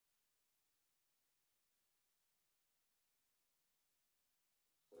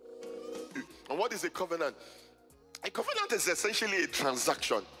what is a covenant? A covenant is essentially a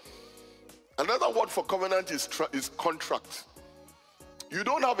transaction. Another word for covenant is contract. You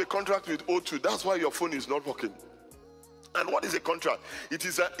don't have a contract with O2. That's why your phone is not working. And what is a contract?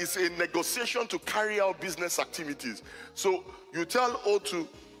 It's a negotiation to carry out business activities. So you tell O2,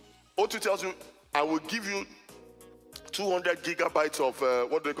 O2 tells you, I will give you 200 gigabytes of,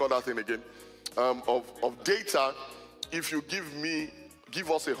 what do they call that thing again? Of data if you give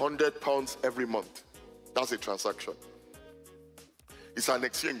us £100 every month. That's a transaction. It's an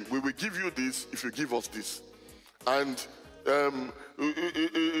exchange. We will give you this if you give us this. And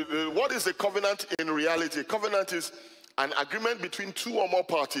what is a covenant in reality? A covenant is an agreement between two or more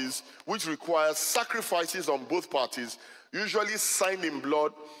parties which requires sacrifices on both parties, usually signed in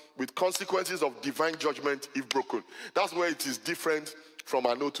blood with consequences of divine judgment if broken. That's where it is different from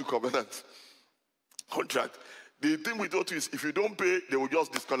an O2 covenant contract. The thing with O2 is if you don't pay, they will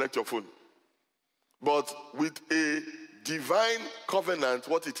just disconnect your phone. But with a divine covenant,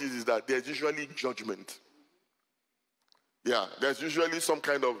 what it is that there's usually judgment. Yeah, there's usually some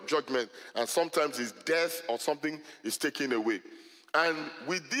kind of judgment, and sometimes it's death or something is taken away. And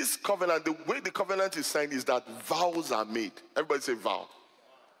with this covenant, the way the covenant is signed is that vows are made. Everybody say vow.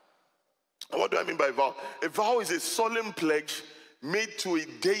 What do I mean by vow? A vow is a solemn pledge made to a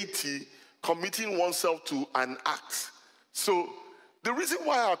deity committing oneself to an act. So the reason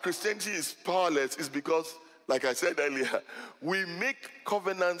why our Christianity is powerless is because, like I said earlier, we make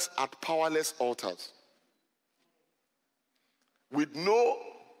covenants at powerless altars with no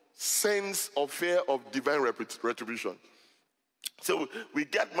sense or fear of divine retribution. So we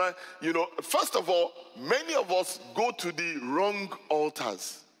get first of all, many of us go to the wrong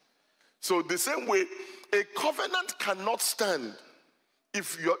altars. So the same way, a covenant cannot stand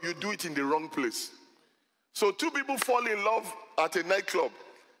if you do it in the wrong place. So two people fall in love at a nightclub.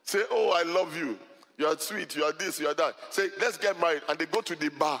 Say, oh, I love you. You are sweet, you are this, you are that. Say, let's get married. And they go to the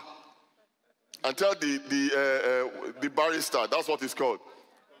bar and tell the barrister, that's what it's called.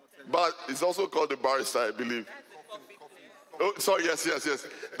 But it's also called the barrister, I believe. Oh, sorry, yes.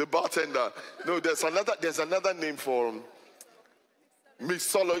 The bartender. No, there's another name for the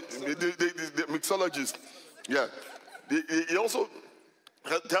mixologist. Yeah. They also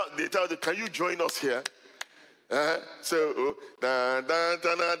tell them, can you join us here? So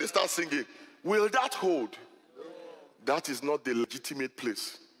they start singing. Will that hold? That is not the legitimate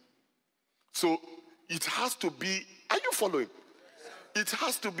place. So it has to be, are you following? It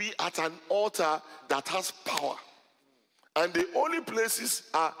has to be at an altar that has power. And the only places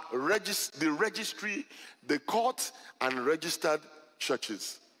are the registry, the court, and registered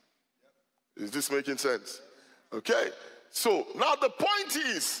churches. Is this making sense? Okay. So now the point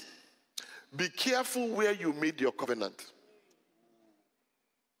is, be careful where you made your covenant.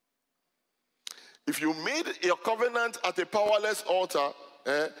 If you made your covenant at a powerless altar,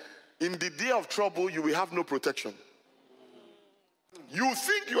 in the day of trouble, you will have no protection. You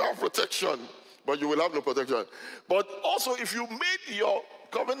think you have protection, but you will have no protection. But also, if you made your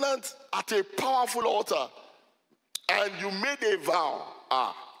covenant at a powerful altar, and you made a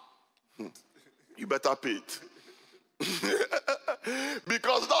vow, you better pay it.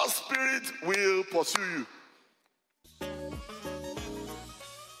 Because that spirit will pursue you.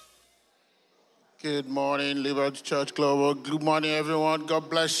 Good morning, Liberty Church Global. Good morning, everyone. God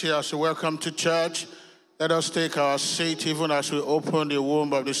bless you as you welcome to church. Let us take our seat even as we open the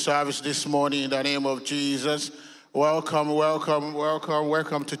womb of the service this morning in the name of Jesus. Welcome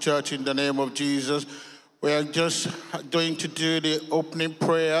to church in the name of Jesus. We are just going to do the opening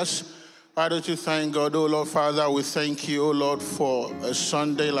prayers. Why don't you thank God, oh Lord Father, we thank you, oh Lord, for a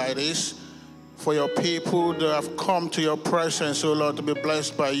Sunday like this, for your people that have come to your presence, oh Lord, to be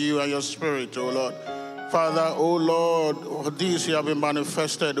blessed by you and your spirit, oh Lord. Father, oh Lord, these have been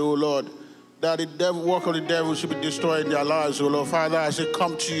manifested, oh Lord, that the work of the devil should be destroyed in their lives, oh Lord. Father, as they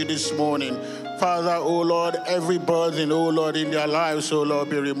come to you this morning, Father, oh Lord, every burden, oh Lord, in their lives, oh Lord,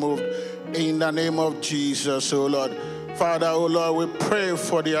 be removed in the name of Jesus, oh Lord. Father, oh Lord, we pray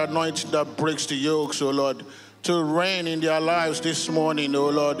for the anointing that breaks the yokes, oh Lord, to reign in their lives this morning, oh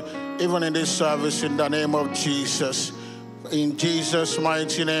Lord, even in this service, in the name of Jesus. In Jesus'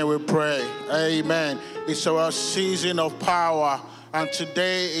 mighty name we pray. Amen. It's our season of power, and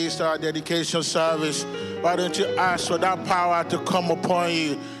today is our dedication service. Why don't you ask for that power to come upon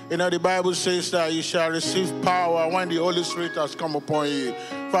you? You know, the Bible says that you shall receive power when the Holy Spirit has come upon you.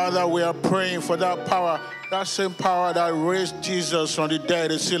 Father, we are praying for that power. That same power that raised Jesus from the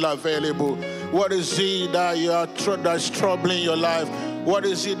dead is still available. What is it that that's troubling your life? What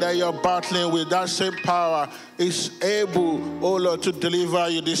is it that you're battling with? That same power is able, oh Lord, to deliver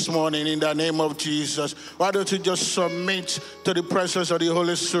you this morning in the name of Jesus. Why don't you just submit to the presence of the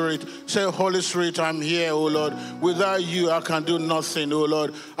Holy Spirit? Say, Holy Spirit, I'm here, oh Lord. Without you, I can do nothing, oh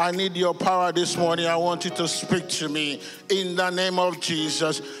Lord. I need your power this morning. I want you to speak to me in the name of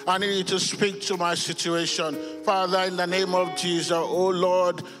Jesus. I need you to speak to my situation. Father, in the name of Jesus, oh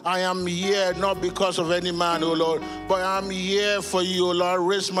Lord, I am here not because of any man, oh Lord, but I'm here for you, oh Lord.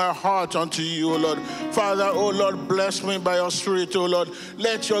 Raise my heart unto you, oh Lord. Father, oh Lord, bless me by your Spirit, oh Lord.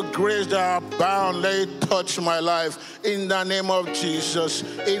 Let your grace that abound, let it touch my life in the name of Jesus.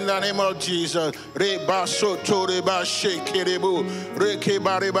 In the name of Jesus. Reba soto reba shekerebo,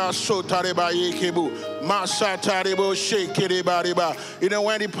 rekeba reba sota reba yekebu, masata rebo shekereba reba. You know,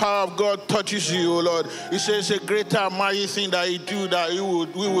 when the power of God touches you, oh Lord, He says a greater mighty thing that He do that we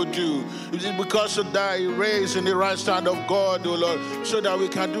would do. It is because of that He raised in the right stand of God, oh Lord, so that we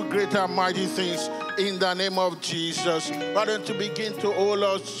can do greater mighty things in the name of Jesus. Why don't you begin to, oh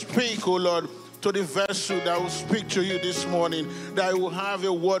Lord, speak, oh Lord, to the vessel that will speak to you this morning, that will have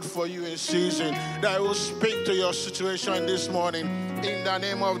a word for you in season, that will speak to your situation this morning in the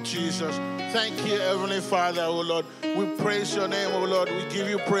name of Jesus. Thank you, Heavenly Father, oh Lord. We praise your name, oh Lord. We give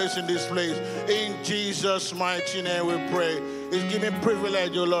you praise in this place. In Jesus' mighty name we pray. It's given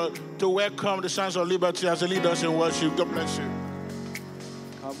privilege, oh Lord, to welcome the Sons of Liberty as they lead us in worship. God bless you.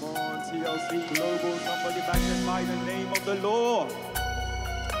 Come on, TLC Global. Somebody magnify the name of the Lord.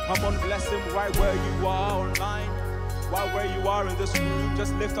 Come on, bless him right where you are online. While where you are in this room,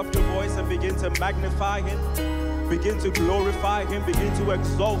 just lift up your voice and begin to magnify him. Begin to glorify him. Begin to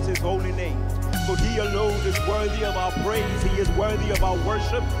exalt his holy name. For he alone is worthy of our praise. He is worthy of our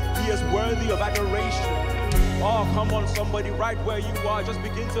worship. He is worthy of adoration. Oh, come on, somebody, right where you are, just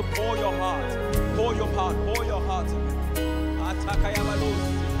begin to pour your heart. Pour your heart. Pour your heart.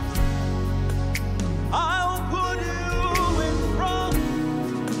 I'll put you in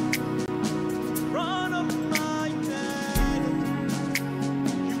front of my head.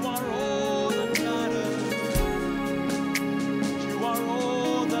 You are all that matters. You are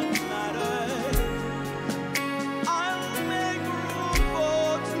all that matters. I'll make room for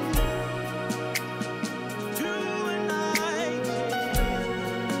two and I.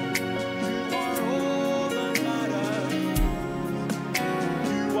 You are all that matters.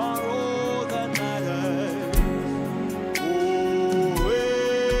 You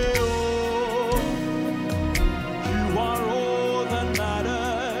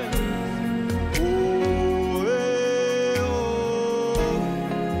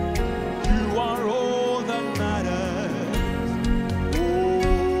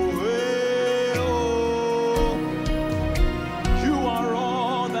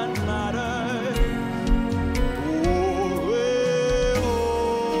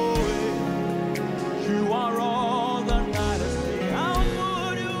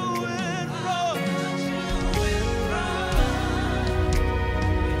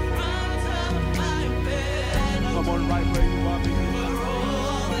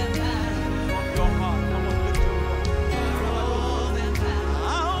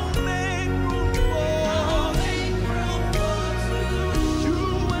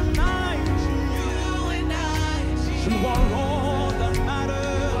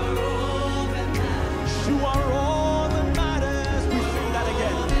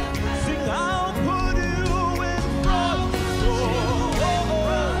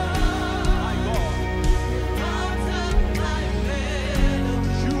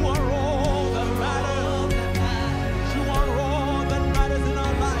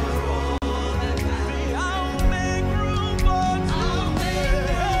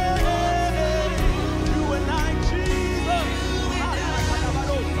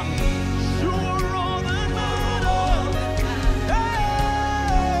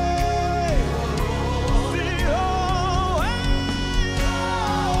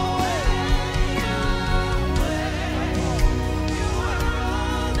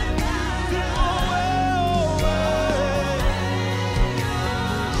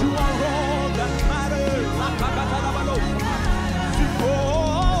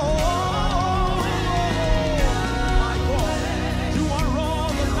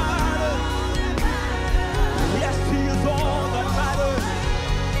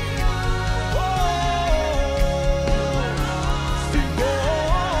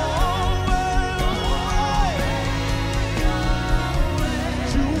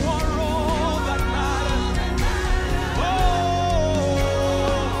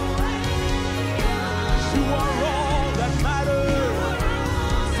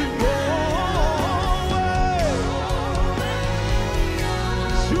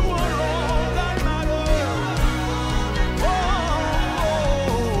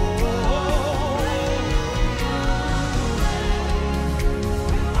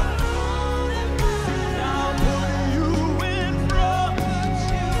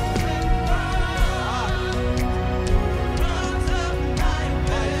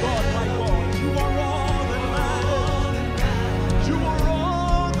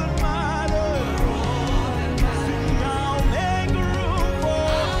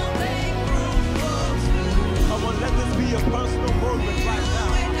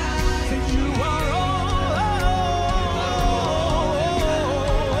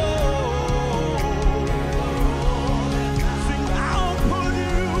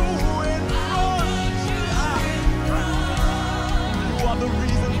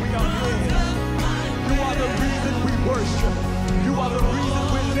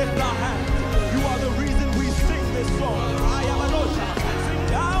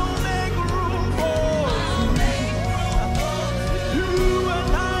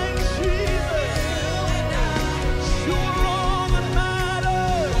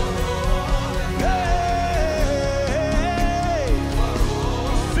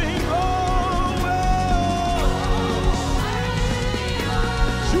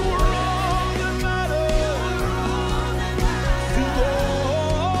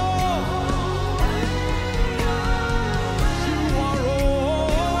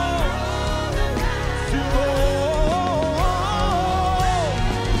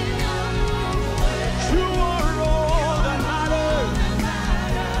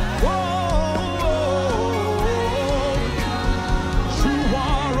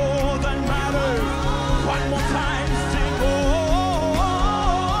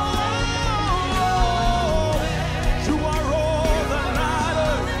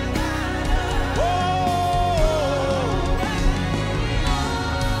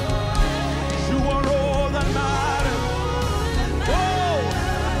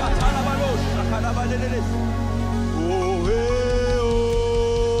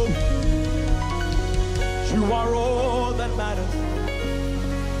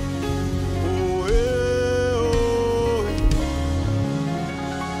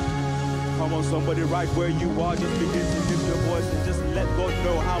on, somebody right where you are, just begin to lift your voice and just let God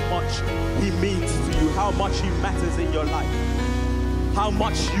know how much He means to you, how much He matters in your life, how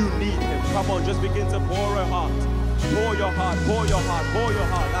much you need Him. Come on, just begin to pour your heart. Pour your heart, pour your heart, pour your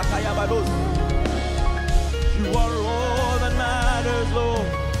heart. You are all that matters, Lord.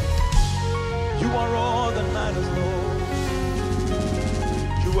 You are all that matters, Lord.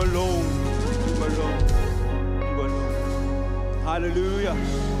 You alone, you alone, you alone. Hallelujah.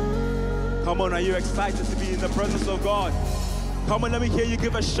 Come on, are you excited to be in the presence of God? Come on, let me hear you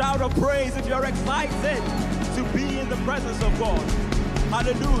give a shout of praise if you're excited to be in the presence of God.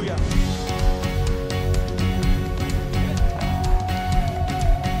 Hallelujah.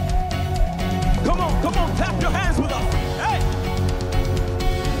 Come on, clap your hands with us. Hey!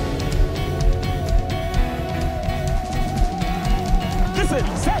 Listen,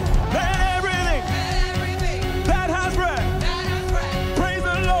 say, let everything that has breath, praise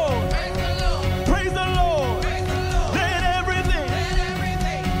the Lord, praise the Lord. Let everything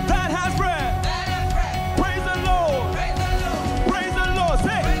that has breath, praise the Lord, praise the Lord.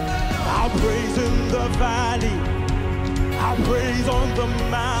 Say, I'll praise in the valley, I'll praise on the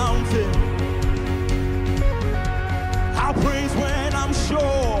mountain, I'll praise when I'm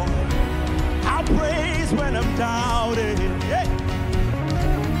sure, I'll praise when I'm doubting. Yeah.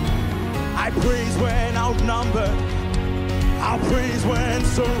 I praise when outnumbered, I'll praise when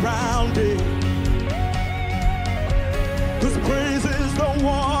surrounded. 'Cause praise is the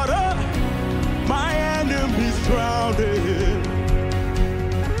water my enemies drowning.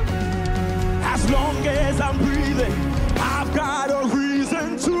 As long as I'm breathing, I've got a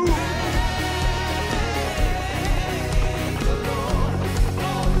reason to.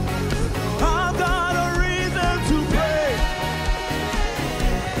 I've got a reason to pray.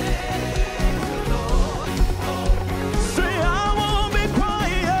 Say I won't be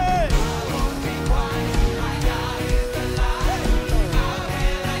quiet.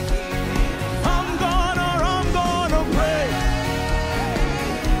 I'm gonna pray.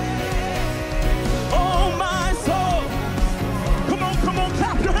 Oh my soul. Come on,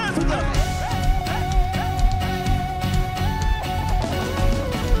 clap your hands with them.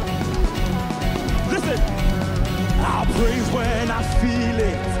 Listen, I'll praise when I feel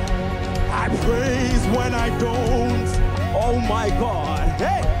it. I praise when I don't. Oh my God.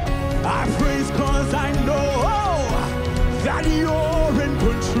 Hey, I praise 'cause I know that you're in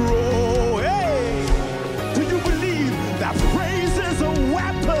control. Hey, do you believe that praise is a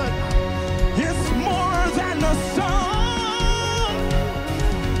weapon? It's more than a song.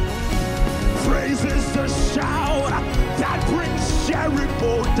 Praise is the shout that brings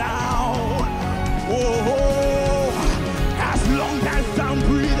Jericho down. Oh, as long as I'm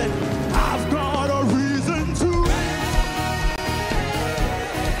breathing, I've got a reason to.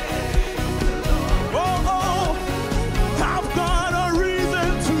 Oh, I've got a reason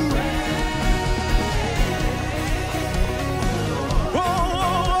to.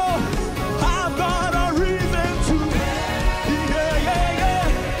 Oh, I've got a reason to. Yeah.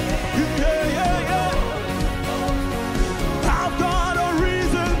 I've got a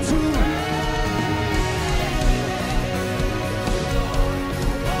reason to.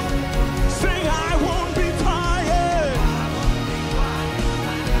 Sing, I won't be tired.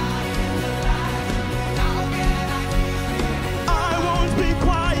 I won't be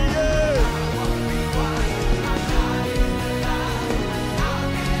quiet.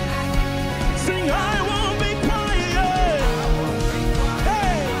 Sing, I won't be quiet.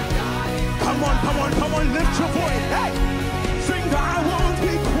 Hey, come on, lift your voice. Hey, sing, I won't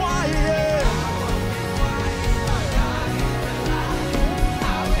be quiet.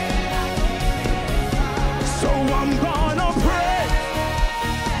 So I'm gonna pray.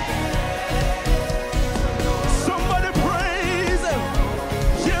 Somebody praise Him.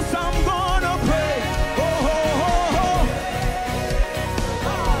 Yes, I'm gonna pray. Oh.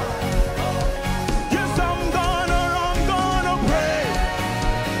 Yes, I'm gonna pray.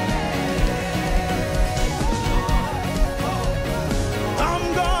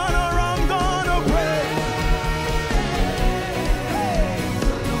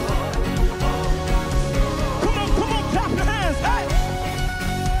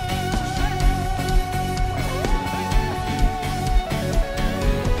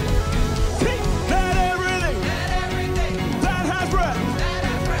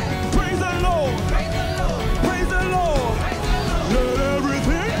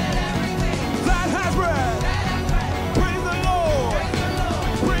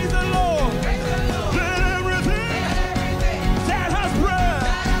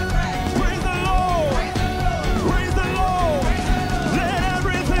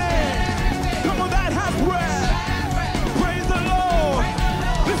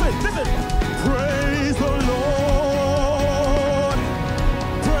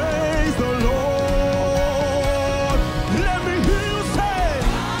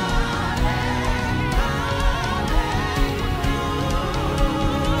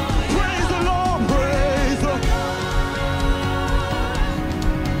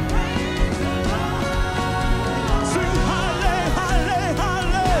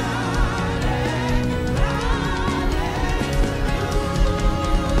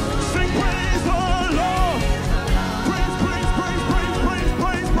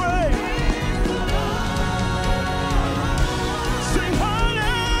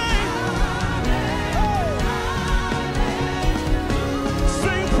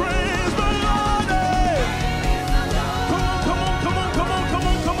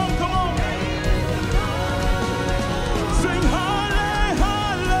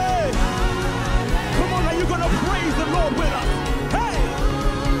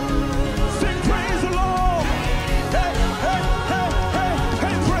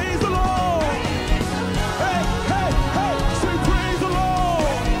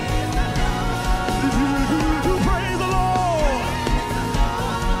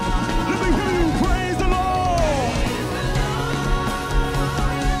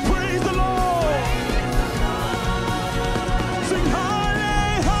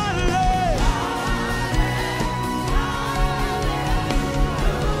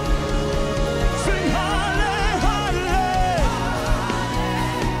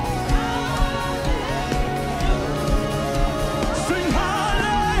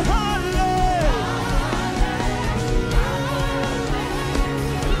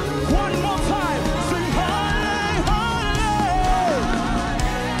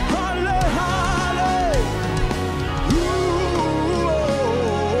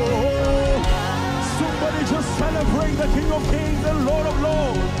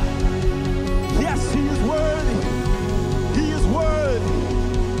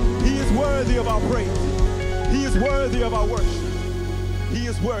 worthy of our praise. He is worthy of our worship. He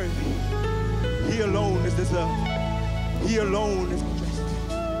is worthy. He alone is deserved. He alone is majestic.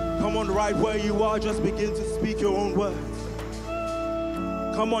 Come on, right where you are, just begin to speak your own words.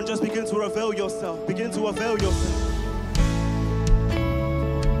 Come on, just begin to reveal yourself. Begin to avail yourself.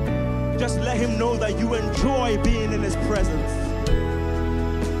 Just let him know that you enjoy being in his presence.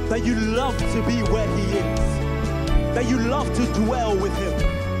 That you love to be where he is. That you love to dwell with him.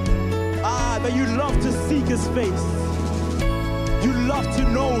 That you love to seek his face. You love to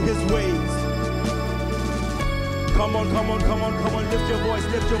know his ways. Come on, come on, come on, come on. Lift your voice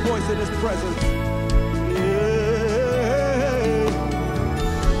in his presence. Yeah.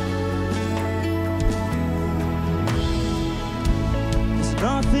 It's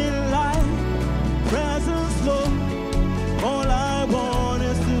nothing like presence, Lord. All I want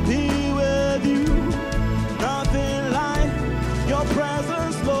is to be with you. Nothing like your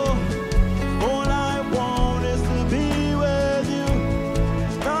presence, Lord. All I want is to be with you.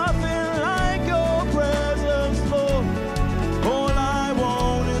 Nothing like your presence, Lord. All I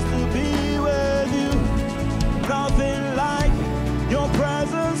want is to be with you. Nothing like your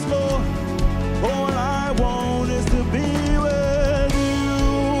presence, Lord. All I want is to be with you.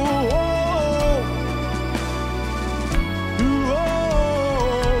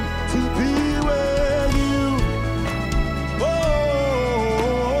 To be with you.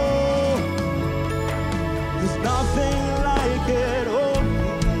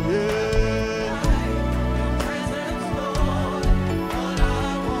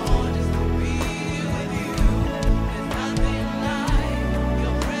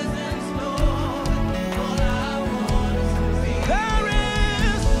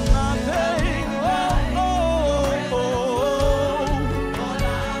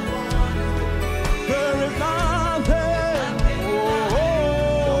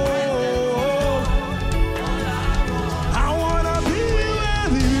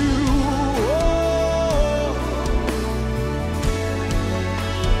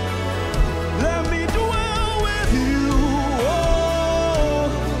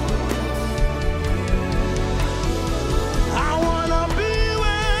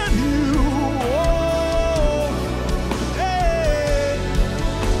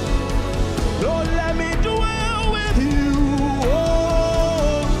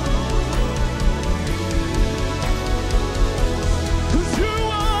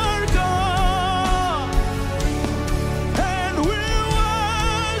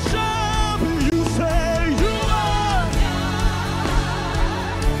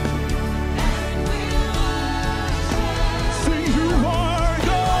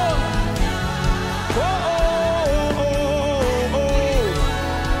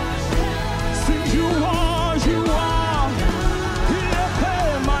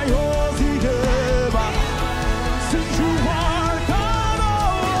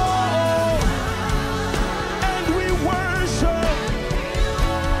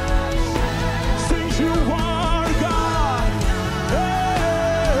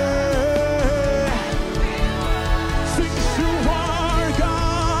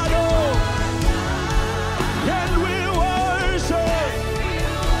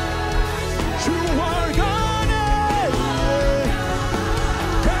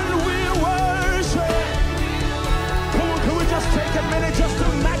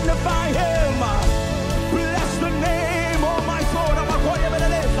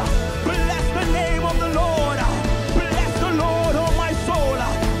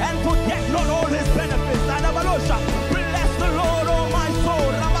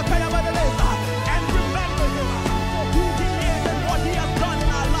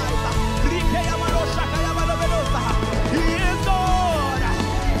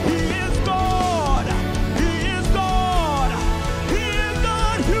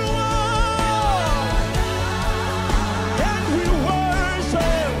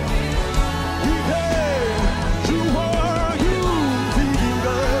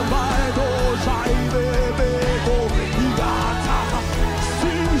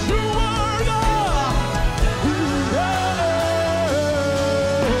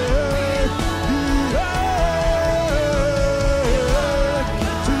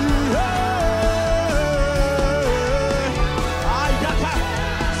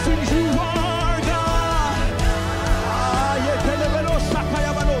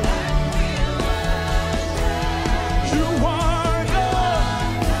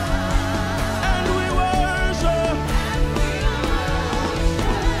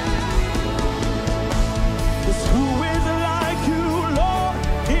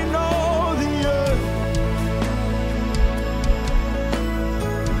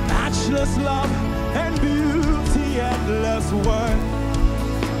 matchless love and beauty, endless worth.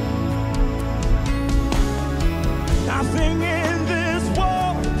 Nothing in this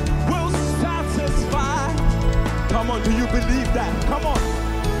world will satisfy. Come on, do you believe that? Come on.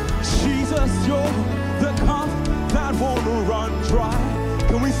 Jesus, you're the cup that won't run dry.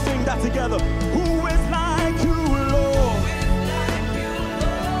 Can we sing that together? Who is like you, Lord?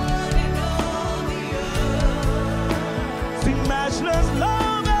 Sing matchless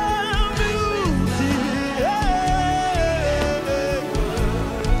love and beauty. Yeah.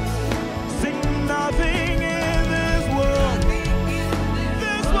 Sing nothing in this world.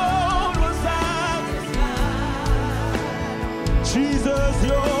 This world was satisfied. Jesus,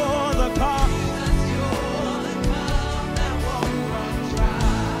 you're the cup.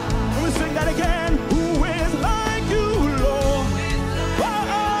 Can we sing that again? Who is like you, Lord?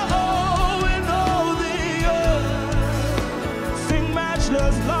 Oh, in all the earth. Sing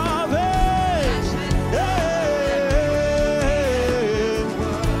matchless love. Hey, hey.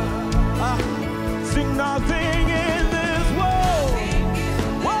 Sing nothing in this world.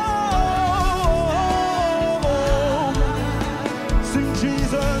 Whoa. Sing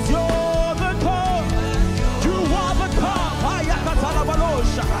Jesus, you're the cup. You are the cup.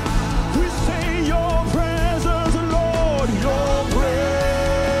 We say your presence, Lord, your presence.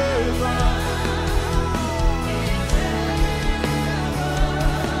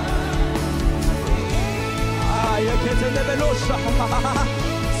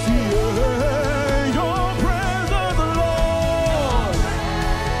 See your presence, Lord.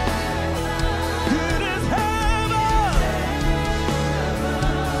 It is heaven.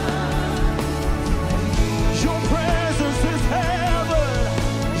 Your presence is heaven.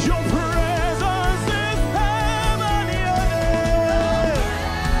 Your presence is heaven, yeah.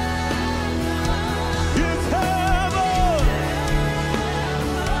 It's heaven.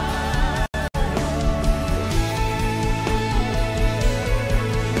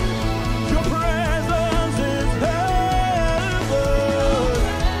 Your presence is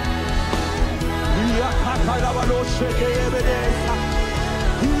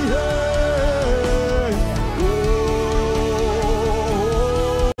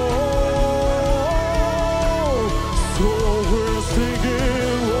so we're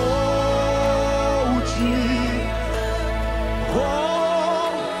singing, oh, Jesus.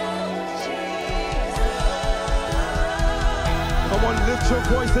 Come on, lift your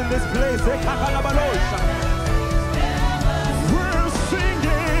voice in this place. We're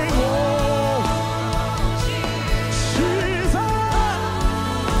singing, oh, Jesus.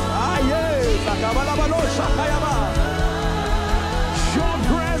 Ah, yes. Your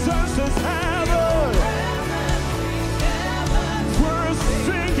presence is heaven. We're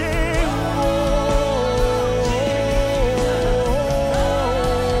singing, oh,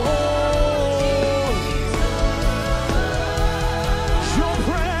 your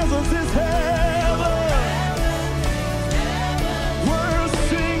presence is heaven. We're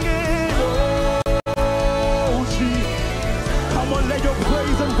singing, oh, Jesus. Come on, let your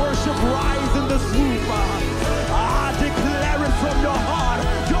praise and worship rise in this room. Declare it from your heart.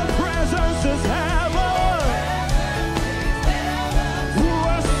 Your presence is heaven.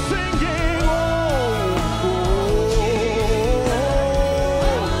 We're singing,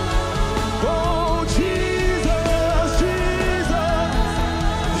 oh, Jesus, Jesus.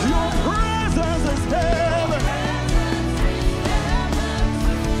 Your presence is heaven.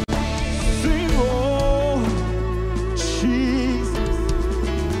 Sing, oh, Jesus.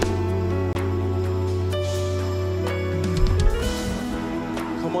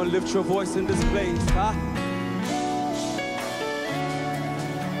 Come on, lift your voice in this place, huh?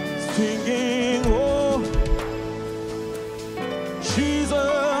 Singing, oh,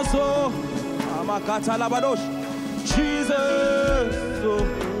 Jesus, oh, Amakata Labadosh, Jesus, oh.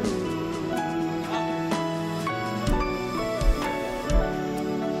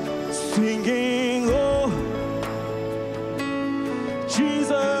 Singing, oh,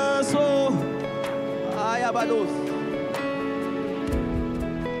 Jesus, oh, Ayabados.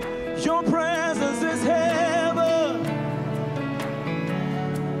 Your presence is heaven.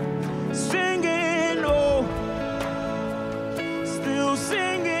 Singing, oh, still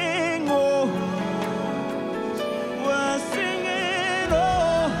singing, oh, we're singing,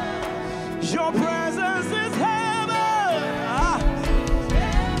 oh, your presence is heaven.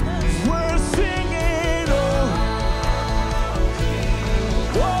 We're singing, oh,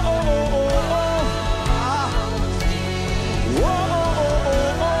 whoa, oh, oh, oh, oh, whoa, oh, oh,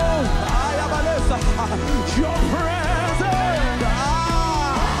 oh, oh.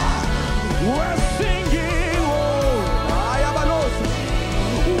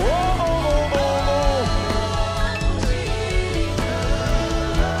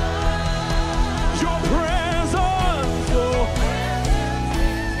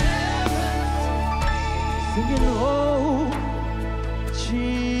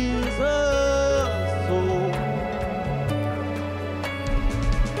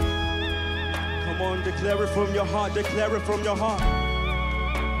 Declare it from your heart. Declare it from your heart.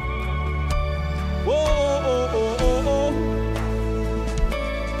 Oh, oh, oh, oh, oh.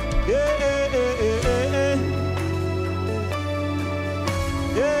 Yeah, yeah, yeah, yeah, yeah.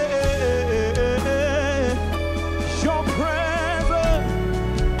 Yeah, yeah, yeah, yeah, yeah. Your presence.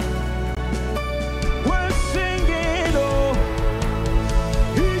 We're singing, oh.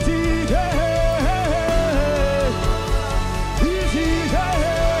 Easy, yeah. Easy, yeah.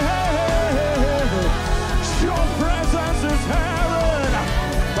 Your presence is heaven.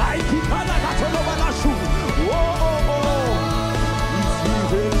 Mighty Palakatolobalashu. Oh, oh, oh.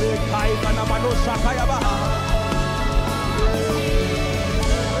 Easy, Kai Kanamano Shakayabaha.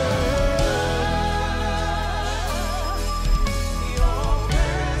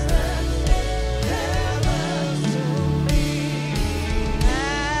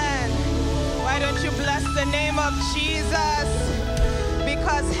 The name of Jesus,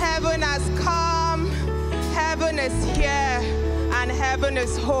 because heaven has come, heaven is here, and heaven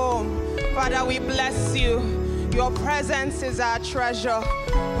is home. Father, we bless you. Your presence is our treasure.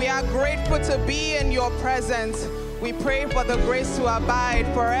 We are grateful to be in your presence. We pray for the grace to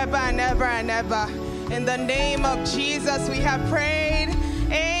abide forever and ever and ever. In the name of Jesus, we have prayed.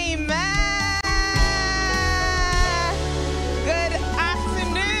 Amen. Good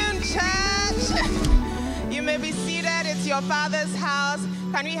afternoon, church. You may be seated. It's your Father's house.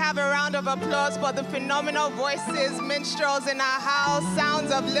 Can we have a round of applause for the phenomenal voices, minstrels in our house,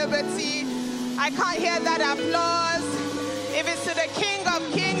 Sounds of Liberty? I can't hear that applause. If it's to the King of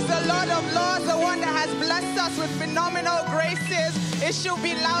Kings, the Lord of Lords, the one that has blessed us with phenomenal graces, it should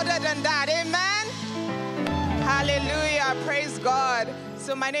be louder than that. Amen? Hallelujah. Praise God.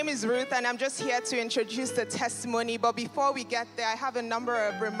 So my name is Ruth, and I'm just here to introduce the testimony. But before we get there, I have a number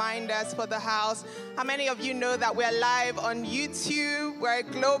of reminders for the house. How many of you know that we're live on YouTube? We're a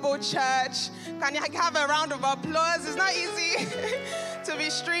global church. Can you have a round of applause? It's not easy to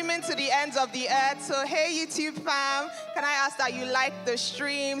be streaming to the ends of the earth. So hey, YouTube fam, can I ask that you like the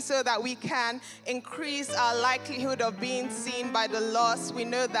stream so that we can increase our likelihood of being seen by the lost? We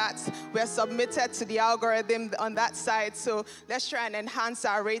know that we're submitted to the algorithm on that side. So let's try and enhance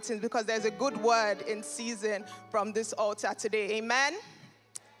our ratings, because there's a good word in season from this altar today. Amen.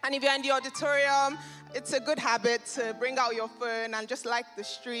 And if you're in the auditorium, it's a good habit to bring out your phone and just like the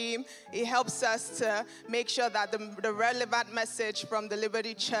stream. It helps us to make sure that the relevant message from the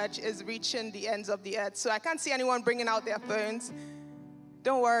Liberty Church is reaching the ends of the earth. So I can't see anyone bringing out their phones.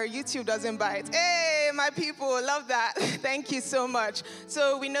 Don't worry, YouTube doesn't bite. Hey, my people, love that. Thank you so much.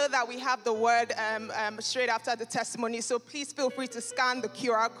 So we know that we have the word straight after the testimony. So please feel free to scan the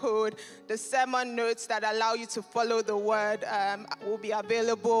QR code. The sermon notes that allow you to follow the word will be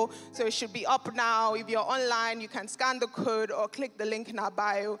available. So it should be up now. If you're online, you can scan the code or click the link in our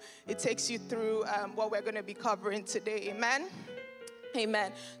bio. It takes you through what we're going to be covering today. Amen.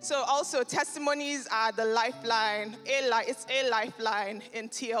 Amen. So also, testimonies are the lifeline. It's a lifeline in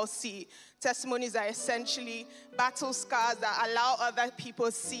TLC. Testimonies are essentially battle scars that allow other people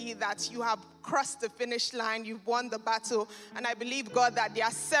to see that you have crossed the finish line, you've won the battle. And I believe, God, that there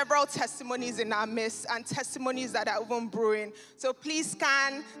are several testimonies in our midst and testimonies that are even brewing. So please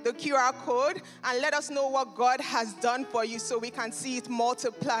scan the QR code and let us know what God has done for you so we can see it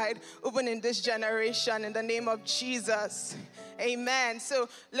multiplied even in this generation, in the name of Jesus. Amen. So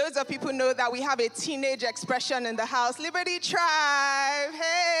loads of people know that we have a teenage expression in the house. Liberty Tribe.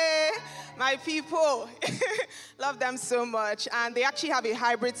 Hey, my people. Love them so much. And they actually have a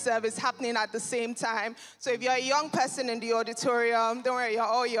hybrid service happening at the same time. So if you're a young person in the auditorium, don't worry, you're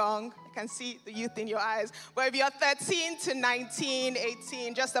all young. I can see the youth in your eyes. But if you're 13 to 19,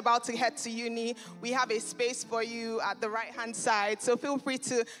 18, just about to head to uni, we have a space for you at the right-hand side. So feel free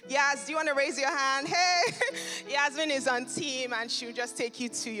to, Yas, do you want to raise your hand? Hey, Yasmin is on team, and she'll just take you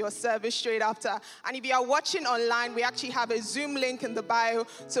to your service straight after. And if you are watching online, we actually have a Zoom link in the bio.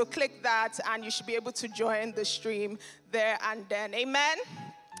 So click that, and you should be able to join the stream there and then. Amen.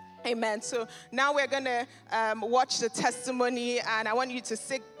 Amen. So now we're going to watch the testimony, and I want you to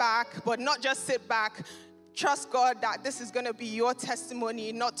sit back, but not just sit back. Trust God that this is going to be your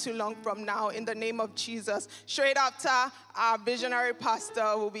testimony not too long from now, in the name of Jesus. Straight after, our visionary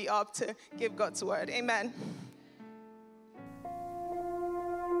pastor will be up to give God's word. Amen.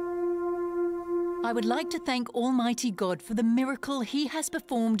 I would like to thank Almighty God for the miracle He has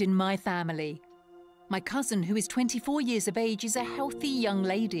performed in my family. My cousin, who is 24 years of age, is a healthy young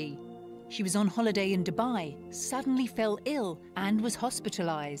lady. She was on holiday in Dubai, suddenly fell ill and was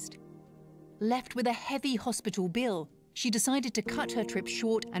hospitalized. Left with a heavy hospital bill, she decided to cut her trip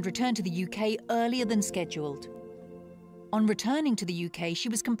short and return to the UK earlier than scheduled. On returning to the UK, she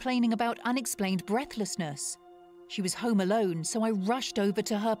was complaining about unexplained breathlessness. She was home alone, so I rushed over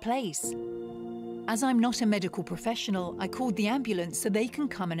to her place. As I'm not a medical professional, I called the ambulance so they can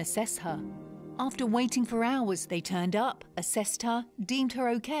come and assess her. After waiting for hours, they turned up, assessed her, deemed her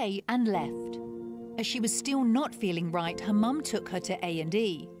okay, and left. As she was still not feeling right, her mum took her to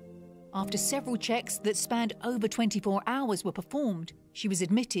A&E. After several checks that spanned over 24 hours were performed, she was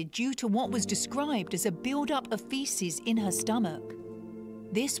admitted due to what was described as a build-up of feces in her stomach.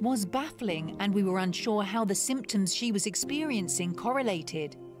 This was baffling, and we were unsure how the symptoms she was experiencing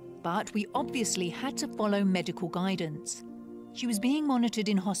correlated. But we obviously had to follow medical guidance. She was being monitored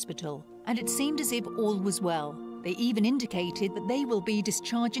in hospital, and it seemed as if all was well. They even indicated that they will be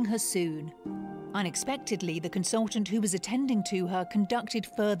discharging her soon. Unexpectedly, the consultant who was attending to her conducted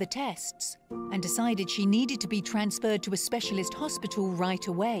further tests and decided she needed to be transferred to a specialist hospital right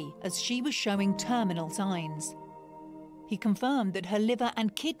away, as she was showing terminal signs. He confirmed that her liver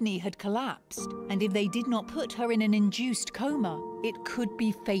and kidney had collapsed, and if they did not put her in an induced coma, it could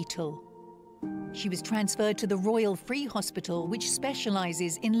be fatal. She was transferred to the Royal Free Hospital, which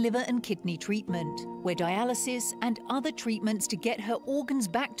specialises in liver and kidney treatment, where dialysis and other treatments to get her organs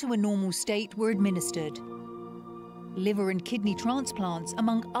back to a normal state were administered. Liver and kidney transplants,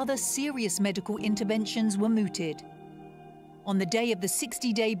 among other serious medical interventions, were mooted. On the day of the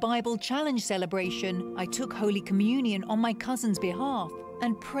 60-day Bible Challenge celebration, I took Holy Communion on my cousin's behalf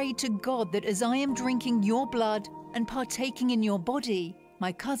and prayed to God that as I am drinking your blood and partaking in your body,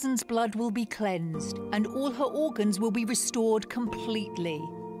 my cousin's blood will be cleansed and all her organs will be restored completely.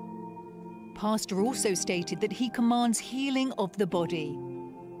 Pastor also stated that he commands healing of the body.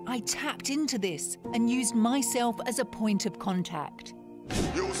 I tapped into this and used myself as a point of contact.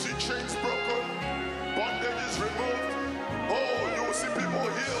 You will see chains broken, bondages removed. Oh, you will see people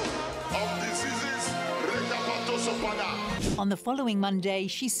healed of diseases. On the following Monday,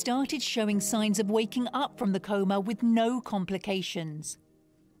 she started showing signs of waking up from the coma with no complications.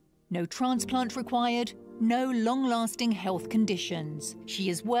 No transplant required, no long-lasting health conditions. She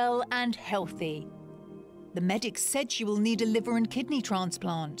is well and healthy. The medics said she will need a liver and kidney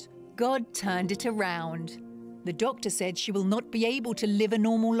transplant. God turned it around. The doctor said she will not be able to live a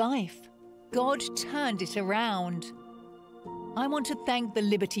normal life. God turned it around. I want to thank the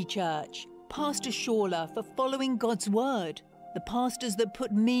Liberty Church, Pastor Sola, for following God's word, the pastors that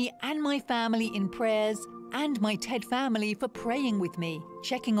put me and my family in prayers, and my TED family for praying with me,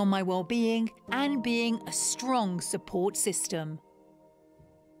 checking on my well-being, and being a strong support system.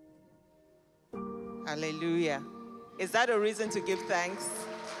 Hallelujah. Is that a reason to give thanks?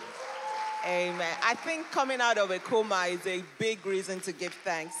 Amen. I think coming out of a coma is a big reason to give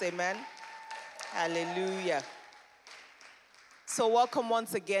thanks. Amen. Hallelujah. So welcome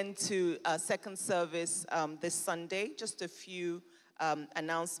once again to second service this Sunday. Just a few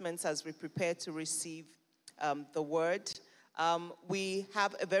announcements as we prepare to receive the word. We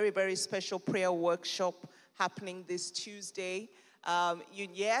have a very, very special prayer workshop happening this Tuesday.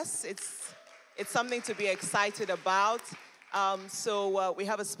 Yes, it's something to be excited about. So we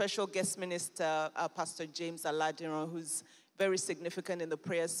have a special guest minister, Pastor James Aladiran, who's very significant in the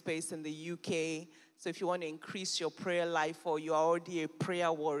prayer space in the UK. So if you want to increase your prayer life, or you're already a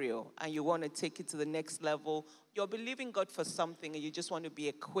prayer warrior and you want to take it to the next level, you're believing God for something and you just want to be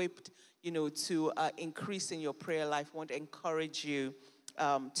equipped, to increase in your prayer life, I want to encourage you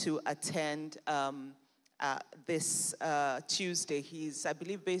to attend this Tuesday. He's, I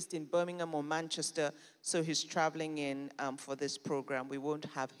believe, based in Birmingham or Manchester, so he's traveling in for this program. We won't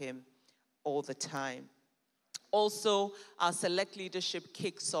have him all the time. Also, our Select Leadership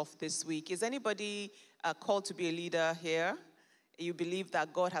kicks off this week. Is anybody called to be a leader here? You believe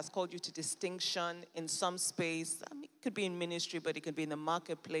that God has called you to distinction in some space. I mean, it could be in ministry, but it could be in the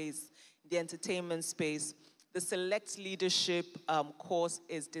marketplace, the entertainment space. The Select Leadership course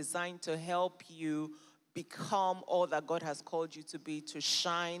is designed to help you become all that God has called you to be, to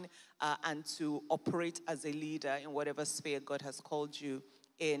shine and to operate as a leader in whatever sphere God has called you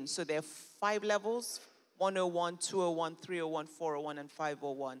in. So there are 5 levels: 101, 201, 301, 401, and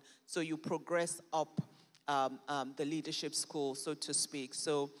 501. So you progress up the leadership school, so to speak.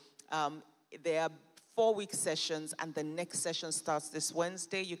 So there are 4-week sessions, and the next session starts this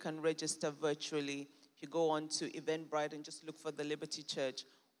Wednesday. You can register virtually. If you go on to Eventbrite and just look for the Liberty Church,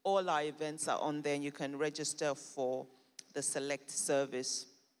 all our events are on there, and you can register for the Select service.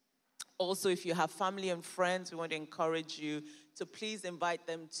 Also, if you have family and friends, we want to encourage you to please invite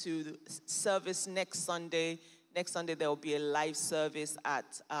them to the service next Sunday. Next Sunday, there will be a live service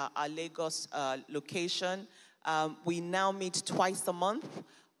at our Lagos location. We now meet twice a month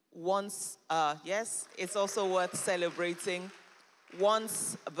once, yes, it's also worth celebrating.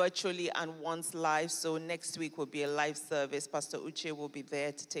 Once virtually and once live. So next week will be a live service. Pastor Uche will be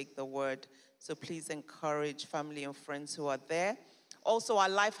there to take the word. So please encourage family and friends who are there. Also, our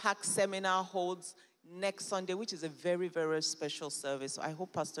Life Hack Seminar holds next Sunday, which is a very, very special service. I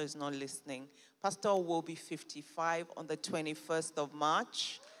hope Pastor is not listening. Pastor will be 55 on the 21st of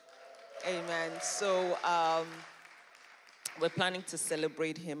March. Amen. So we're planning to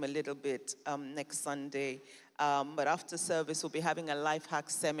celebrate him a little bit next Sunday. But after service, we'll be having a life hack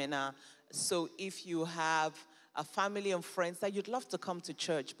seminar. So if you have a family and friends that you'd love to come to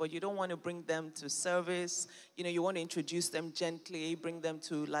church, but you don't want to bring them to service, you want to introduce them gently, bring them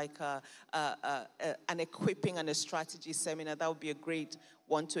to like an equipping and a strategy seminar, that would be a great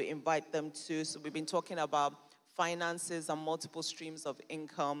one to invite them to. So we've been talking about finances and multiple streams of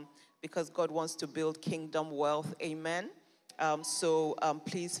income because God wants to build kingdom wealth. Amen. So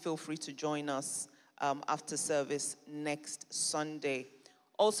please feel free to join us after service next Sunday.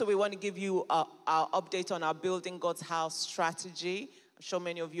 Also, we want to give you our update on our Building God's House strategy. I'm sure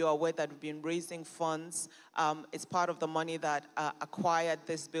many of you are aware that we've been raising funds. It's part of the money that acquired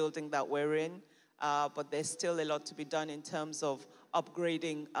this building that we're in, but there's still a lot to be done in terms of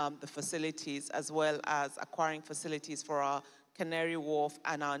upgrading the facilities as well as acquiring facilities for our Canary Wharf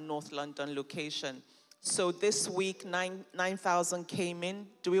and our North London location. So this week, 9,000 came in.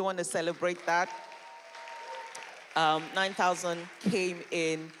 Do we want to celebrate that? 9,000 came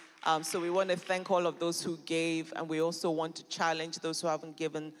in. So we want to thank all of those who gave, and we also want to challenge those who haven't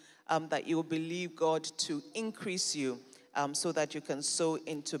given, that you will believe God to increase you so that you can sow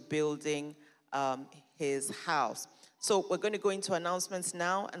into building his house. So we're going to go into announcements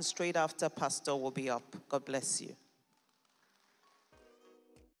now, and straight after, Pastor will be up. God bless you.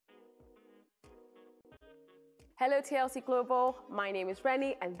 Hello TLC Global, my name is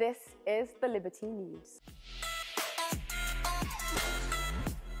Rennie and this is the Liberty News.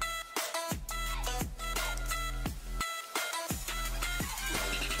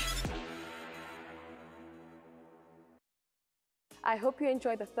 I hope you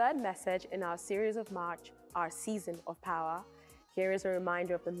enjoyed the third message in our series of March, our season of power. Here is a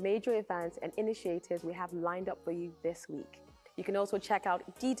reminder of the major events and initiatives we have lined up for you this week. You can also check out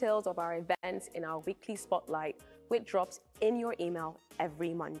details of our events in our weekly spotlight, which drops in your email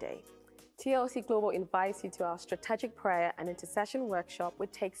every Monday. TLC Global invites you to our strategic prayer and intercession workshop,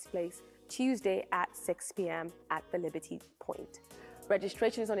 which takes place Tuesday at 6 p.m. at the Liberty Point.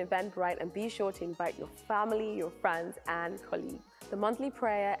 Registration is on Eventbrite, and be sure to invite your family, your friends, and colleagues. The monthly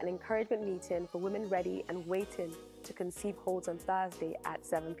prayer and encouragement meeting for women ready and waiting to conceive holds on Thursday at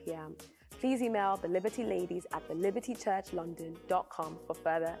 7 p.m. Please email the Liberty Ladies at thelibertychurchlondon.com for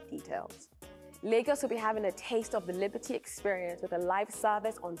further details. Lagos will be having a taste of the Liberty experience with a live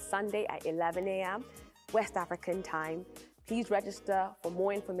service on Sunday at 11 a.m. West African time. Please register for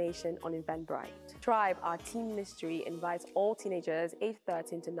more information on Eventbrite. Tribe, our teen ministry, invites all teenagers aged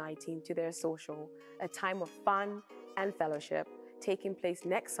 13 to 19 to their social, a time of fun and fellowship, taking place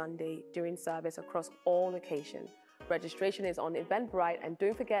next Sunday during service across all locations. Registration is on Eventbrite, and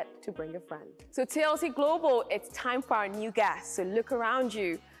don't forget to bring a friend. So TLC Global, it's time for our new guests. So look around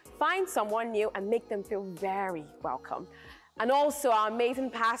you, find someone new and make them feel very welcome. And also our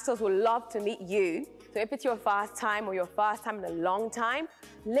amazing pastors would love to meet you. So if it's your first time or your first time in a long time,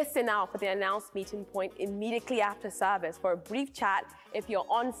 listen out for the announced meeting point immediately after service for a brief chat if you're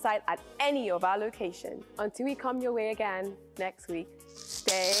on site at any of our locations. Until we come your way again next week,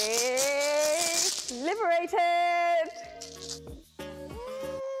 stay liberated.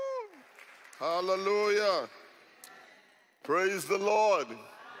 Hallelujah. Praise the Lord.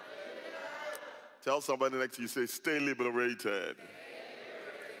 Tell somebody next to you, say, stay liberated.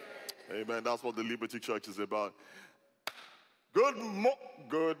 Amen. That's what the Liberty Church is about. Good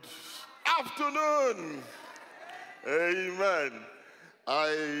afternoon. Amen.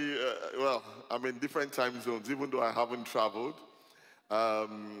 I'm in different time zones, even though I haven't traveled. I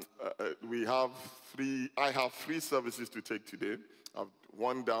have 3 services to take today. I've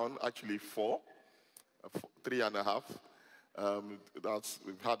one down, actually 4, 3.5.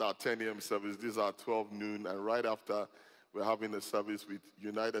 We've had our 10 a.m. service. These are 12 noon, and right after, we're having a service with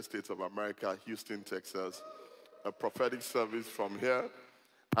United States of America, Houston, Texas, a prophetic service from here.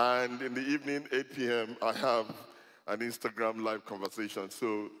 And in the evening, 8 p.m., I have an Instagram live conversation.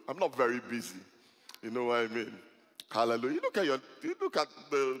 So I'm not very busy. You know what I mean? Hallelujah. You look at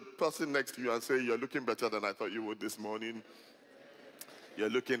the person next to you and say, you're looking better than I thought you would this morning. You're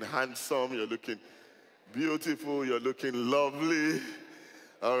looking handsome. You're looking beautiful. You're looking lovely.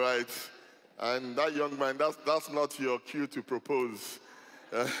 All right. And that young man, that's not your cue to propose.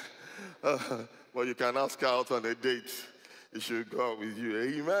 Well, you can ask her out on a date. She should go out with you.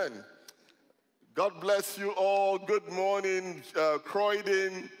 Amen. God bless you all. Good morning,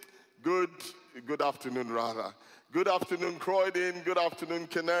 Croydon. Good afternoon, rather. Good afternoon, Croydon. Good afternoon,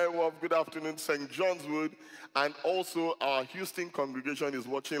 Canary Wharf. Good afternoon, St. John's Wood. And also our Houston congregation is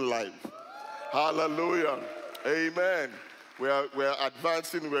watching live. Hallelujah. Amen. We're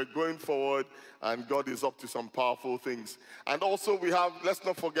advancing, we're going forward, and God is up to some powerful things. And also we have, let's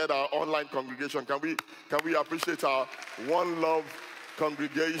not forget our online congregation. Can we appreciate our One Love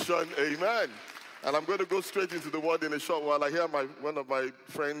congregation? Amen. And I'm going to go straight into the word in a short while. I hear one of my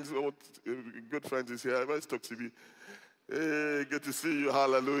friends, good friends is here. Where's Toxibi? Hey, good to see you.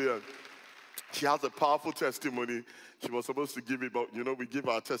 Hallelujah. She has a powerful testimony. She was supposed to give it, but we give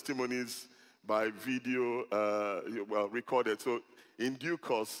our testimonies by video, recorded. So in due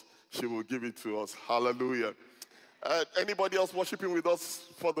course, she will give it to us. Hallelujah. Anybody else worshiping with us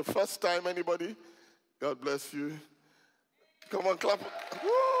for the first time? Anybody? God bless you. Come on, clap.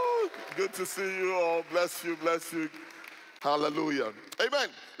 Woo! Good to see you all. Bless you, bless you. Hallelujah. Amen.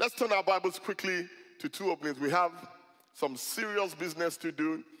 Let's turn our Bibles quickly to two openings. We have some serious business to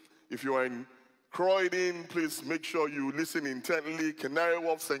do. If you are in Croydon, please make sure you listen intently. Canary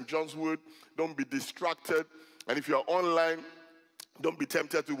Wharf, St. John's Wood, don't be distracted. And if you're online, don't be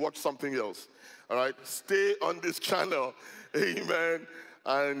tempted to watch something else. All right? Stay on this channel. Amen.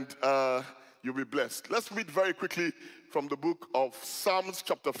 And you'll be blessed. Let's read very quickly from the book of Psalms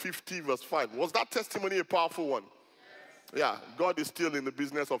chapter 50, verse 5. Was that testimony a powerful one? Yeah, God is still in the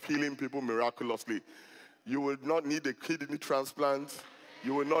business of healing people miraculously. You will not need a kidney transplant.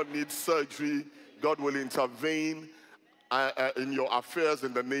 You will not need surgery. God will intervene in your affairs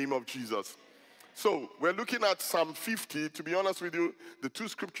in the name of Jesus. So we're looking at Psalm 50. To be honest with you, the two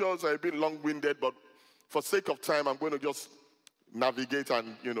scriptures are a bit long-winded, but for sake of time, I'm going to just navigate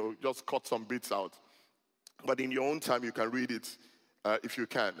and, just cut some bits out. But in your own time, you can read it if you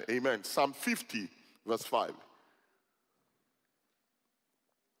can. Amen. Psalm 50, verse 5.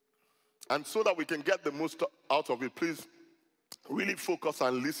 And so that we can get the most out of it, please really focus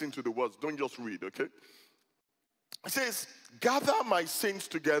and listen to the words. Don't just read, okay? It says, gather my saints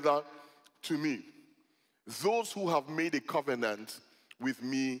together to me, those who have made a covenant with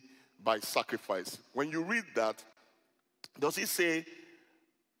me by sacrifice. When you read that, does it say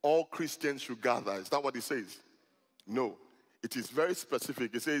all Christians should gather? Is that what it says? No. It is very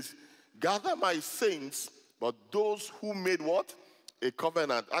specific. It says, gather my saints, but those who made what? A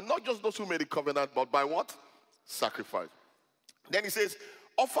covenant. And not just those who made a covenant, but by what? Sacrifice. Then he says,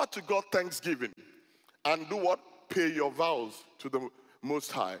 offer to God thanksgiving and do what? Pay your vows to the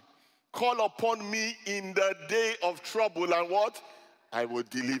Most High. Call upon me in the day of trouble and what? I will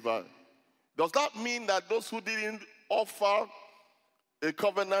deliver. Does that mean that those who didn't offer a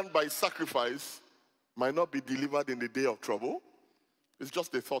covenant by sacrifice might not be delivered in the day of trouble? It's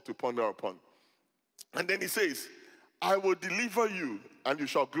just a thought to ponder upon. And then he says, I will deliver you and you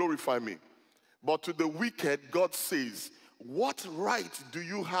shall glorify me. But to the wicked, God says, what right do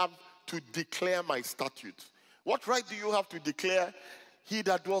you have to declare my statutes? What right do you have to declare, he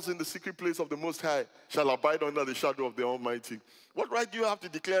that dwells in the secret place of the Most High shall abide under the shadow of the Almighty? What right do you have to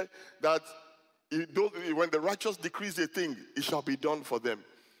declare that when the righteous decrees a thing, it shall be done for them?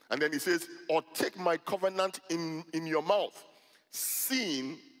 And then he says, or take my covenant in your mouth,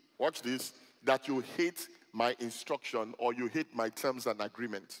 seeing, watch this, that you hate my instruction or you hate my terms and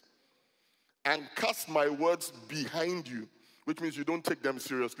agreement, and cast my words behind you, which means you don't take them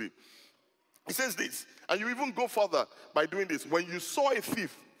seriously. He says this, and you even go further by doing this. When you saw a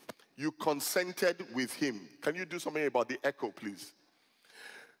thief, you consented with him. Can you do something about the echo, please?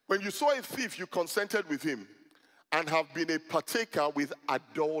 When you saw a thief, you consented with him and have been a partaker with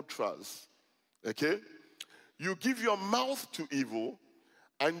adulterers. Okay? You give your mouth to evil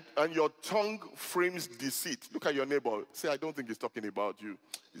and your tongue frames deceit. Look at your neighbor. Say, I don't think he's talking about you.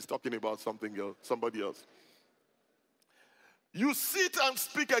 He's talking about something else, somebody else. You sit and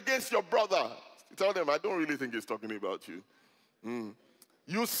speak against your brother. Tell them, I don't really think he's talking about you.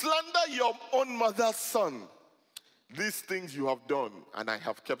 You slander your own mother's son. These things you have done, and I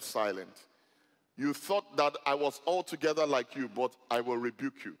have kept silent. You thought that I was altogether like you, but I will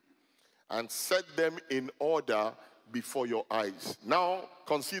rebuke you and set them in order before your eyes. Now,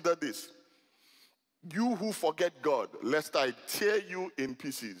 consider this. You who forget God, lest I tear you in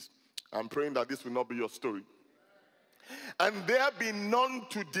pieces. I'm praying that this will not be your story. And there be none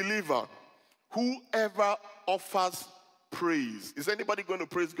to deliver. Whoever offers praise. Is anybody going to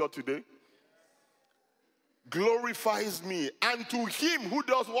praise God today? Glorifies me. And to him who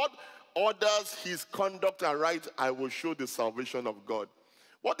does what? Orders his conduct aright, I will show the salvation of God.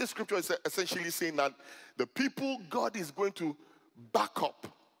 What the scripture is essentially saying, that the people God is going to back up,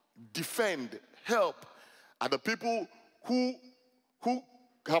 defend, help, are the people who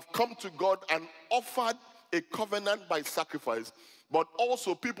have come to God and offered a covenant by sacrifice, but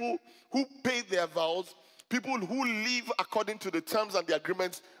also people who pay their vows, people who live according to the terms and the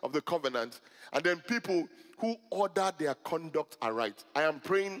agreements of the covenant, and then people who order their conduct aright. I am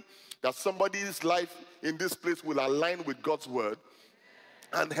praying that somebody's life in this place will align with God's word,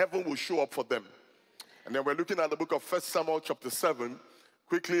 and heaven will show up for them. And then we're looking at the book of 1 Samuel chapter 7.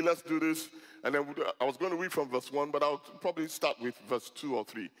 Quickly, let's do this. And then I was going to read from verse 1, but I'll probably start with verse 2 or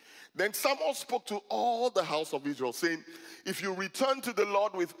 3. Then Samuel spoke to all the house of Israel, saying, if you return to the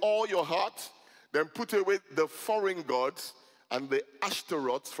Lord with all your heart, then put away the foreign gods and the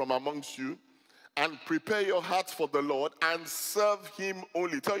Ashtaroths from amongst you, and prepare your hearts for the Lord and serve him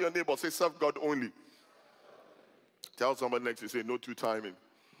only. Tell your neighbor, say, serve God only. Tell someone next to you, say, no two timing.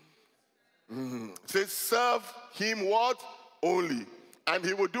 Say, serve him what? Only. And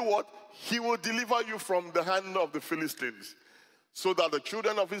he will do what? He will deliver you from the hand of the Philistines. So that the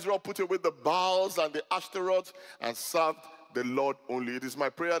children of Israel put away the Baals and the Ashtaroths and served the Lord only. It is my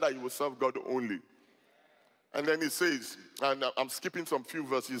prayer that you will serve God only. And then it says, and I'm skipping some few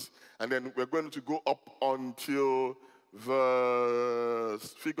verses, and then we're going to go up until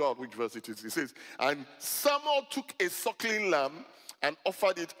figure out which verse it is. It says, and Samuel took a suckling lamb and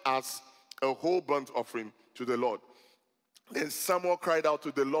offered it as a whole burnt offering to the Lord. Then Samuel cried out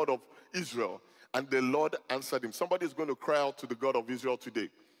to the Lord of Israel, and the Lord answered him. Somebody is going to cry out to the God of Israel today,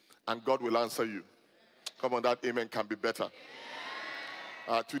 and God will answer you. Come on, that amen can be better.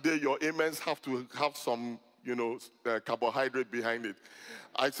 Today, your amens have to have some, carbohydrate behind it.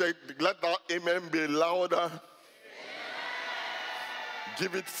 I said, let that amen be louder.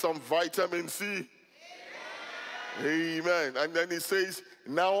 Give it some vitamin C. Amen. And then he says,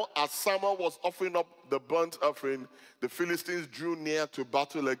 now as Samuel was offering up the burnt offering, the Philistines drew near to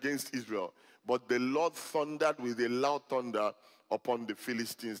battle against Israel. But the Lord thundered with a loud thunder upon the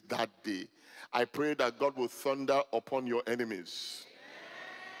Philistines that day. I pray that God will thunder upon your enemies.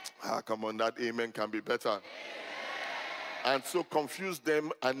 Come on, that amen can be better. Amen. And so confused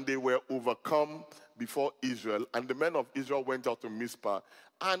them, and they were overcome before Israel. And the men of Israel went out to Mizpah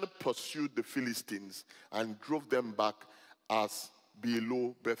and pursued the Philistines and drove them back as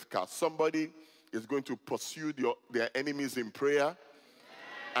below Bethkar. Somebody is going to pursue their enemies in prayer,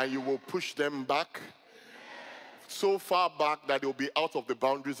 and you will push them back so far back that they'll be out of the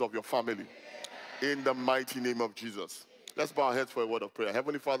boundaries of your family. In the mighty name of Jesus. Let's bow our heads for a word of prayer.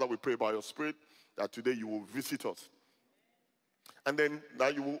 Heavenly Father, we pray by your Spirit that today you will visit us. And then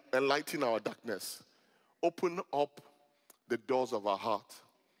that you will enlighten our darkness. Open up the doors of our heart.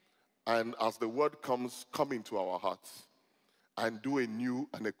 And as the word comes, come into our hearts. And do a new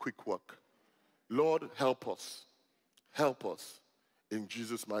and a quick work. Lord, help us. Help us. In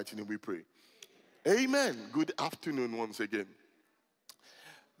Jesus' mighty name we pray. Amen. Good afternoon once again.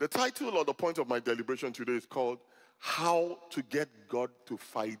 The title or the point of my deliberation today is called How to Get God to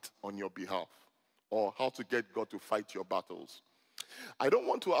Fight on Your Behalf, or How to Get God to Fight Your Battles. I don't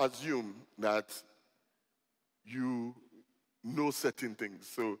want to assume that you know certain things,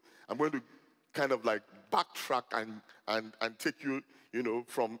 so I'm going to kind of like backtrack and take you,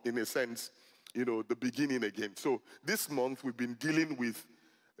 from, in a sense, the beginning again. So this month we've been dealing with,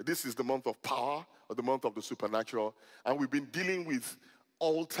 this is the month of power, or the month of the supernatural, and we've been dealing with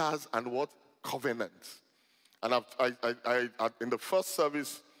altars and what? Covenants. And in the first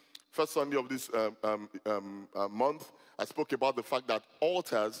service, first Sunday of this month, I spoke about the fact that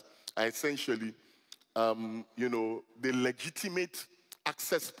altars are essentially, the legitimate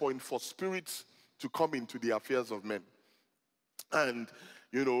access point for spirits to come into the affairs of men. And,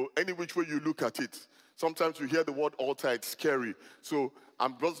 any which way you look at it, sometimes you hear the word altar, it's scary. So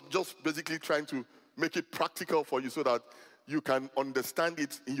I'm just basically trying to make it practical for you so that you can understand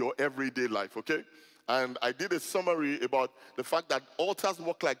it in your everyday life, okay? And I did a summary about the fact that altars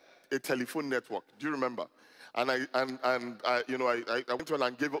work like a telephone network. Do you remember? And I went on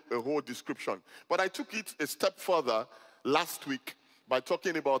and gave a whole description. But I took it a step further last week by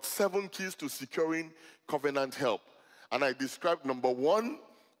talking about 7 keys to securing covenant help. And I described number 1,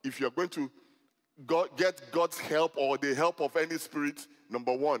 if you're going to get God's help or the help of any spirit,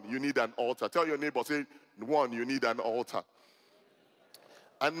 number 1, you need an altar. Tell your neighbor, say, 1, you need an altar.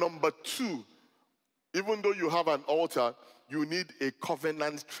 And number 2, even though you have an altar, you need a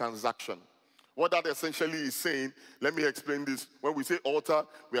covenant transaction. What that essentially is saying, let me explain this. When we say altar,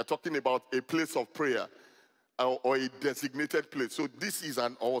 we are talking about a place of prayer or a designated place. So this is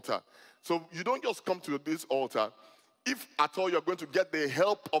an altar. So you don't just come to this altar. if at all you're going to get the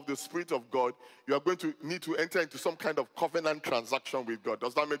help of the Spirit of God, you are going to need to enter into some kind of covenant transaction with God.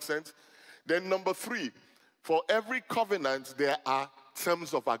 Does that make sense? Then number 3, for every covenant, there are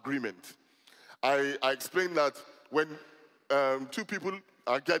terms of agreement. I explained that when 2 people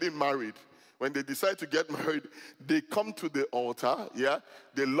are getting married, when they decide to get married, they come to the altar, yeah?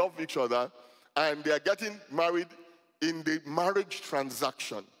 They love each other, and they are getting married in the marriage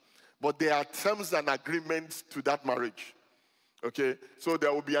transaction. But there are terms and agreements to that marriage, okay? So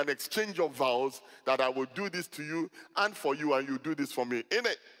there will be an exchange of vows that I will do this to you and for you, and you do this for me. In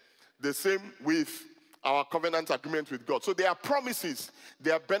it, the same with our covenant agreement with God. So there are promises,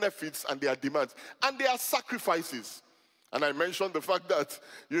 there are benefits, and there are demands, and there are sacrifices. And I mentioned the fact that,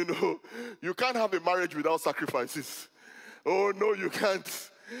 you can't have a marriage without sacrifices. Oh, no, you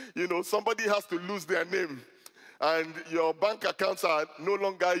can't. Somebody has to lose their name. And your bank accounts are no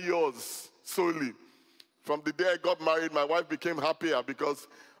longer yours solely. From the day I got married, my wife became happier because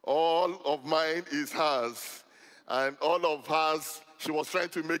all of mine is hers. And all of hers, she was trying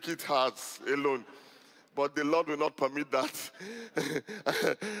to make it hers alone. But the Lord will not permit that.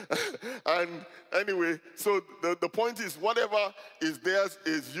 And anyway, so the point is, whatever is theirs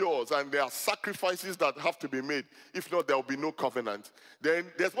is yours. And there are sacrifices that have to be made. If not, there will be no covenant. Then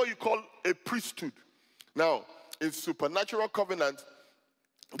there's what you call a priesthood. Now, in supernatural covenant,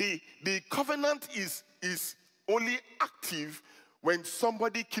 the covenant is only active when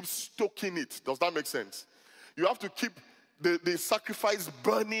somebody keeps stoking it. Does that make sense? You have to keep the sacrifice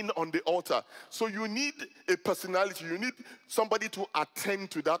burning on the altar. So you need a personality. You need somebody to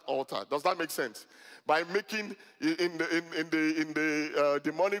attend to that altar. Does that make sense? By making, in the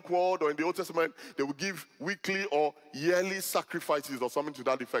demonic world or in the Old Testament, they will give weekly or yearly sacrifices or something to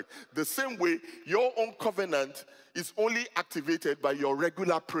that effect. The same way, your own covenant is only activated by your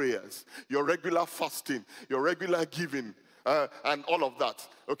regular prayers, your regular fasting, your regular giving, and all of that,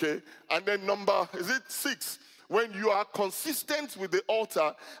 okay? And then number, is it 6? When you are consistent with the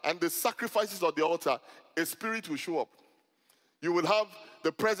altar and the sacrifices of the altar, a spirit will show up. You will have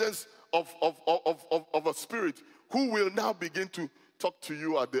the presence of a spirit who will now begin to talk to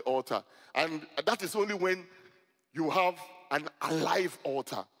you at the altar. And that is only when you have an alive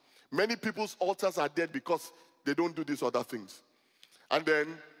altar. Many people's altars are dead because they don't do these other things. And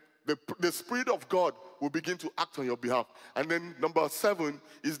then the Spirit of God will begin to act on your behalf. And then number 7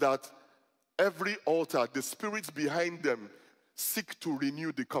 is that every altar, the spirits behind them seek to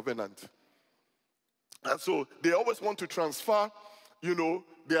renew the covenant. And so they always want to transfer,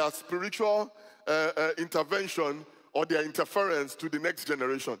 their spiritual intervention or their interference to the next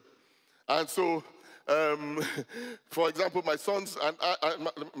generation. And so, for example, my sons and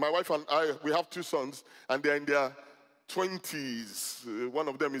my wife and I, we have 2 sons, and they're in their 20s. One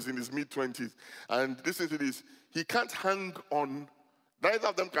of them is in his mid-20s. And listen to this. He can't hang on. Neither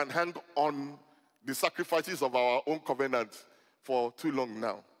of them can hang on the sacrifices of our own covenant for too long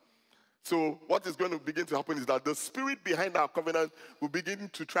now. So what is going to begin to happen is that the spirit behind our covenant will begin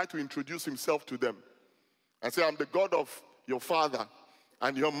to try to introduce himself to them and say, I'm the God of your father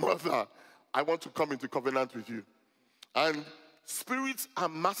and your mother. I want to come into covenant with you. And spirits are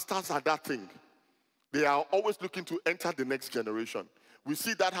masters at that thing. They are always looking to enter the next generation. We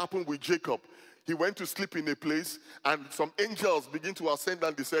see that happen with Jacob. He went to sleep in a place, and some angels begin to ascend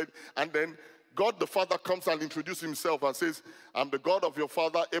and descend, and then God the Father comes and introduces himself and says, I'm the God of your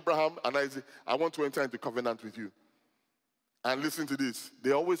father, Abraham, and Isaac. I want to enter into covenant with you. And listen to this.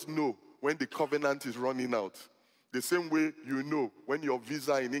 They always know when the covenant is running out. The same way you know when your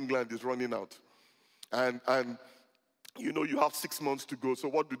visa in England is running out. And you have 6 months to go, so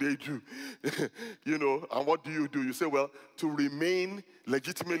what do they do? And what do? You say, well, to remain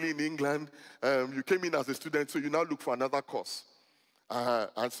legitimately in England, you came in as a student, so you now look for another course.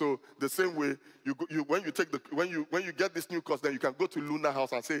 And so the same way, when you get this new course, then you can go to Luna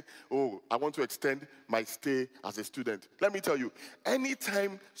House and say, oh, I want to extend my stay as a student. Let me tell you,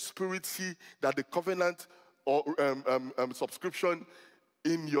 anytime spirits see that the covenant or subscription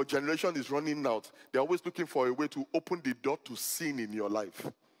in your generation is running out, they're always looking for a way to open the door to sin in your life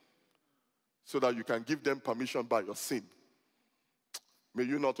so that you can give them permission by your sin. May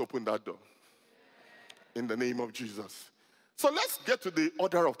you not open that door. In the name of Jesus. So let's get to the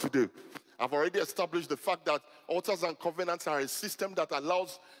order of today. I've already established the fact that altars and covenants are a system that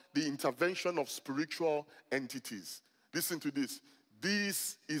allows the intervention of spiritual entities. Listen to this.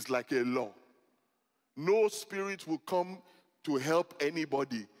 This is like a law. No spirit will come to help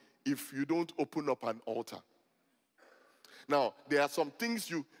anybody if you don't open up an altar. Now, there are some things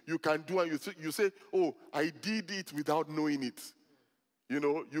you can do, and you say, oh, I did it without knowing it.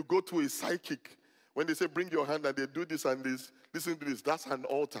 You go to a psychic, When they say bring your hand and they do this and this, listen to this, that's an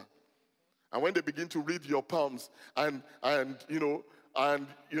altar. And when they begin to read your palms and you've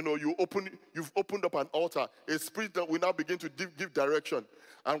opened up an altar, a spirit that will now begin to give direction.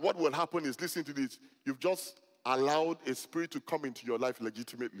 And what will happen is, listen to this, you've just allowed a spirit to come into your life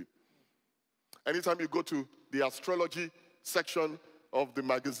legitimately. Anytime you go to the astrology section of the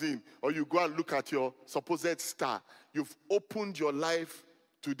magazine, or you go and look at your supposed star, you've opened your life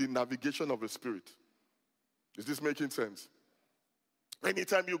to the navigation of a spirit. Is this making sense?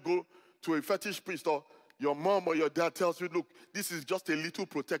 Anytime you go to a fetish priest, or your mom or your dad tells you, look, this is just a little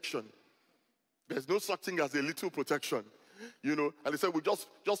protection. There's no such thing as a little protection. And they say, well,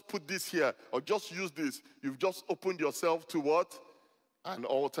 just put this here, or just use this. You've just opened yourself to what? An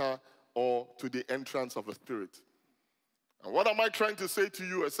altar, or to the entrance of a spirit. And what am I trying to say to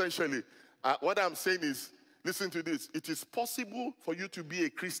you, essentially? What I'm saying is, listen to this. It is possible for you to be a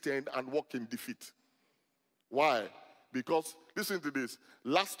Christian and walk in defeat. Why? Because, listen to this.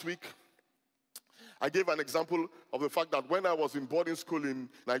 Last week, I gave an example of the fact that when I was in boarding school in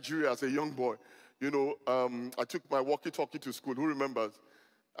Nigeria as a young boy, I took my walkie-talkie to school. Who remembers?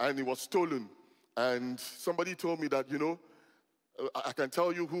 And it was stolen. And somebody told me that, I can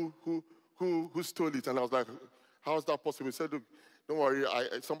tell you who stole it. And I was like, how is that possible? He said, look, don't worry,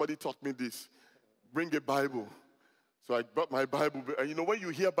 somebody taught me this. Bring a Bible. So I brought my Bible. And when you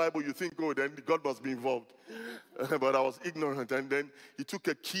hear Bible, you think, oh, then God must be involved. But I was ignorant. And then he took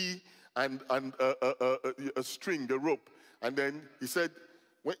a key and a string, the rope. And then he said,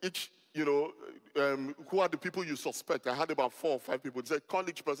 when each, who are the people you suspect? I had about 4 or 5 people. He said, call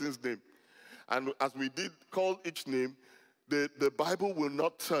each person's name. And as we did call each name, the Bible will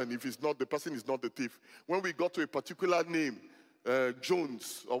not turn if the person is not the thief. When we got to a particular name,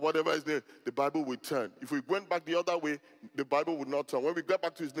 Jones or whatever his name, the Bible would turn. If we went back the other way, the Bible would not turn. When we got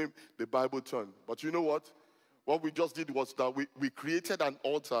back to his name, the Bible turned. But you know what? What we just did was that we created an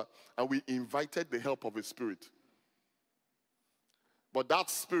altar and we invited the help of a spirit. But that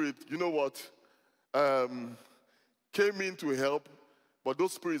spirit, you know what, came in to help, but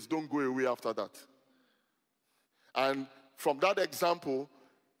those spirits don't go away after that. And from that example,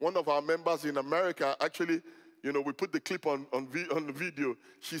 one of our members in America, actually, we put the clip on the video.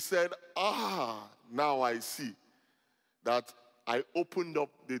 She said, now I see that I opened up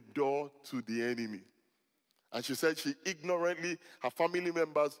the door to the enemy. And she said she ignorantly, her family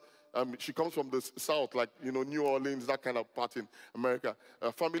members, she comes from the south, like, New Orleans, that kind of part in America.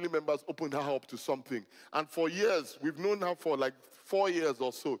 Her family members opened her up to something. And for years, we've known her for like 4 years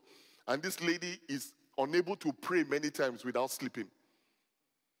or so. And this lady is unable to pray many times without sleeping.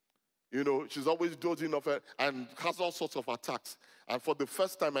 She's always dozing off and has all sorts of attacks. And for the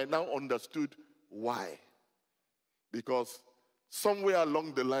first time, I now understood why. Because somewhere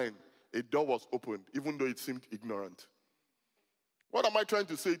along the line, a door was opened, even though it seemed ignorant. What am I trying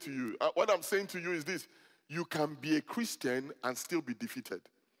to say to you? What I'm saying to you is this. You can be a Christian and still be defeated.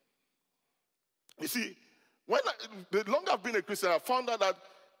 You see, the longer I've been a Christian, I found out that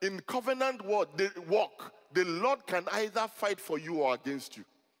in covenant walk, the Lord can either fight for you or against you,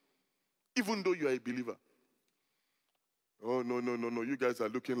 even though you are a believer. Oh, no. You guys are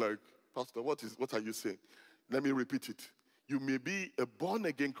looking like, Pastor, what are you saying? Let me repeat it. You may be a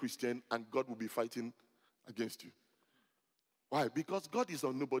born-again Christian and God will be fighting against you. Why? Because God is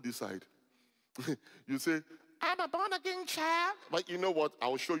on nobody's side. You say, I'm a born-again child. But you know what?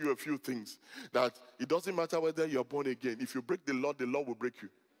 I'll show you a few things. That it doesn't matter whether you're born again. If you break the law will break you.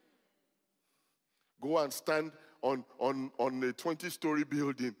 Go and stand on a 20-story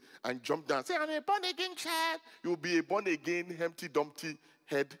building and jump down. Say, I'm a born-again child. You'll be a born-again, Humpty Dumpty,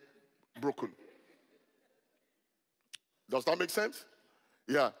 head broken. Does that make sense?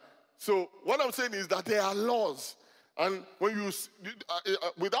 Yeah. So what I'm saying is that there are laws. And when you,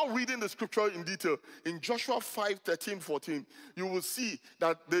 without reading the scripture in detail, in Joshua 5:13-14, you will see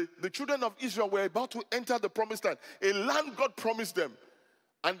that the children of Israel were about to enter the promised land, a land God promised them.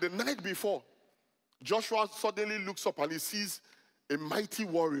 And the night before, Joshua suddenly looks up and he sees a mighty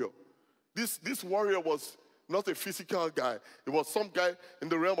warrior. This warrior was not a physical guy. It was some guy in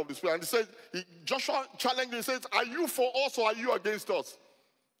the realm of the spirit. And he said, Joshua challenged him, he says, are you for us or are you against us?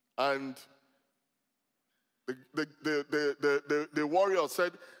 And the warrior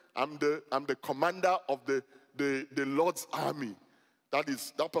said, I'm the commander of the Lord's army.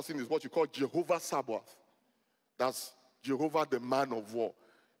 That person is what you call Jehovah Sabaoth. That's Jehovah, the man of war.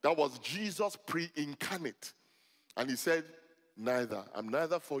 That was Jesus pre-incarnate. And he said, neither. I'm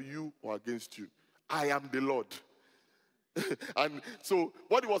neither for you or against you. I am the Lord. And so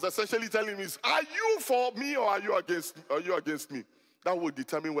what he was essentially telling me is, are you for me or are you against me? That will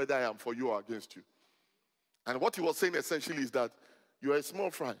determine whether I am for you or against you. And what he was saying essentially is that you are a small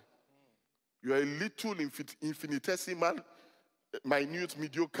fry. You are a little infinitesimal, minute,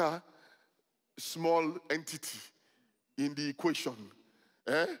 mediocre, small entity in the equation.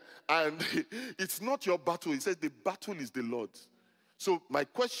 And it's not your battle. He says the battle is the Lord's. So my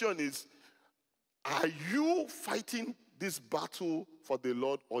question is, are you fighting this battle for the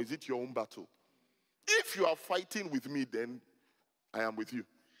Lord, or is it your own battle? If you are fighting with me, then I am with you.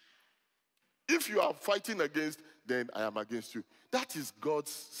 If you are fighting against, then I am against you. That is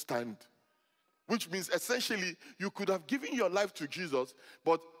God's stand. Which means essentially you could have given your life to Jesus,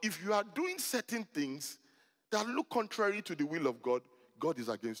 but if you are doing certain things that look contrary to the will of God, God is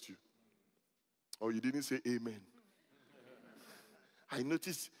against you. Or you didn't say amen. I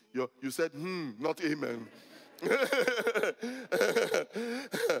noticed you said, not amen.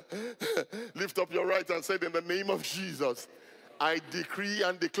 Lift up your right and say, in the name of Jesus, I decree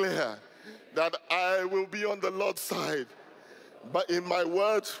and declare that I will be on the Lord's side. But in my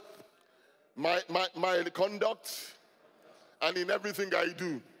words, my conduct, and in everything I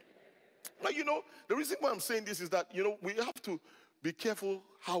do. But the reason why I'm saying this is that, we have to be careful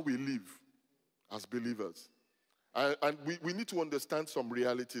how we live as believers. And we need to understand some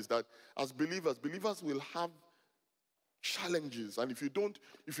realities that as believers will have challenges. And if you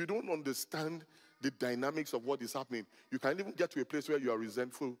don't understand the dynamics of what is happening, you can even get to a place where you are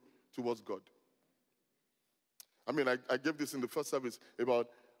resentful towards God. I mean, I gave this in the first service about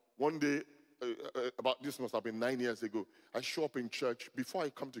one day, about this must have been 9 years ago. I show up in church. Before I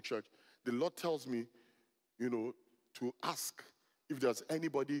come to church, the Lord tells me, to ask if there's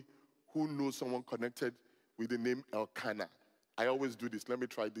anybody who knows someone connected with the name Elkanah. I always do this. Let me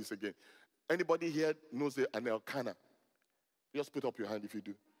try this again. Anybody here knows an Elkanah? Just put up your hand if you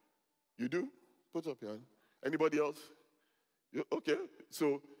do. You do? Put up your hand. Anybody else? Okay.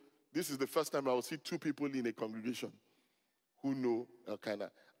 So this is the first time I will see two people in a congregation who know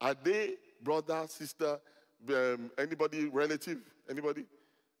Elkanah. Are they brother, sister, anybody, relative? Anybody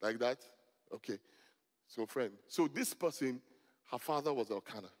like that? Okay. So friend. So this person, her father was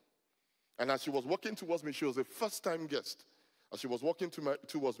Elkanah. And as she was walking towards me, she was a first-time guest. As she was walking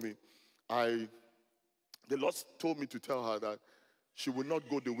towards me, the Lord told me to tell her that she would not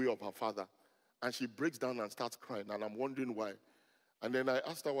go the way of her father. And she breaks down and starts crying, and I'm wondering why. And then I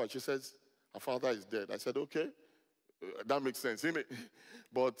asked her why. She says, her father is dead. I said, okay, that makes sense, isn't it?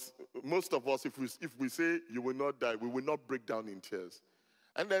 But most of us, if we say you will not die, we will not break down in tears.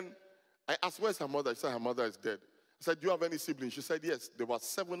 And then I asked, where's her mother? She said, her mother is dead. I said, do you have any siblings? She said, yes. There were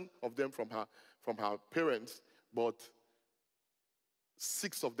 7 of them from her parents, but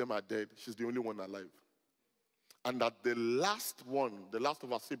 6 of them are dead. She's the only one alive. And that the last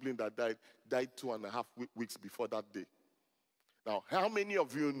of her siblings that died 2.5 weeks before that day. Now, how many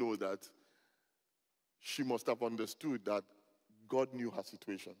of you know that she must have understood that God knew her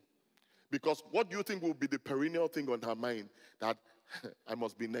situation? Because what do you think will be the perennial thing on her mind? That I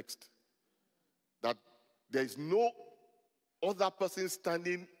must be next. That there is no other person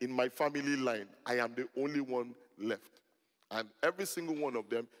standing in my family line. I am the only one left. And every single one of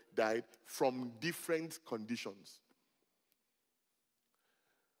them died from different conditions.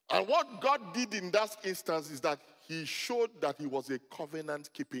 And what God did in that instance is that he showed that he was a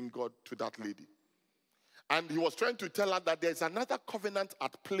covenant-keeping God to that lady. And he was trying to tell her that there's another covenant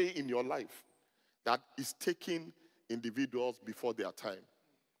at play in your life that is taking individuals before their time.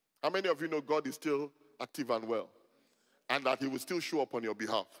 How many of you know God is still active and well? And that he will still show up on your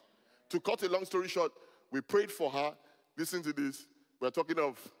behalf. To cut a long story short, we prayed for her. Listen to this. We're talking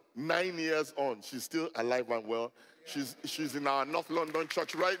of 9 years on. She's still alive and well. She's in our North London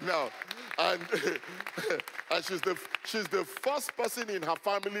church right now. And, and she's the first person in her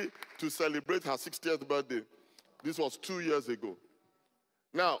family to celebrate her 60th birthday. This was 2 years ago.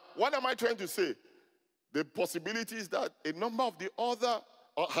 Now, what am I trying to say? The possibility is that a number of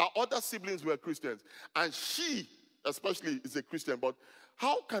her other siblings were Christians. And she, especially, is a Christian. But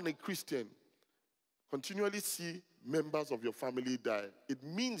how can a Christian continually see members of your family die? It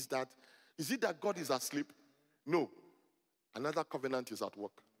means that, is it that God is asleep? No. Another covenant is at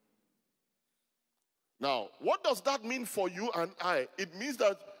work. Now, what does that mean for you and I? It means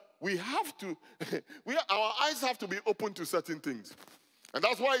that we have to, our eyes have to be open to certain things. And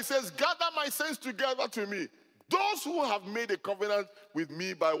that's why it says, gather my saints together to me. Those who have made a covenant with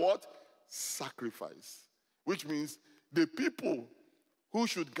me by what? Sacrifice. Which means the people who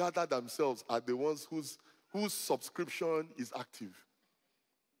should gather themselves are the ones whose subscription is active.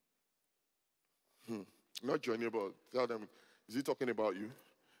 Not your neighbor. Tell them, is he talking about you?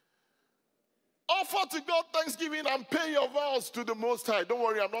 Offer to God thanksgiving and pay your vows to the Most High. Don't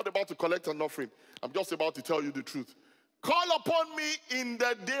worry, I'm not about to collect an offering. I'm just about to tell you the truth. Call upon me in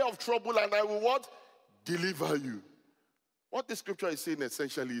the day of trouble, and I will what? Deliver you. What the scripture is saying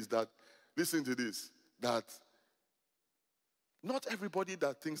essentially is that, listen to this, that not everybody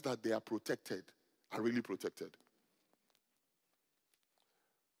that thinks that they are protected are really protected.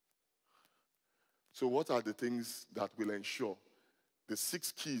 So what are the things that will ensure, the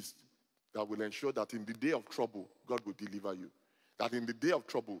 6 keys that will ensure that in the day of trouble, God will deliver you? That in the day of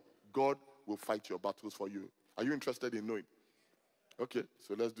trouble, God will fight your battles for you. Are you interested in knowing? Okay,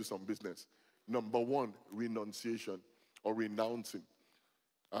 so let's do some business. Number 1, renunciation or renouncing.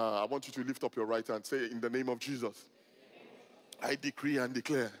 I want you to lift up your right hand. Say, in the name of Jesus, I decree and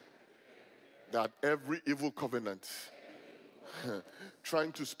declare that every evil covenant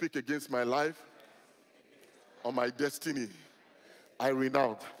trying to speak against my life or my destiny, I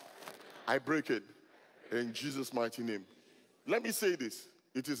renounce. I break it in Jesus' mighty name. Let me say this.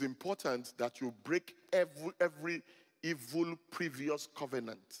 It is important that you break every evil previous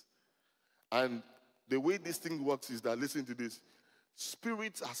covenant. And the way this thing works is that, listen to this,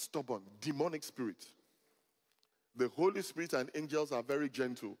 spirits are stubborn, demonic spirits. The Holy Spirit and angels are very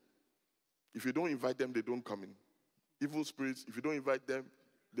gentle. If you don't invite them, they don't come in. Evil spirits, if you don't invite them,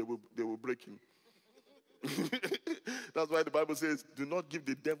 they will break in. That's why the Bible says, do not give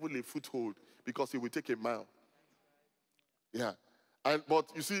the devil a foothold, because he will take a mile. Yeah. But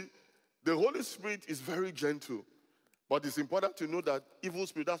you see, the Holy Spirit is very gentle. But it's important to know that evil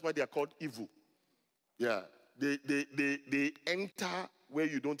spirits, that's why they are called evil. Yeah. They enter where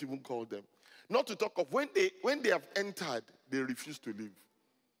you don't even call them. Not to talk of when they have entered, they refuse to leave.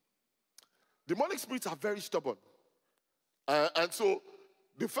 Demonic spirits are very stubborn. And so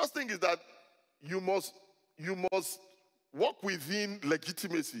the first thing is that you must walk within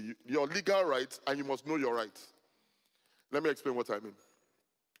legitimacy, your legal rights, and you must know your rights. Let me explain what I mean.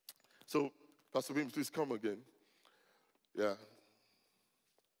 So, Pastor Beams, please come again. Yeah.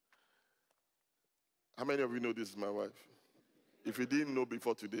 How many of you know this is my wife? If you didn't know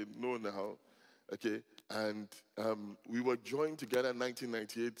before today, know now. Okay. And we were joined together in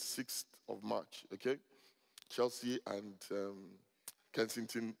 1998, 6th of March. Okay. Chelsea and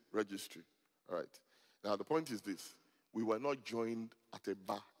Kensington Registry. All right. Now, the point is this. We were not joined at a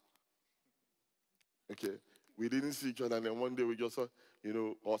bar. Okay. We didn't see each other, and then one day we just saw,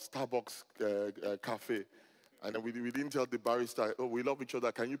 or Starbucks cafe. And then we didn't tell the barista, oh, we love each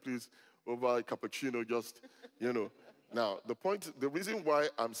other. Can you please, over a cappuccino, just, Now, the reason why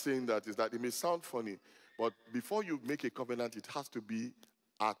I'm saying that is that it may sound funny, but before you make a covenant, it has to be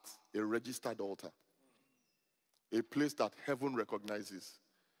at a registered altar, a place that heaven recognizes.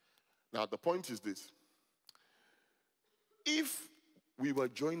 Now, the point is this. If we were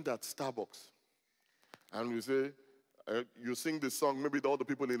joined at Starbucks, and we say, you sing this song, maybe all the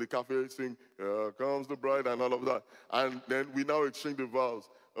people in the cafe sing, here comes the bride, and all of that. And then we now exchange the vows.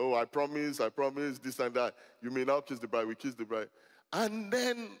 Oh, I promise, this and that. You may now kiss the bride, we kiss the bride. And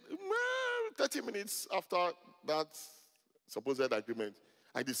then, 30 minutes after that supposed agreement,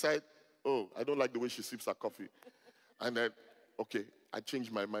 I decide, oh, I don't like the way she sips her coffee. And then, okay, I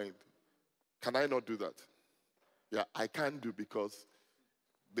changed my mind. Can I not do that? Yeah, I can do, because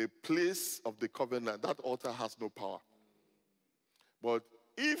the place of the covenant, that altar has no power. But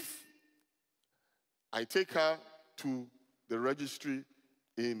if I take her to the registry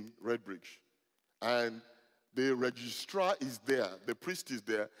in Redbridge, and the registrar is there, the priest is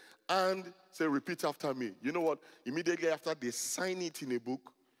there, and say, repeat after me. You know what? Immediately after, they sign it in a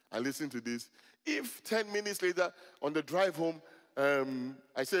book, and listen to this. If 10 minutes later, on the drive home,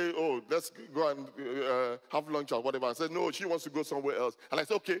 I say, oh, let's go and have lunch or whatever. I said, no, she wants to go somewhere else. And I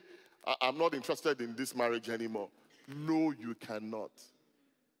said, okay, I'm not interested in this marriage anymore. No, you cannot.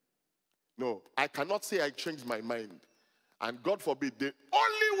 No, I cannot say I changed my mind. And God forbid, the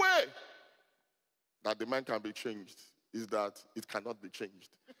only way that the man can be changed is that it cannot be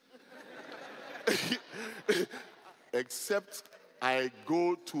changed. Except I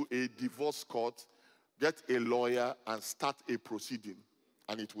go to a divorce court, get a lawyer, and start a proceeding.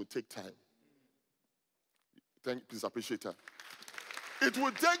 And it will take time. Please appreciate that. It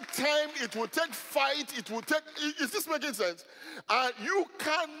will take time, it will take fight, is this making sense? You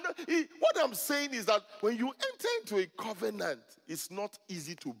can, what I'm saying is that when you enter into a covenant, it's not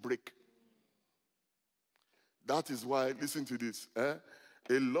easy to break. That is why, listen to this, a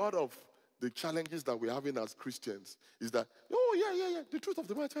lot of the challenges that we're having as Christians is that, oh, yeah, the truth of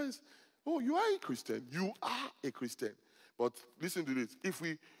the matter is, oh, you are a Christian. You are a Christian. But listen to this. If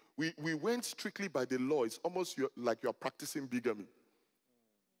we went strictly by the law, it's almost like you're practicing bigamy.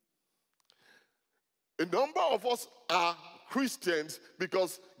 a number of us are Christians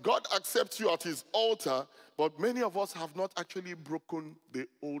because God accepts you at his altar, but many of us have not actually broken the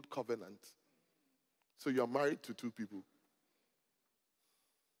old covenant. So you're married to two people.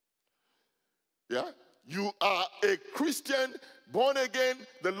 Yeah? You are a Christian, born again,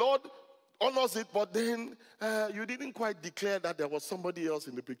 the Lord honors it, but then you didn't quite declare that there was somebody else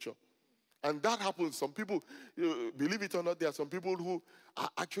in the picture. And that happens. Some people, believe it or not, there are some people who are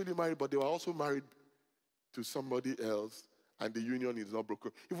actually married, but they were also married to somebody else, and the union is not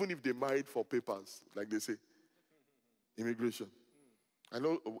broken. Even if they married for papers, like they say, immigration. I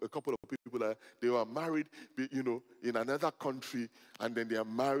know a couple of people that they were married, in another country, and then they are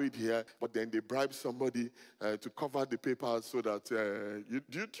married here, but then they bribe somebody to cover the papers so that,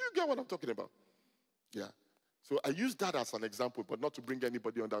 do you get what I'm talking about? Yeah. So I use that as an example, but not to bring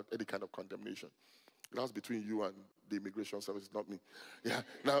anybody under any kind of condemnation. That's between you and the immigration service, not me. Yeah.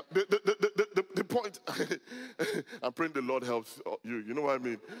 Now, the point, I'm praying the Lord helps you. You know what I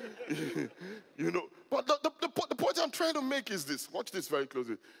mean? But the point I'm trying to make is this. Watch this very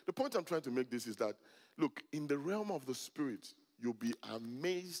closely. The point I'm trying to make this is that, look, in the realm of the spirit, you'll be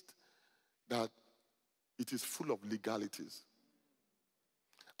amazed that it is full of legalities.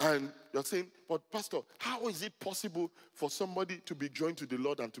 And you're saying, but Pastor, how is it possible for somebody to be joined to the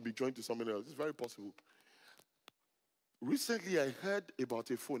Lord and to be joined to somebody else? It's very possible. Recently, I heard about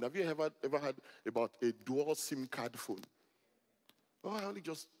a phone. Have you ever heard about a dual SIM card phone? Oh, I only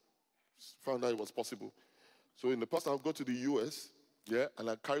just found out it was possible. So in the past, I'll go to the US, yeah, and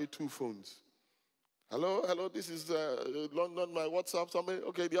I carry two phones. Hello, this is London, my WhatsApp, somebody.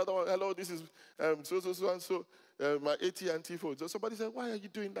 Okay, the other one, hello, this is so. My AT&T phone. So somebody said, why are you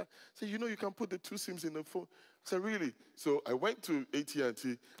doing that? I said, you can put the two SIMs in the phone. I said, really? So I went to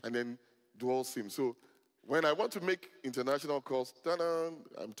AT&T and then dual SIM. So when I want to make international calls,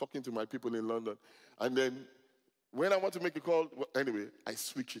 I'm talking to my people in London. And then when I want to make a call, anyway, I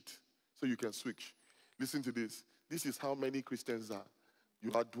switch it. So you can switch. Listen to this. This is how many Christians are.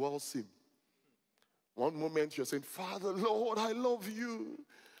 You are dual SIM. One moment you're saying, Father, Lord, I love you.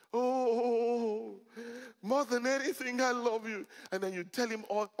 Oh, more than anything, I love you. And then you tell him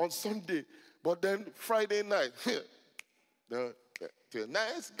on Sunday, but then Friday night,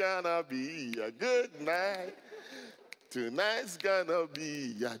 tonight's gonna be a good night. Tonight's gonna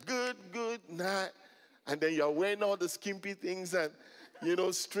be a good night. And then you're wearing all the skimpy things and,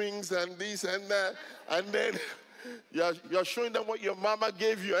 strings and this and that. And then you're showing them what your mama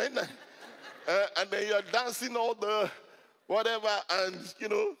gave you, and then you're dancing all the whatever and,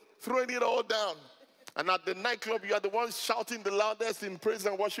 throwing it all down. And at the nightclub, you are the ones shouting the loudest in praise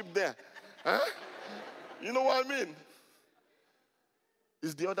and worship there. Huh? You know what I mean?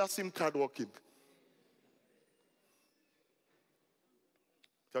 Is the other SIM card working?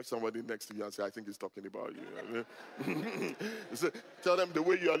 Touch somebody next to you and say, I think he's talking about you. So, tell them the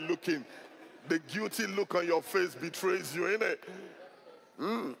way you are looking, the guilty look on your face betrays you,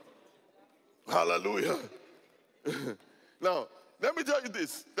 innit? Hallelujah. Now, let me tell you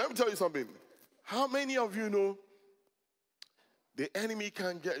this. Let me tell you something. How many of you know the enemy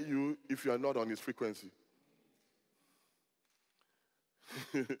can't get you if you are not on his frequency?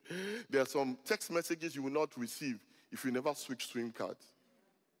 There are some text messages you will not receive if you never switch SIM cards.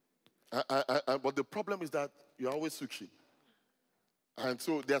 But the problem is that you're always switching. And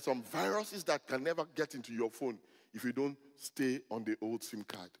so there are some viruses that can never get into your phone if you don't stay on the old SIM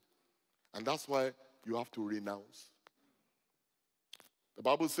card. And that's why you have to renounce. The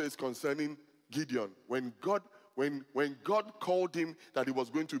Bible says concerning Gideon, when God called him that he was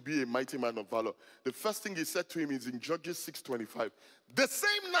going to be a mighty man of valor, the first thing he said to him is in Judges 6:25. The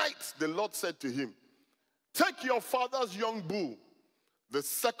same night, the Lord said to him, take your father's young bull, the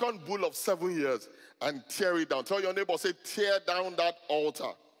second bull of 7 years, and tear it down. Tell your neighbor, say, tear down that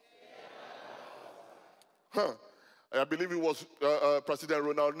altar. I believe it was President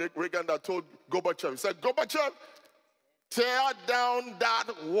Ronald Reagan that told Gorbachev, he said, Gorbachev, tear down that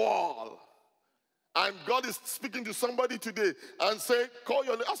wall. And God is speaking to somebody today and say,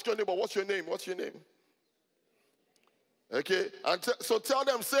 ask your neighbor, what's your name? What's your name? Okay, and so tell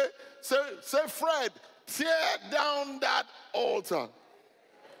them, say, Fred, tear down that altar.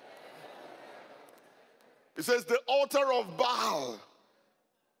 It says the altar of Baal,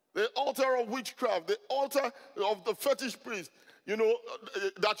 the altar of witchcraft, the altar of the fetish priest,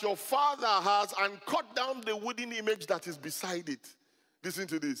 that your father has, and cut down the wooden image that is beside it. Listen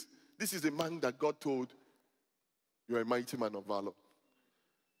to this. This is the man that God told, you're a mighty man of valor.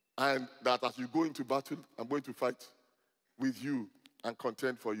 And that as you go into battle, I'm going to fight with you and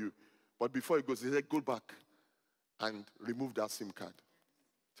contend for you. But before he goes, he said, go back and remove that SIM card.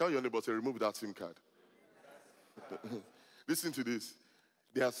 Tell your neighbor, say, remove that SIM card. Listen to this.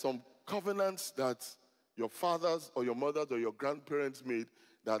 There are some covenants that your fathers or your mothers or your grandparents made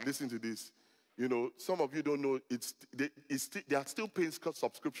that, listen to this, you know, some of you don't know, they are still paying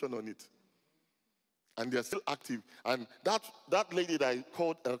subscription on it. And they're still active. And that lady that I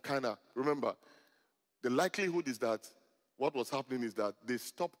called Elkanah, remember, the likelihood is that what was happening is that they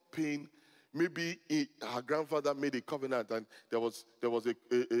stopped paying. Maybe her grandfather made a covenant, and there was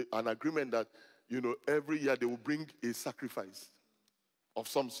an agreement that, you know, every year they will bring a sacrifice of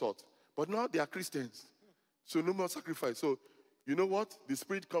some sort. But now they are Christians, so no more sacrifice. So you know what? The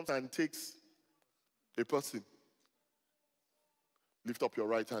Spirit comes and takes a person. Lift up your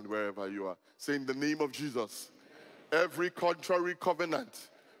right hand wherever you are. Say, in the name of Jesus, every contrary covenant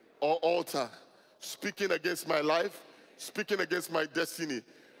or altar speaking against my life, speaking against my destiny,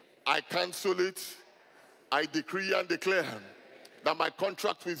 I cancel it. I decree and declare that my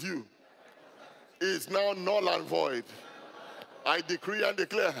contract with you is now null and void. I decree and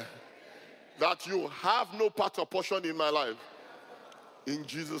declare that you have no part or portion in my life. In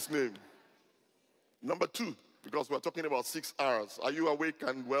Jesus' name. Number 2, because we're talking about 6 hours. Are you awake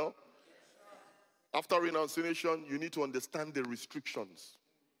and well? After renunciation, you need to understand the restrictions.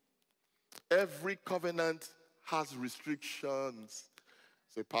 Every covenant has restrictions.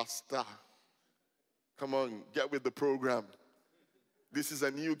 Say, Pastor, come on, get with the program. This is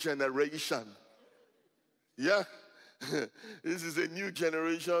a new generation. Yeah, this is a new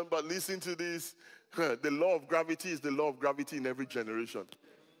generation, but listen to this. The law of gravity is the law of gravity in every generation.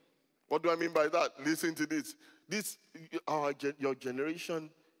 What do I mean by that? Listen to this. Your generation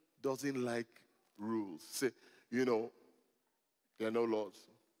doesn't like rules. Say, you know, there are no laws.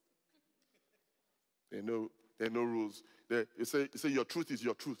 There are no rules. You say your truth is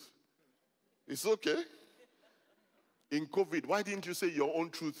your truth. It's okay. In COVID, why didn't you say your own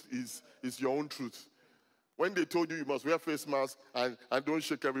truth is your own truth? When they told you must wear face mask and don't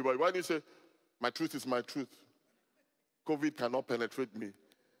shake everybody, why didn't you say, my truth is my truth? COVID cannot penetrate me.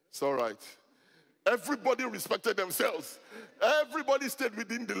 It's all right. Everybody respected themselves. Everybody stayed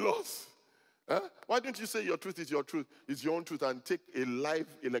within the laws. Huh? Why don't you say your truth is your truth, is your own truth, and take a live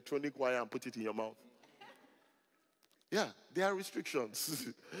electronic wire and put it in your mouth? Yeah, there are restrictions.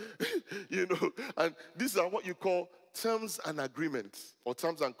 You know, and these are what you call terms and agreements, or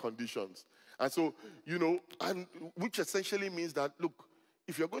terms and conditions. And so, you know, and which essentially means that, look,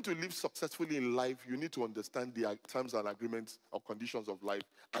 if you're going to live successfully in life, you need to understand the terms and agreements or conditions of life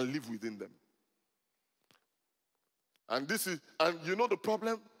and live within them. And you know the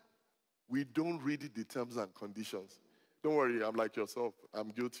problem? We don't read the terms and conditions. Don't worry, I'm like yourself. I'm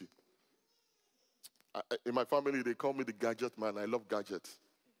guilty. In my family, they call me the gadget man. I love gadgets.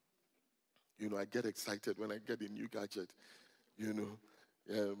 You know, I get excited when I get a new gadget. You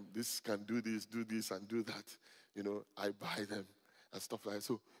know, this can do this, and do that. You know, I buy them and stuff like that.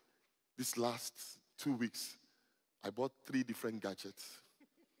 So this last 2 weeks, I bought 3 different gadgets.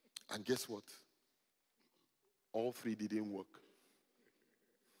 And guess what? All 3 didn't work.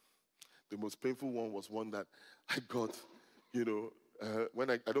 The most painful one was one that I got, you know, when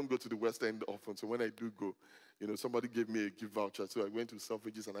I don't go to the West End often, so when I do go, you know, somebody gave me a gift voucher, so I went to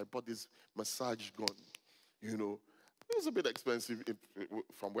Selfridges and I bought this massage gun. You know, it was a bit expensive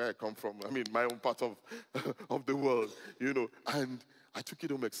from where I come from. I mean, my own part of the world, you know. And I took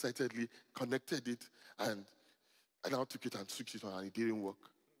it home excitedly, connected it, and I now took it and switched it on, and it didn't work.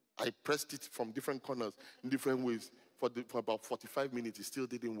 I pressed it from different corners in different ways for about 45 minutes. It still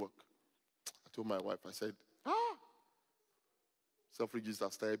didn't work. I told my wife, I said, Selfridges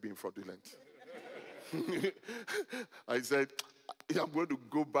have started being fraudulent. I said, I'm going to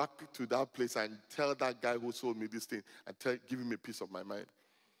go back to that place and tell that guy who sold me this thing and give him a piece of my mind.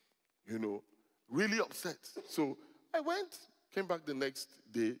 You know, really upset. So I went, came back the next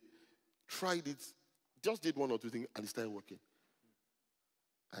day, tried it, just did 1 or 2 things, and it started working.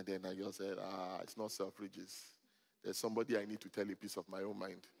 And then I just said, it's not Selfridges. There's somebody I need to tell a piece of my own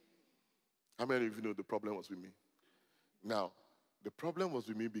mind. How many of you know the problem was with me? Now, the problem was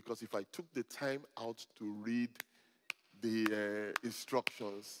with me because if I took the time out to read the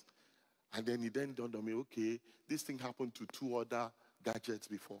instructions, and then it then dawned on me, okay, this thing happened to 2 other gadgets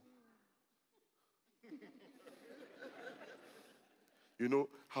before. You know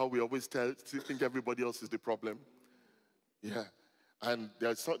how we always think everybody else is the problem? Yeah. And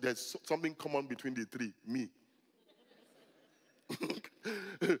there's something common between the 3, me.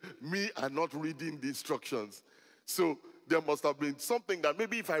 Me and not reading the instructions. So there must have been something that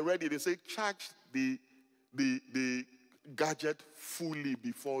maybe if I read it, they say charge the gadget fully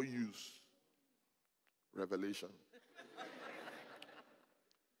before use. Revelation.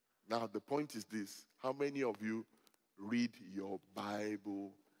 Now, the point is this. How many of you read your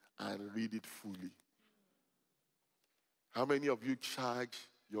Bible and read it fully? How many of you charge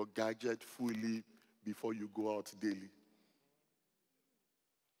your gadget fully before you go out daily?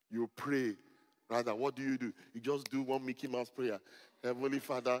 You pray. Rather, what do? You just do one Mickey Mouse prayer. Heavenly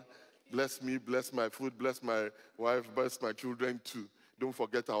Father, bless me, bless my food, bless my wife, bless my children too. Don't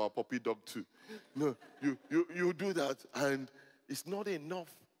forget our puppy dog too. No, you do that, and it's not enough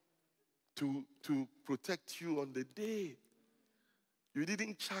to protect you on the day. You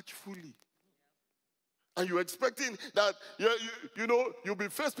didn't charge fully. And you're expecting that, you'll be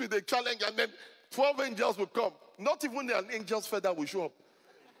faced with a challenge, and then 12 angels will come. Not even an angel's feather will show up.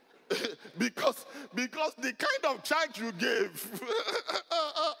 because the kind of charge you gave,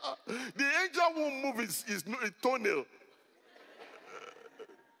 the angel won't move his toenail.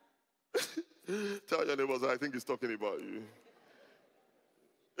 Tell your neighbors, I think he's talking about you.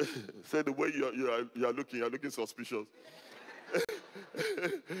 Say the way you're looking suspicious.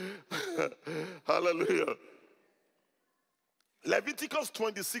 Hallelujah. Leviticus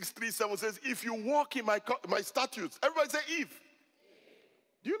 26:3-7 says, if you walk in my statutes, everybody say if.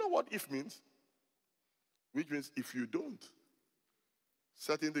 Do you know what if means? Which means if you don't,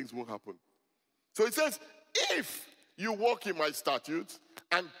 certain things won't happen. So it says, if you walk in my statutes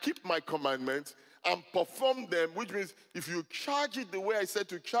and keep my commandments and perform them, which means if you charge it the way I said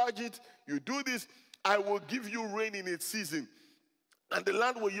to charge it, you do this, I will give you rain in its season, and the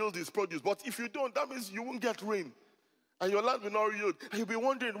land will yield its produce. But if you don't, that means you won't get rain, and your land will not yield. And you'll be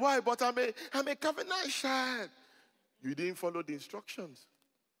wondering, why? But I'm a covenant child. You didn't follow the instructions.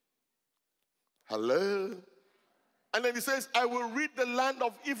 Hello? And then he says, I will rid the land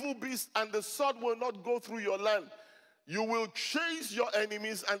of evil beasts, and the sword will not go through your land. You will chase your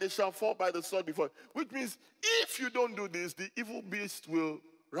enemies, and they shall fall by the sword before. Which means, if you don't do this, the evil beast will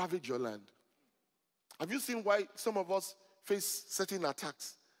ravage your land. Have you seen why some of us face certain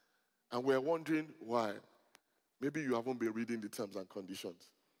attacks? And we're wondering why. Maybe you haven't been reading the terms and conditions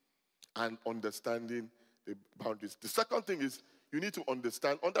and understanding the boundaries. The second thing is, you need to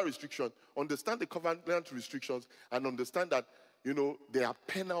understand, under restriction, understand the covenant restrictions, and understand that, there are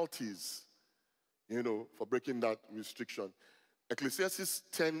penalties, for breaking that restriction. Ecclesiastes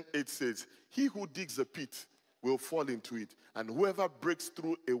 10:8 says, he who digs a pit will fall into it, and whoever breaks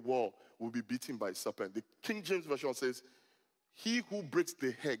through a wall will be beaten by a serpent. The King James Version says, he who breaks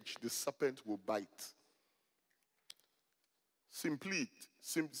the hedge, the serpent will bite. Simple.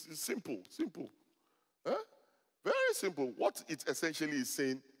 Huh? Very simple. What it essentially is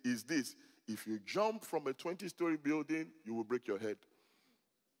saying is this. If you jump from a 20-story building, you will break your head.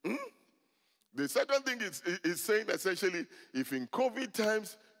 The second thing is saying essentially, if in COVID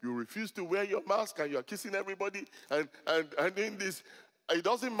times you refuse to wear your mask and you are kissing everybody and in this, it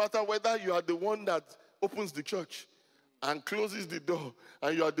doesn't matter whether you are the one that opens the church and closes the door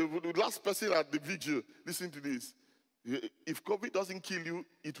and you are the last person at the vigil. Listen to this. If COVID doesn't kill you,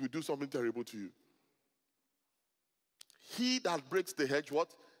 it will do something terrible to you. He that breaks the hedge,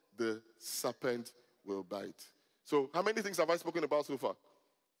 what? The serpent will bite. So how many things have I spoken about so far?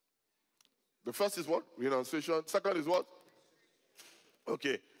 The first is what? Renunciation. Second is what?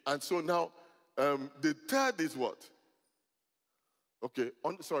 Okay. And so now, the third is what? Okay.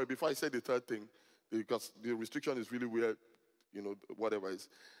 Sorry, before I say the third thing, because the restriction is really weird, whatever it is.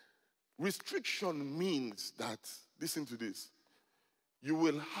 Restriction means that, listen to this,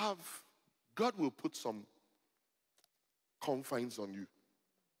 God will put some confines on you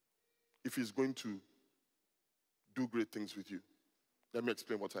if he's going to do great things with you. Let me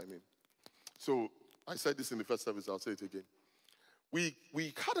explain what I mean. So I said this in the first service, I'll say it again. We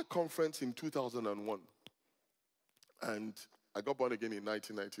had a conference in 2001, and I got born again in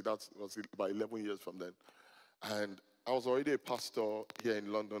 1990. That was about 11 years from then. And I was already a pastor here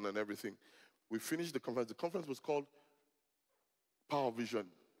in London and everything. We finished the conference. The conference was called Power Vision,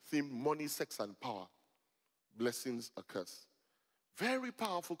 theme Money, Sex, and Power. Blessings, a curse. Very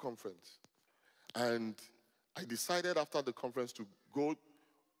powerful conference. And I decided after the conference to go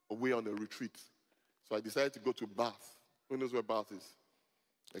away on a retreat. So I decided to go to Bath. Who knows where Bath is?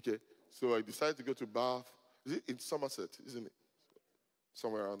 Okay. So I decided to go to Bath. Is it in Somerset, isn't it?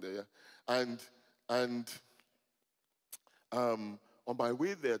 Somewhere around there, yeah. And on my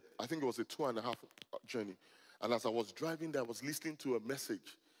way there, I think it was a 2.5 journey. And as I was driving there, I was listening to a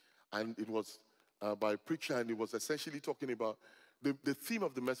message. And it was by a preacher, and it was essentially talking about, the theme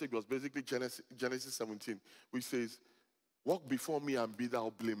of the message was basically Genesis 17, which says, walk before me and be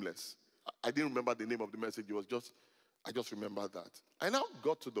thou blameless. I didn't remember the name of the message. It was I just remembered that. I now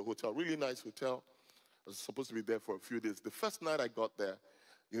got to the hotel, really nice hotel. I was supposed to be there for a few days. The first night I got there,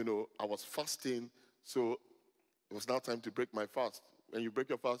 I was fasting, so it was now time to break my fast. When you break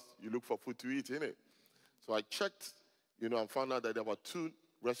your fast, you look for food to eat, innit? So I checked, and found out that there were 2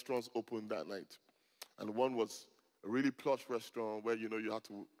 restaurants open that night. And one was a really plush restaurant where, you had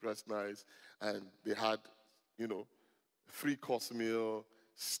to dress nice. And they had, 3-course meal,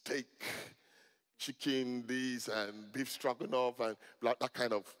 steak, chicken, this, and beef stroganoff, and that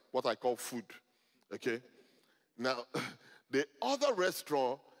kind of what I call food, okay? Now, the other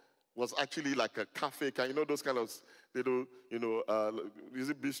restaurant was actually like a cafe, those kind of, they do, is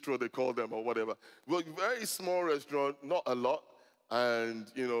it bistro they call them or whatever. Well, very small restaurant, not a lot. And,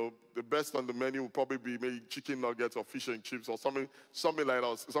 the best on the menu would probably be maybe chicken nuggets or fish and chips or something like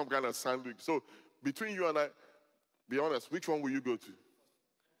that, some kind of sandwich. So between you and I, be honest, which one will you go to?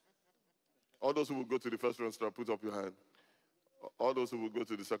 All those who will go to the first restaurant, put up your hand. All those who will go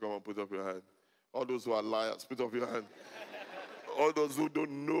to the second one, put up your hand. All those who are liars, put up your hand. All those who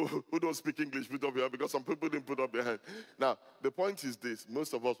don't know, who don't speak English, put up your hand, because some people didn't put up their hand. Now, the point is this.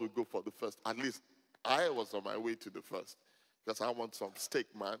 Most of us will go for the first. At least I was on my way to the first, because I want some steak,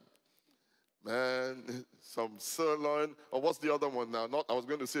 man. Some sirloin. Or what's the other one now? I was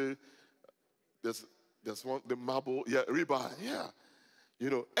going to say, there's one, the marble. Yeah, ribeye, yeah.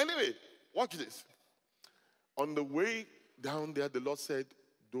 Anyway, watch this. On the way down there, the Lord said,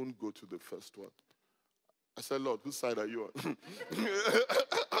 don't go to the first one. I said, Lord, whose side are you on?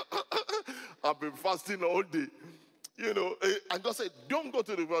 I've been fasting all day. And God said, don't go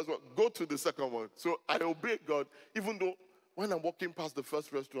to the first one, go to the second one. So I obeyed God, even though when I'm walking past the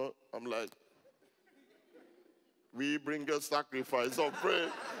first restaurant, I'm like, we bring a sacrifice of prayer.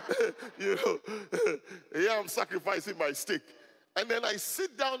 Yeah, I'm sacrificing my steak. And then I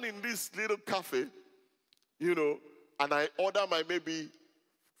sit down in this little cafe, and I order my maybe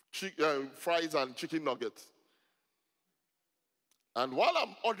fries and chicken nuggets. And while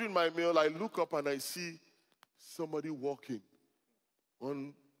I'm ordering my meal, I look up and I see somebody walking.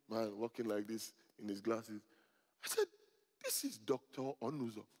 One man walking like this in his glasses. I said, this is Dr.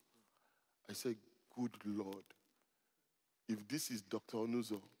 Onuzo. I said, good Lord. If this is Dr.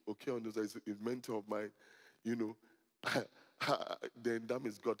 Onuzo, okay, Onuzo is a mentor of mine, then that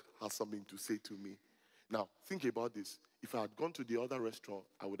means God has something to say to me. Now, think about this. If I had gone to the other restaurant,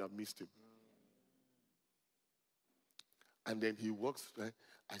 I would have missed him. And then he walks, right?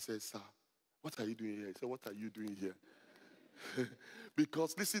 I said, sir, what are you doing here? He said, what are you doing here?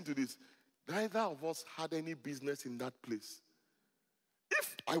 Because, listen to this, neither of us had any business in that place.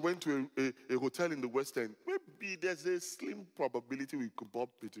 If I went to a hotel in the West End, maybe there's a slim probability we could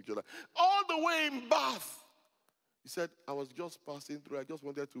bump into each other. All the way in Bath. He said, I was just passing through. I just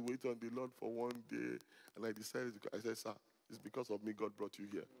wanted to wait on the Lord for one day. And I decided to go. I said, sir, it's because of me God brought you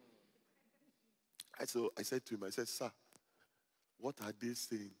here. So I said to him, I said, sir, what are they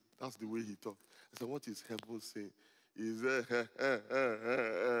saying? That's the way he talked. I said, what is heaven saying? He said,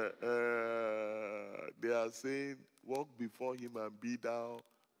 they are saying, walk before him and be thou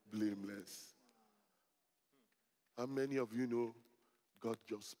blameless. How many of you know God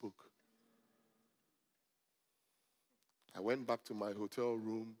just spoke? I went back to my hotel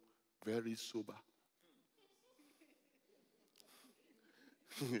room very sober.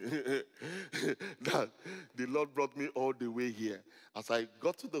 That the Lord brought me all the way here. As I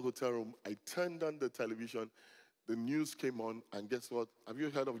got to the hotel room, I turned on the television. The news came on, and guess what? Have you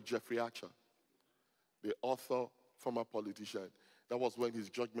heard of Jeffrey Archer? The author, former politician. That was when his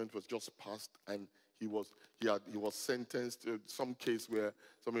judgment was just passed, and he was sentenced to some case where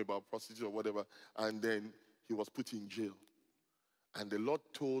something about prostitution or whatever, and then he was put in jail. And the Lord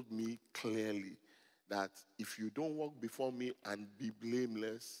told me clearly that if you don't walk before me and be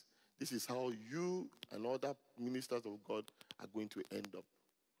blameless, this is how you and other ministers of God are going to end up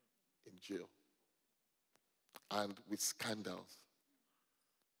in jail. And with scandals.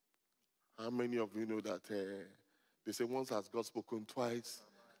 How many of you know that they say once has God spoken, twice?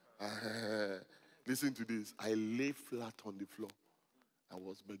 Listen to this. I lay flat on the floor. I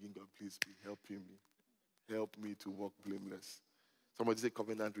was begging God, please be helping me. Help me to walk blameless. Somebody say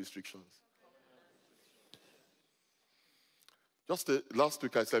covenant restrictions. Just last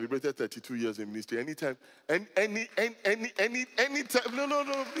week I celebrated 32 years in ministry. Anytime, anytime.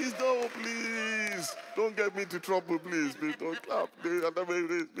 No, please don't, please. Don't get me into trouble, please. Please don't clap.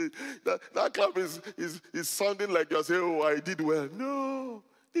 That clap is sounding like you're saying, oh, I did well. No,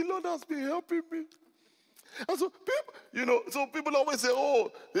 the Lord has been helping me. And so people always say,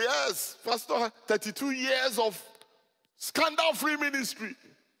 oh, yes, Pastor, 32 years of scandal-free ministry.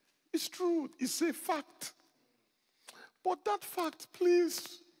 It's true. It's a fact. But that fact,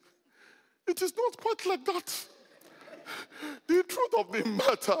 please, it is not quite like that. The truth of the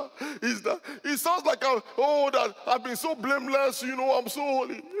matter is that it sounds like, that I've been so blameless, I'm so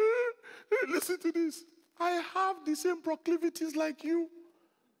holy. Listen to this. I have the same proclivities like you.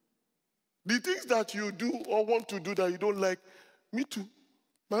 The things that you do or want to do that you don't like, me too.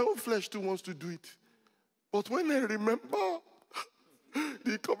 My own flesh too wants to do it. But when I remember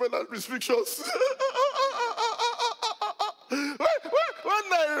the covenant restrictions,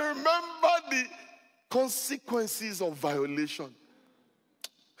 when I remember the consequences of violation,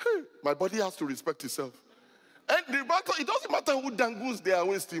 my body has to respect itself. And it doesn't matter who dangles their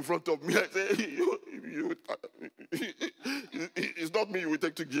waist in front of me. I say, it's not me you will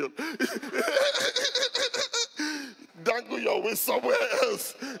take to jail. Dangle your waist somewhere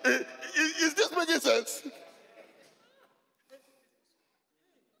else. Is this making sense?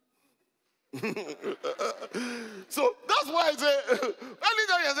 So that's why I say,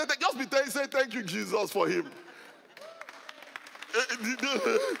 anytime you say, just be say thank you, Jesus, for him. You get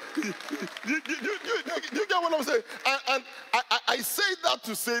what I'm saying? And I say that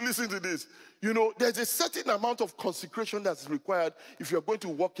to say, listen to this. There's a certain amount of consecration that's required if you're going to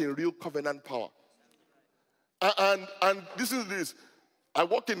walk in real covenant power. And this is this. I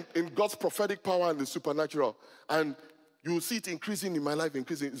walk in God's prophetic power and the supernatural. And you will see it increasing in my life,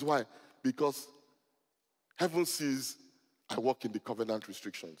 increasing. It's why? Because heaven sees I walk in the covenant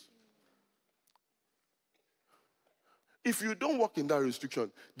restrictions. If you don't walk in that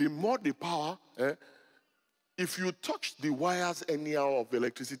restriction, the more the power, if you touch the wires anyhow of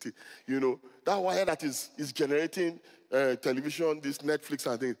electricity, that wire that is generating television, this Netflix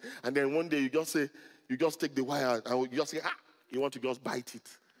and things, and then one day you just take the wire and you just say, you want to just bite it.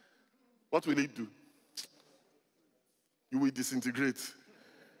 What will it do? You will disintegrate.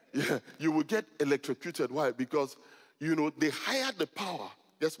 Yeah, you will get electrocuted. Why? Because, they hire the power.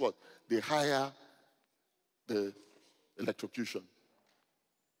 Guess what? They hire the electrocution.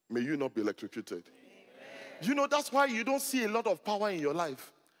 May you not be electrocuted. Amen. That's why you don't see a lot of power in your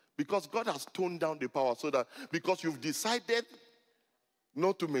life. Because God has toned down the power because you've decided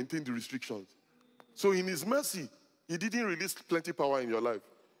not to maintain the restrictions. So in his mercy, he didn't release plenty power in your life.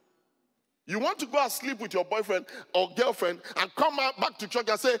 You want to go and sleep with your boyfriend or girlfriend and come back to church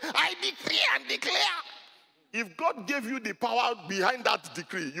and say, I decree and declare. If God gave you the power behind that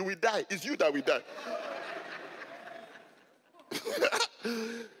decree, you will die. It's you that will die.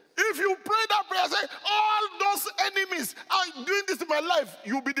 If you pray that prayer, say, all those enemies are doing this in my life,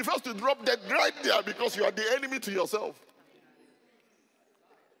 you'll be the first to drop dead right there because you are the enemy to yourself.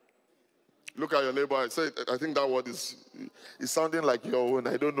 Look at your neighbor and say, I think that word is sounding like your own.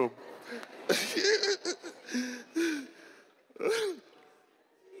 I don't know.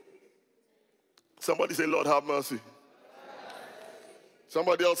 Somebody say, Lord, have mercy.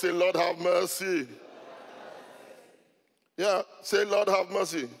 Somebody else say, Lord, have mercy. Yeah, say, Lord, have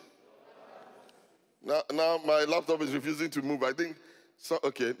mercy. Now my laptop is refusing to move. I think,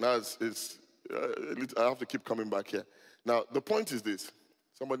 okay, now I have to keep coming back here. Now, the point is this.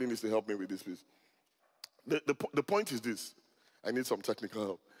 Somebody needs to help me with this, please. The point is this. I need some technical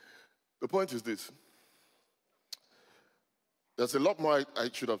help. The point is this. There's a lot more I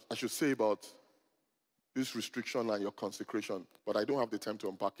should say about this restriction and your consecration, but I don't have the time to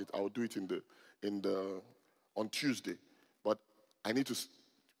unpack it. I'll do it on Tuesday. But I need to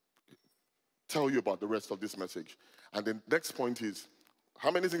tell you about the rest of this message. And the next point is,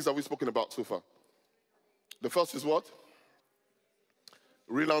 how many things have we spoken about so far? The first is what?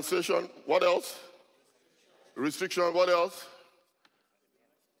 Renunciation. What else? Restriction. What else?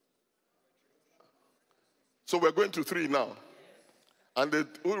 So we're going to 3 now. And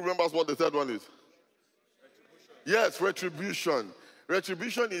who remembers what the third one is? Yes, retribution.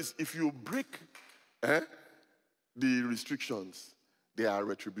 Retribution is if you break the restrictions, there are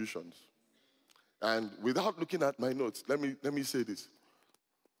retributions. And without looking at my notes, let me say this.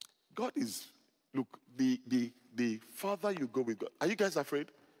 God is, look, the further you go with God. Are you guys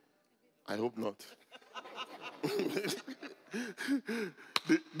afraid? I hope not.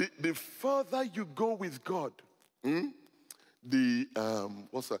 The further you go with God, the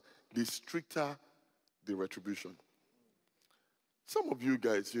stricter the retribution. Some of you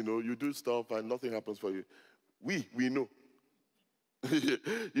guys, you do stuff and nothing happens for you. We know.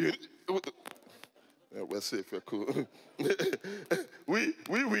 We're safe, we're cool. we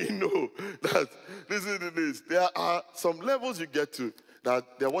know that, listen to this, there are some levels you get to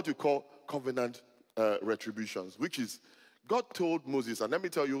that they're what you call covenant retributions, which is God told Moses, and let me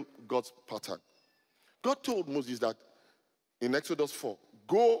tell you God's pattern. God told Moses that in Exodus 4,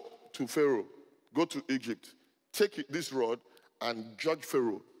 go to Pharaoh, go to Egypt, take this rod and judge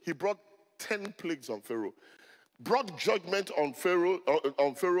Pharaoh. He brought 10 plagues on Pharaoh. brought judgment on Pharaoh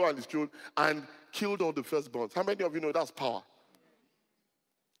and his children, and killed all the firstborns. How many of you know that's power?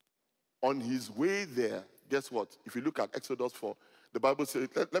 On his way there, guess what? If you look at Exodus 4, the Bible says,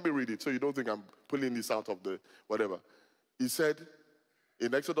 let me read it so you don't think I'm pulling this out of the whatever. He said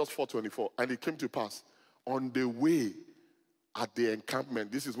in Exodus 4:24, and it came to pass on the way at the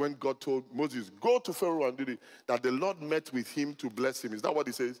encampment. This is when God told Moses, go to Pharaoh and do it. That the Lord met with him to bless him. Is that what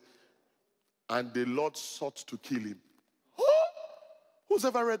he says? And the Lord sought to kill him. Oh, who's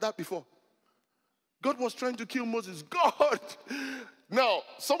ever read that before? God was trying to kill Moses. God! Now,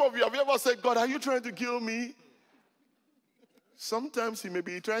 some of you, have you ever said, God, are you trying to kill me? Sometimes he may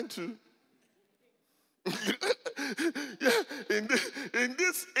be trying to. Yeah, in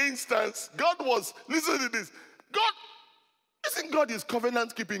this instance, God was, listen to this. God, isn't God his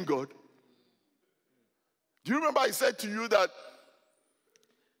covenant-keeping God? Do you remember I said to you that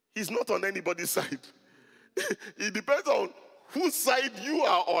he's not on anybody's side? It depends on whose side you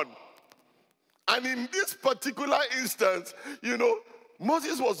are on. And in this particular instance, you know,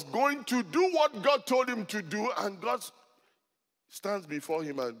 Moses was going to do what God told him to do, and God stands before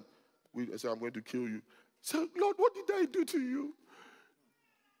him and says, I'm going to kill you. So, Lord, what did I do to you?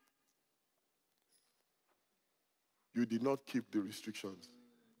 You did not keep the restrictions.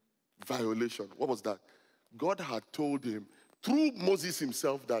 Violation. What was that? God had told him through Moses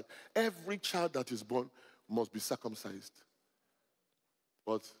himself that every child that is born must be circumcised.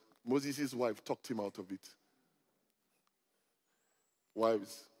 But Moses' wife talked him out of it.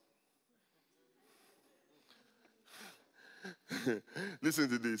 Wives. Listen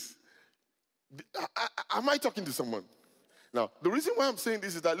to this. Am I talking to someone? Now, the reason why I'm saying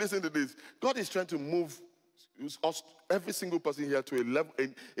this is that, listen to this. God is trying to move us, every single person here, to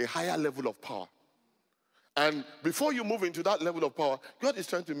a higher level of power. And before you move into that level of power, God is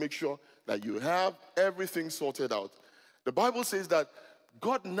trying to make sure that you have everything sorted out. The Bible says that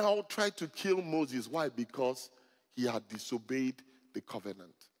God now tried to kill Moses. Why? Because he had disobeyed the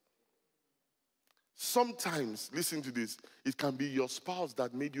covenant. Sometimes, listen to this, it can be your spouse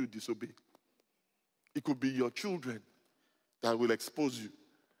that made you disobey. It could be your children that will expose you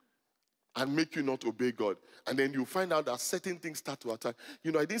and make you not obey God. And then you find out that certain things start to attack.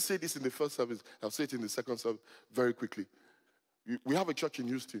 You know, I didn't say this in the first service. I'll say it in the second service very quickly. We have a church in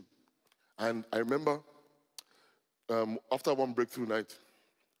Houston. And I remember after one breakthrough night,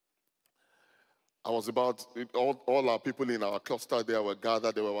 I was about, all our people in our cluster there were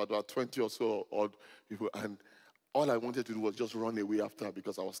gathered. There were about 20 or so odd people. And all I wanted to do was just run away after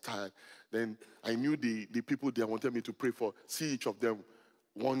because I was tired. Then I knew the people there wanted me to pray for, see each of them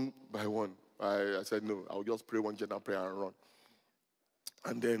one by one. I said, no, I'll just pray one general prayer and run.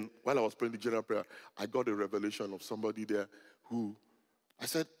 And then while I was praying the general prayer, I got a revelation of somebody there who, I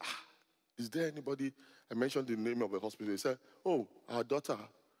said, is there anybody? I mentioned the name of the hospital. He said, oh, our daughter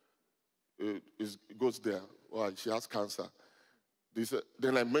goes there. Well, she has cancer.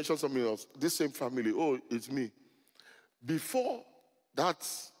 Then I mentioned something else. This same family, oh, it's me. Before that,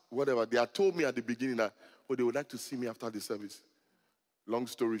 whatever, they had told me at the beginning that, oh, they would like to see me after the service. Long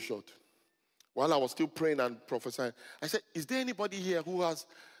story short. While I was still praying and prophesying, I said, is there anybody here who has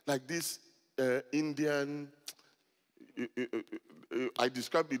like this Indian, I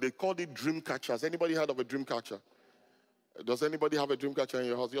described it, they called it dream catchers. Anybody heard of a dream catcher? Does anybody have a dream catcher in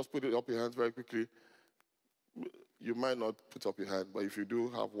your house? Just put it up your hands very quickly. You might not put up your hand, but if you do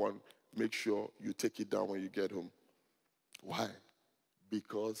have one, make sure you take it down when you get home. Why?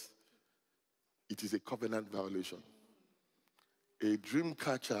 Because it is a covenant violation. A dream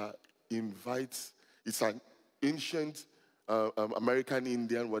catcher invites, it's an ancient American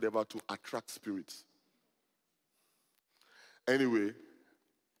Indian, whatever, to attract spirits. Anyway,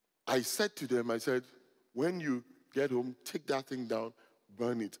 I said to them, I said, when you get home, take that thing down,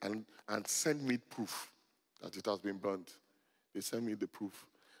 burn it, and send me proof that it has been burnt. They sent me the proof.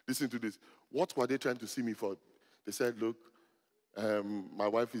 Listen to this. What were they trying to see me for? They said, look, my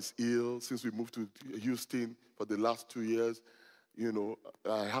wife is ill since we moved to Houston for the last 2 years. You know,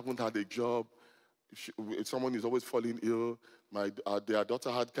 I haven't had a job. Someone is always falling ill. Their daughter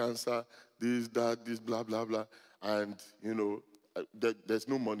had cancer, this, that, this, blah, blah, blah. And, you know, there's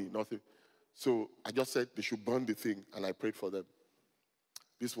no money, nothing. So I just said they should burn the thing, and I prayed for them.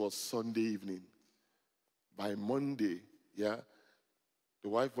 This was Sunday evening. By Monday, the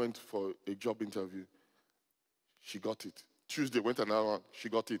wife went for a job interview. She got it. Tuesday, went another one. She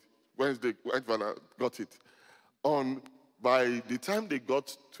got it. Wednesday, went for another, got it. By the time they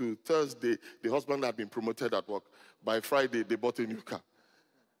got to Thursday, the husband had been promoted at work. By Friday, they bought a new car.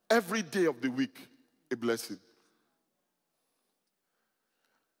 Every day of the week, a blessing.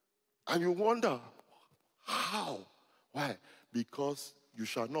 And you wonder, How? Why? Because you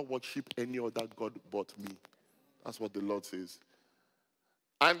shall not worship any other God but me. That's what the Lord says.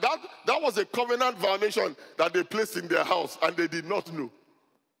 And that was a covenant violation that they placed in their house, and they did not know.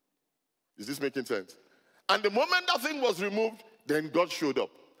 Is this making sense? And the moment that thing was removed, then God showed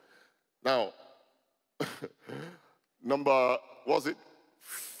up. Now, number, was it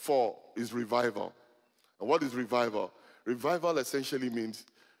 4 is revival. And what is revival? Revival essentially means,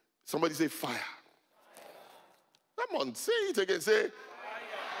 somebody say fire. Come on, say it again, say fire.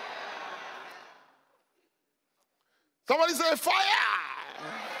 Somebody say fire.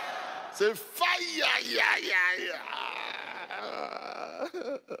 Say fire,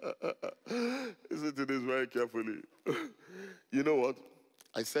 Listen to this very carefully. You know what?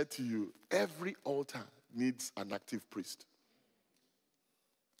 I said to you, every altar needs an active priest.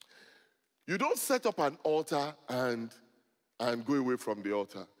 You don't set up an altar and go away from the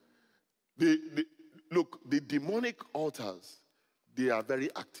altar. Look, the demonic altars, they are very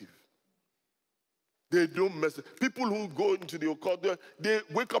active. They don't mess. People who go into the occult, they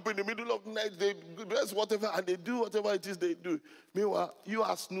wake up in the middle of the night, they dress whatever, and they do whatever it is they do. Meanwhile, you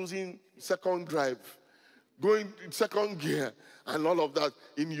are snoozing second drive, going second gear, and all of that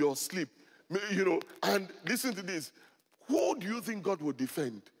in your sleep. You know, and listen to this. Who do you think God will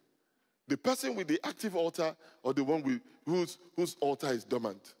defend? The person with the active altar or the one whose altar is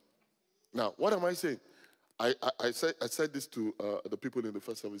dormant? Now, what am I saying? I said this to the people in the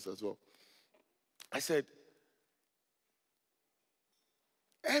first service as well. I said,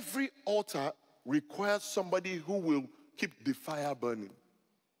 every altar requires somebody who will keep the fire burning.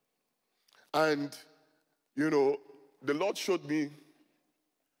 And, you know, the Lord showed me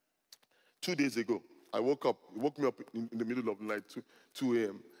 2 days ago. He woke me up in the middle of the night, 2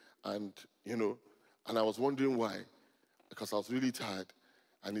 a.m. And, you know, and I was wondering why, because I was really tired.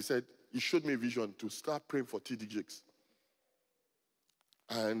 And he said, he showed me a vision to start praying for TD Jakes.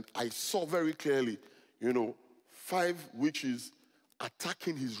 And I saw very clearly, you know, 5 witches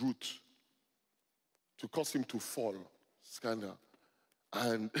attacking his root to cause him to fall. Scandal.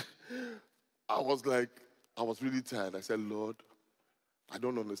 And I was really tired. I said, Lord, I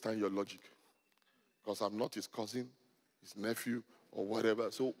don't understand your logic. Because I'm not his cousin, his nephew, or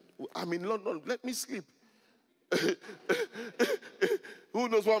whatever. So I'm in London. Let me sleep. Who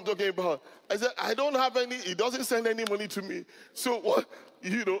knows what I'm talking about? I said, I don't have any, he doesn't send any money to me. So what,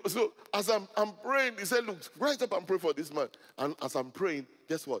 you know, so as I'm praying, he said, look, rise up and pray for this man. And as I'm praying,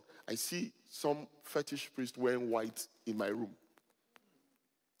 guess what? I see some fetish priest wearing white in my room.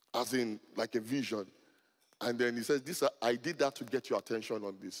 As in, like a vision. And then he says, I did that to get your attention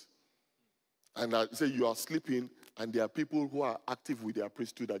on this. And I say, you are sleeping, and there are people who are active with their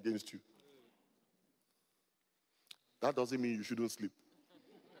priesthood against you. That doesn't mean you shouldn't sleep.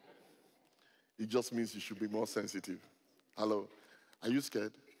 It just means you should be more sensitive. Hello? Are you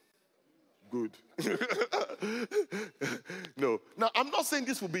scared? Good. No. Now, I'm not saying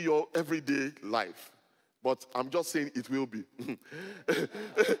this will be your everyday life, but I'm just saying it will be.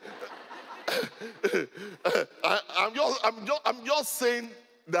 I'm just saying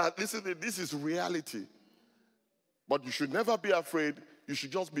that, listen, this is reality. But you should never be afraid. You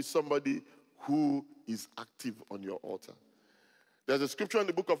should just be somebody who is active on your altar. There's a scripture in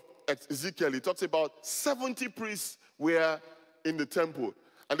the book of Ezekiel. It talks about 70 priests were in the temple.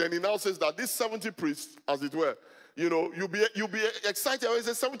 And then he now says that these 70 priests, as it were, you know, you'll be excited when he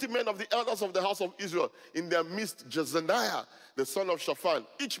says 70 men of the elders of the house of Israel. In their midst, Jezaniah, the son of Shaphan.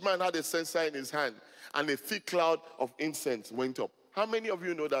 Each man had a censer in his hand, and a thick cloud of incense went up. How many of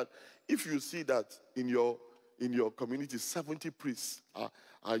you know that if you see that in your community, 70 priests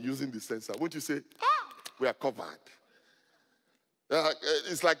are using the censer, won't you say, we are covered?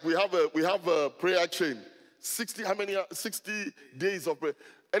 It's like we have a prayer chain. 60 days of prayer.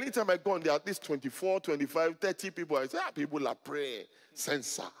 Anytime I go on there, at least 24, 25, 30 people, I say, people are praying.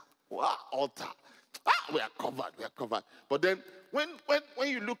 Censer. Altar. We are covered. But then when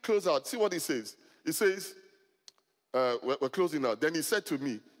you look closer, see what it says. It says, we're closing now. Then he said to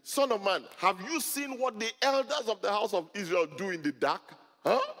me, Son of man, have you seen what the elders of the house of Israel do in the dark?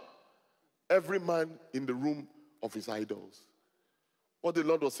 Every man in the room of his idols. What the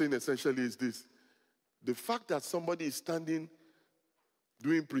Lord was saying essentially is this. The fact that somebody is standing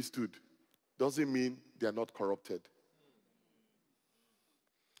doing priesthood doesn't mean they are not corrupted.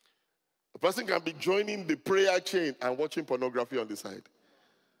 A person can be joining the prayer chain and watching pornography on the side.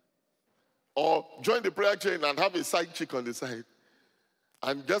 Or join the prayer chain and have a side chick on the side.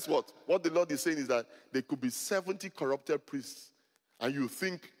 And guess what? What the Lord is saying is that there could be 70 corrupted priests, and you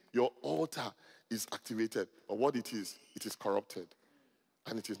think your altar is activated. But what it is corrupted.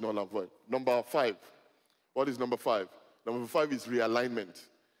 And it is null and void. Number 5 What is number 5? Number 5 is realignment.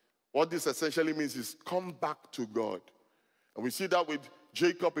 What this essentially means is come back to God. And we see that with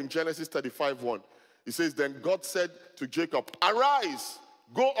Jacob in Genesis 35:1. It says, then God said to Jacob, arise,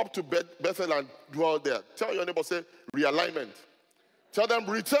 go up to Bethel and dwell there. Tell your neighbor, say, realignment. Tell them,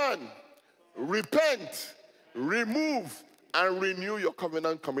 return, repent, remove, and renew your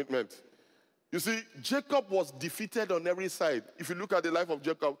covenant commitment. You see, Jacob was defeated on every side. If you look at the life of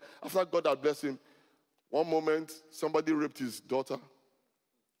Jacob, after God had blessed him, one moment, somebody raped his daughter.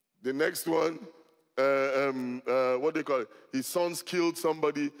 The next one, what do you call it? His sons killed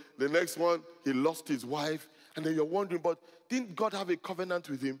somebody. The next one, he lost his wife. And then you're wondering, but didn't God have a covenant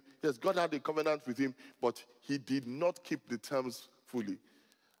with him? Yes, God had a covenant with him, but he did not keep the terms fully.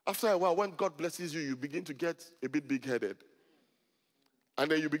 After a while, when God blesses you, you begin to get a bit big-headed.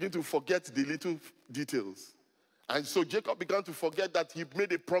 And then you begin to forget the little details. And so Jacob began to forget that he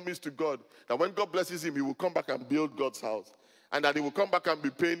made a promise to God that when God blesses him, he will come back and build God's house. And that he will come back and be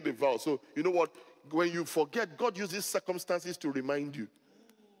paying the vow. So you know what? When you forget, God uses circumstances to remind you.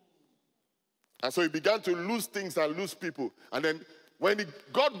 And so he began to lose things and lose people. And then when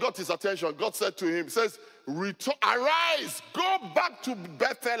God got his attention, God said to him, says, arise, go back to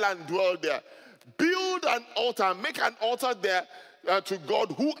Bethel and dwell there. Build an altar, make an altar there to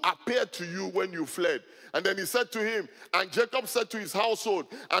God who appeared to you when you fled. And then he said to him, and Jacob said to his household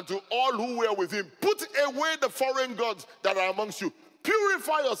and to all who were with him, put away the foreign gods that are amongst you.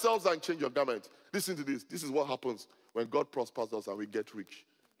 Purify yourselves and change your garments. Listen to this. This is what happens when God prospers us and we get rich.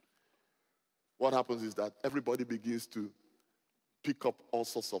 What happens is that everybody begins to pick up all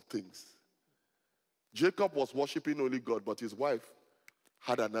sorts of things. Jacob was worshiping only God, but his wife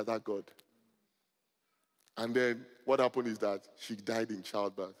had another God. And then what happened is that she died in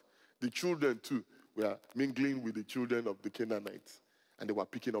childbirth. The children too were mingling with the children of the Canaanites. And they were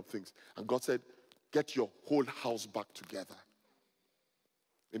picking up things. And God said, get your whole house back together.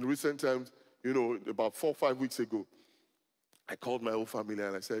 In recent times, you know, about 4 or 5 weeks ago, I called my whole family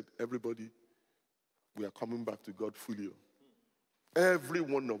and I said, everybody, we are coming back to God fully. Every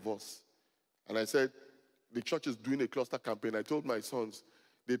one of us. And I said, the church is doing a cluster campaign. I told my sons,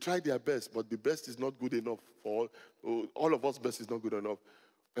 they tried their best, but the best is not good enough for all of us. Best is not good enough.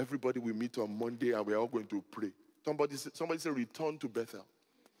 Everybody will meet on Monday and we're all going to pray. Somebody said, return to Bethel.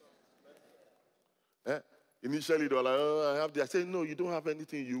 Initially, they were like, oh, I have this. I said, no, you don't have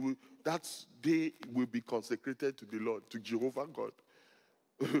anything. That day will be consecrated to the Lord, to Jehovah God,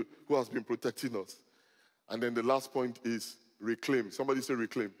 who has been protecting us. And then the last point is reclaim. Somebody say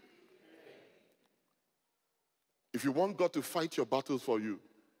reclaim. If you want God to fight your battles for you,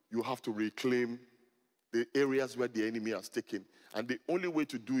 you have to reclaim the areas where the enemy has taken. And the only way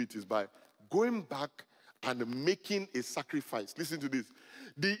to do it is by going back and making a sacrifice. Listen to this.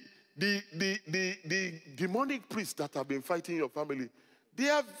 The demonic priests that have been fighting your family, they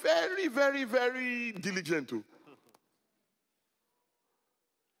are very, very, very diligent too.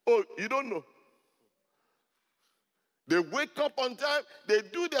 Oh, you don't know. They wake up on time, they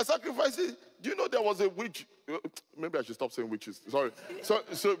do their sacrifices. Do you know there was a witch? Maybe I should stop saying witches. Sorry.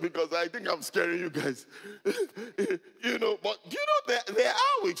 So because I think I'm scaring you guys. You know, but do you know there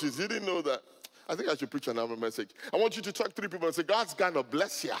are witches? You didn't know that. I think I should preach another message. I want you to talk to 3 people and say, God's gonna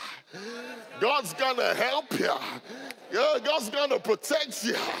bless you. God's gonna help you. God's gonna protect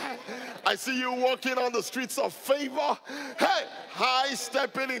you. I see you walking on the streets of favor. Hey, high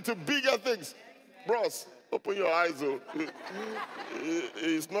stepping into bigger things. Bros, open your eyes. Oh.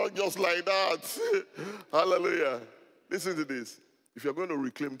 It's not just like that. Hallelujah. Listen to this. If you're going to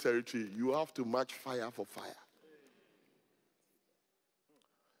reclaim territory, you have to match fire for fire.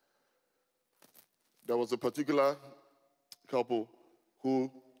 There was a particular couple who,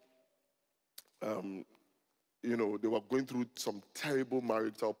 you know, they were going through some terrible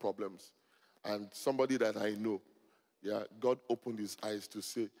marital problems. And somebody that I know, God opened his eyes to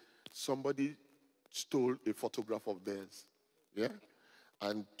say, somebody stole a photograph of theirs,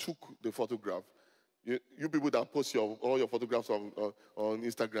 and took the photograph. You people that post all your photographs on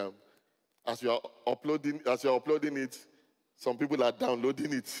Instagram, as you're uploading it, some people are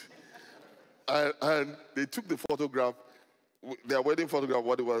downloading it. And they took the photograph, their wedding photograph,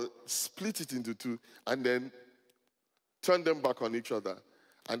 whatever, split it into 2, and then turned them back on each other.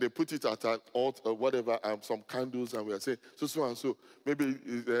 And they put it at an altar, whatever, and some candles, and we are saying, so and so. Maybe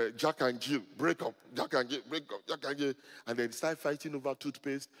Jack and Jill, break up. Jack and Jill, break up. Jack and Jill. And then start fighting over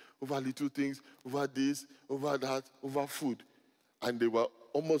toothpaste, over little things, over this, over that, over food. And they were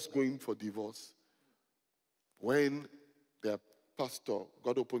almost going for divorce. When their pastor,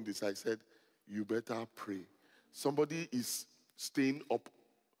 God opened his eyes, said, you better pray. Somebody is staying up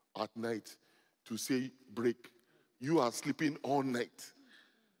at night to say break. You are sleeping all night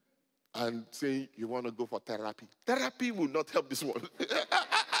and saying you want to go for therapy. Therapy will not help this one.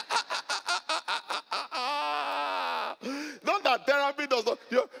 Not that therapy does not.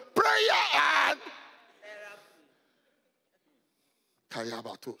 Prayer and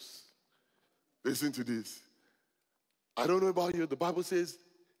Kayabatos. Listen to this. I don't know about you. The Bible says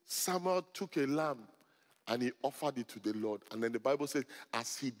Samuel took a lamb and he offered it to the Lord. And then the Bible says,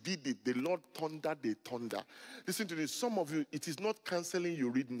 as he did it, the Lord thundered the thunder. Listen to this. Some of you, it is not counseling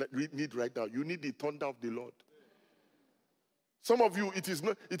you need right now. You need the thunder of the Lord. Some of you, it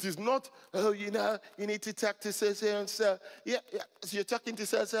is not, oh, you know, you need to talk to so and so. Yeah, so you're talking to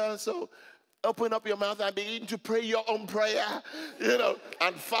so and so. Open up your mouth and begin to pray your own prayer, you know,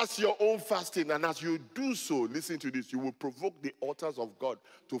 and fast your own fasting. And as you do so, listen to this, you will provoke the altars of God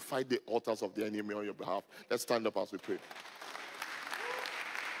to fight the altars of the enemy on your behalf. Let's stand up as we pray.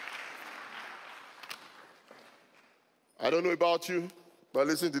 I don't know about you, but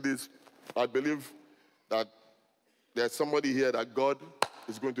listen to this. I believe that there's somebody here that God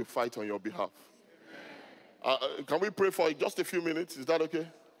is going to fight on your behalf. Can we pray for just a few minutes? Is that okay?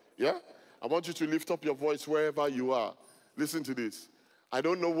 Yeah? I want you to lift up your voice wherever you are. Listen to this. I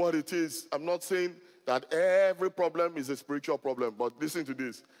don't know what it is. I'm not saying that every problem is a spiritual problem, but listen to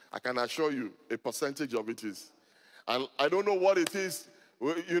this. I can assure you a percentage of it is. And I don't know what it is,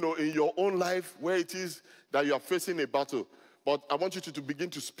 you know, in your own life, where it is that you are facing a battle. But I want you to begin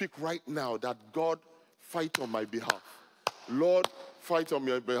to speak right now that God, fight on my behalf. Lord, fight on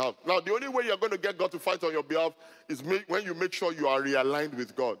my behalf. Now, the only way you're going to get God to fight on your behalf is when you make sure you are realigned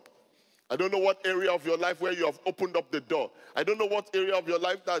with God. I don't know what area of your life where you have opened up the door. I don't know what area of your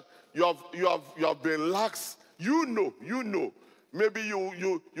life that you have been lax. You know. Maybe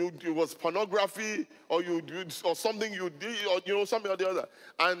it was pornography or something you did or something or the other.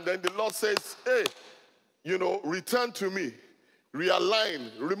 And then the Lord says, hey, return to me.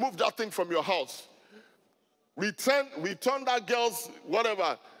 Realign. Remove that thing from your house. Return that girl's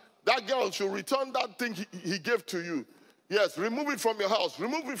whatever. That girl should return that thing he gave to you. Yes, remove it from your house.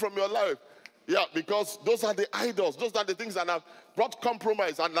 Remove it from your life. Yeah, because those are the idols. Those are the things that have brought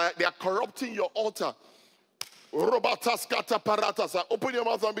compromise and they are corrupting your altar. Open your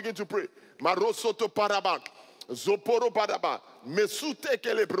mouth and begin to pray. Marosoto paraban. Zoporo paraba. Mesute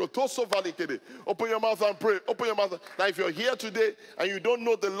kele brotoso valikede. Open your mouth and pray. Open your mouth. Now, if you're here today and you don't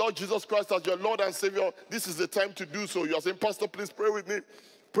know the Lord Jesus Christ as your Lord and Savior, this is the time to do so. You're saying, Pastor, please pray with me.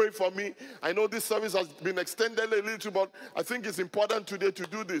 Pray for me. I know this service has been extended a little, but I think it's important today to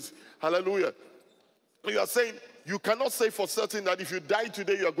do this. Hallelujah. You are saying, you cannot say for certain that if you die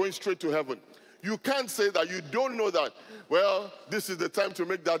today, you are going straight to heaven. You can't say that. You don't know that. Well, this is the time to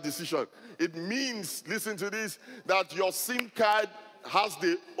make that decision. It means, listen to this, that your SIM card has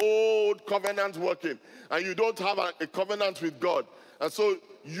the old covenant working, and you don't have a covenant with God. And so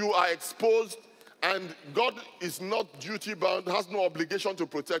you are exposed. And God is not duty-bound, has no obligation to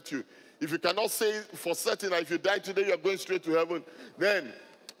protect you. If you cannot say for certain that if you die today, you're going straight to heaven, then,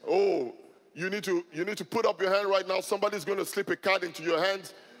 you need to put up your hand right now. Somebody's going to slip a card into your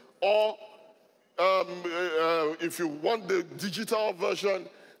hands. Or if you want the digital version,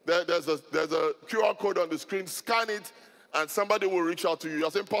 there's a QR code on the screen. Scan it, and somebody will reach out to you. You're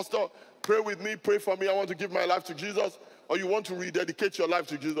saying, Pastor, pray with me, pray for me. I want to give my life to Jesus. Or you want to rededicate your life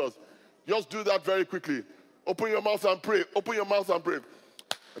to Jesus. Just do that very quickly. Open your mouth and pray. Open your mouth and pray.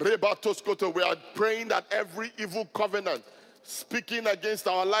 We are praying that every evil covenant speaking against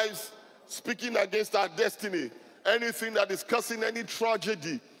our lives, speaking against our destiny, anything that is causing any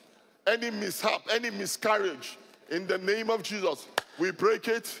tragedy, any mishap, any miscarriage, in the name of Jesus, we break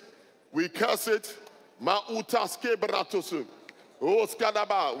it, we curse it. We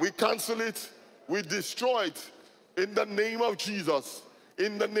cancel it, we destroy it in the name of Jesus.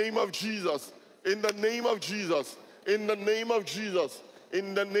 In the name of Jesus, in the name of Jesus, in the name of Jesus,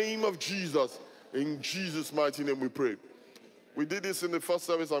 in the name of Jesus. In Jesus' mighty name we pray. We did this in the first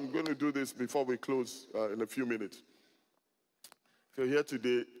service. I'm going to do this before we close in a few minutes. If you're here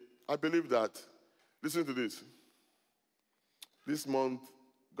today, I believe that, listen to this. This month,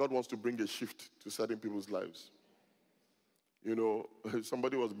 God wants to bring a shift to certain people's lives.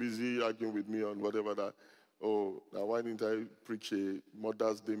 Somebody was busy arguing with me on whatever that. Oh, now why didn't I preach a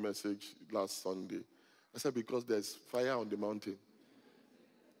Mother's Day message last Sunday? I said, because there's fire on the mountain.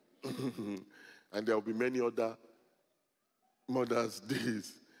 And there will be many other Mother's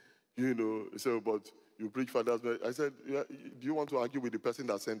Days. So, but you preach Father's Day. I said, yeah, do you want to argue with the person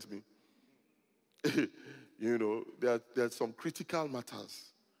that sent me? There's some critical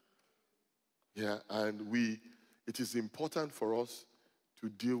matters. Yeah, and it is important for us to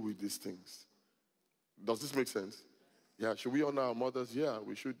deal with these things. Does this make sense? Yeah, should we honor our mothers? Yeah,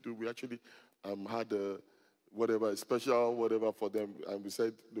 we should do. We actually had a special whatever for them, and we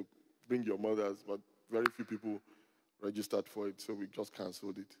said, look, bring your mothers, but very few people registered for it, so we just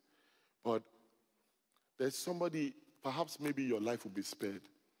canceled it. But there's somebody, perhaps maybe your life will be spared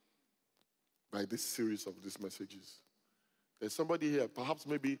by this series of these messages. There's somebody here, perhaps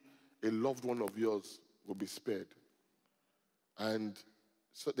maybe a loved one of yours will be spared. And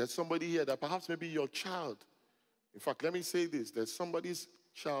so there's somebody here that perhaps maybe your child. In fact, let me say this. There's somebody's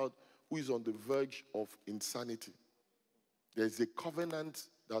child who is on the verge of insanity. There's a covenant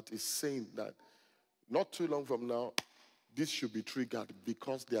that is saying that not too long from now, this should be triggered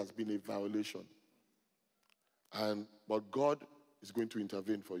because there has been a violation. But God is going to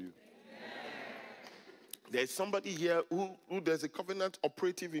intervene for you. There's somebody here who there's a covenant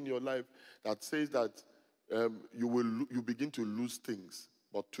operative in your life that says that you begin to lose things.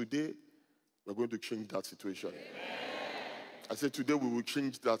 But today, we're going to change that situation. Amen. I said today we will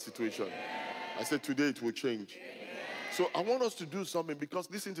change that situation. Amen. I said today it will change. Amen. So I want us to do something,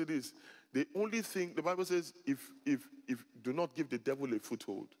 because listen to this. The only thing, the Bible says, if do not give the devil a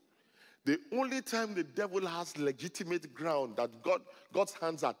foothold. The only time the devil has legitimate ground that God's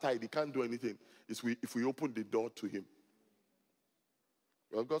hands are tied, he can't do anything, is if we open the door to him.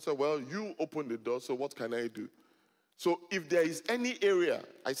 Well, God said, well, you open the door, so what can I do? So if there is any area,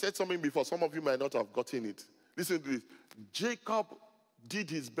 I said something before, some of you might not have gotten it. Listen to this. Jacob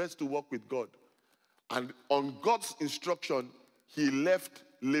did his best to work with God. And on God's instruction, he left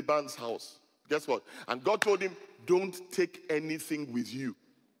Laban's house. Guess what? And God told him, don't take anything with you.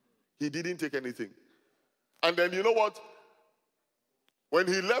 He didn't take anything. And then you know what? When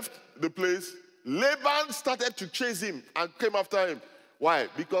he left the place, Laban started to chase him and came after him. Why?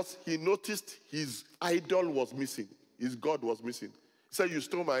 Because he noticed his idol was missing. His God was missing. He said, you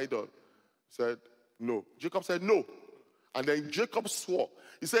stole my idol. He said, no. Jacob said, no. And then Jacob swore.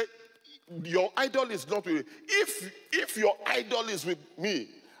 He said, your idol is not with me. If your idol is with me,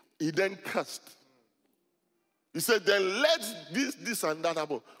 he then cursed. He said, then let this and that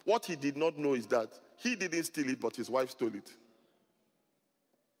happen. What he did not know is that he didn't steal it, but his wife stole it.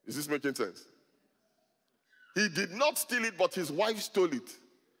 Is this making sense? He did not steal it, but his wife stole it.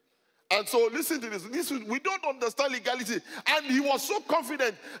 And so listen to this. We don't understand legality. And he was so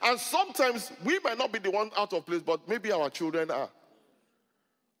confident. And sometimes we might not be the one out of place, but maybe our children are.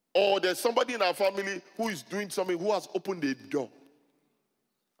 Or there's somebody in our family who is doing something, who has opened a door.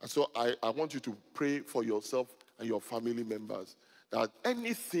 And so I want you to pray for yourself and your family members that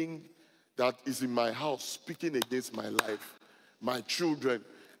anything that is in my house speaking against my life, my children,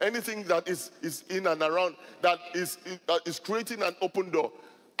 anything that is in and around that is creating an open door.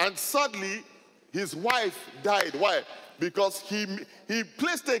 And sadly, his wife died. Why? Because he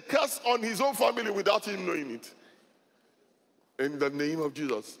placed a curse on his own family without him knowing it. In the name of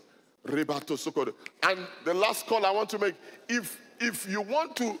Jesus. And the last call I want to make, if you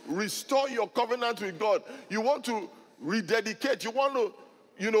want to restore your covenant with God, you want to rededicate, you want to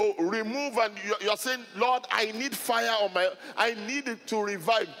remove, and you're saying, Lord, I need fire on I need it to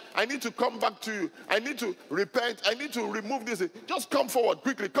revive. I need to come back to you. I need to repent. I need to remove this. Just come forward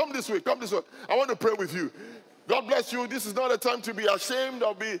quickly. Come this way. Come this way. I want to pray with you. God bless you. This is not a time to be ashamed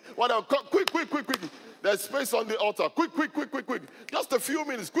or be whatever. Quick. There's space on the altar. Quick. Just a few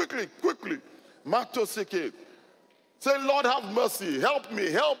minutes. Quickly. Mato seke. Say, Lord, have mercy. Help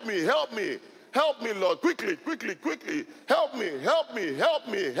me. Help me, Lord. Quickly. Help me.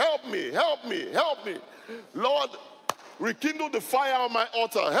 Lord, rekindle the fire on my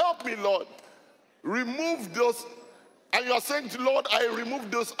altar. Help me, Lord. Remove those. And you are saying to Lord, I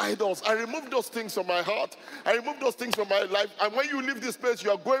remove those idols. I remove those things from my heart. I remove those things from my life. And when you leave this place, you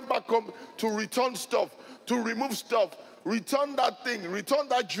are going back home to return stuff, to remove stuff. Return that thing. Return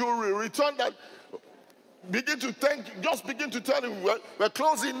that jewelry. Return that. Begin to tell him, we're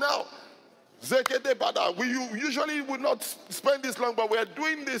closing now. We usually would not spend this long, but we are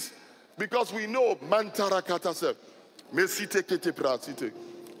doing this because we know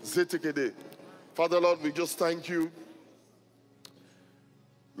Father, Lord, we just thank you.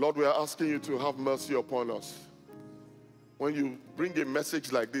 Lord, we are asking you to have mercy upon us. When you bring a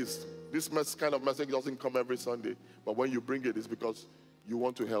message like this kind of message doesn't come every Sunday, but when you bring it, it's because you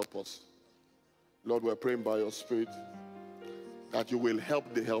want to help us. Lord, we're praying by your Spirit that you will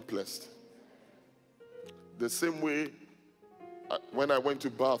help the helpless. The same way when I went to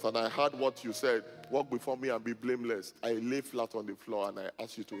bath and I heard what you said, walk before me and be blameless, I lay flat on the floor and I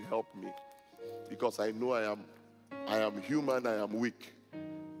ask you to help me because I know I am human, I am weak.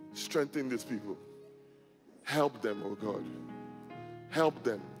 Strengthen these people. Help them, oh God. Help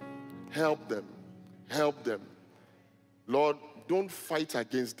them. Help them. Lord, don't fight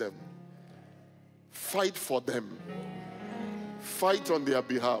against them. Fight for them. Fight on their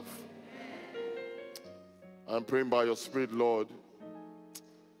behalf. I'm praying by your Spirit, Lord,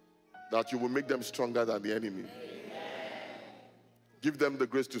 that you will make them stronger than the enemy. Give them the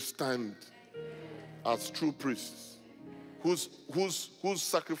grace to stand as true priests, whose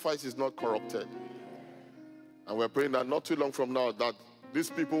sacrifice is not corrupted. And we're praying that not too long from now, that these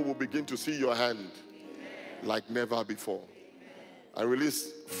people will begin to see your hand like never before. I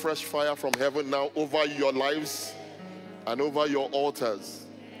release fresh fire from heaven now over your lives and over your altars.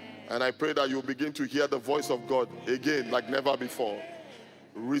 And I pray that you'll begin to hear the voice of God again like never before.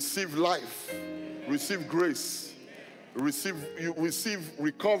 Receive life, receive grace, receive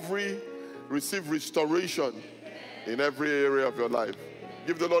recovery, receive restoration in every area of your life.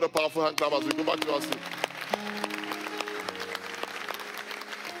 Give the Lord a powerful hand clap as we go back to our seat.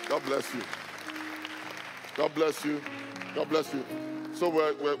 God bless you. God bless you. God bless you. So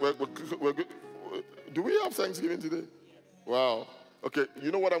we're do we have Thanksgiving today? Wow. Okay,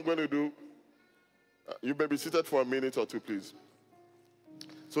 you know what I'm going to do? You may be seated for a minute or two, please.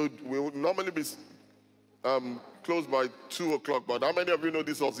 So we would normally be closed by 2 o'clock, but how many of you know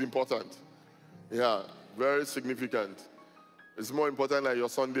this was important? Yeah, very significant. It's more important than your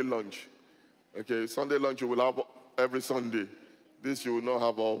Sunday lunch. Okay, Sunday lunch you will have every Sunday. This you will not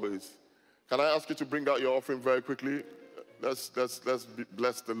have always. Can I ask you to bring out your offering very quickly? Let's bless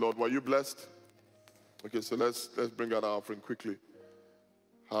the Lord. Were you blessed? Okay, so let's bring out our offering quickly.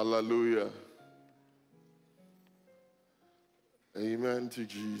 Hallelujah. Amen to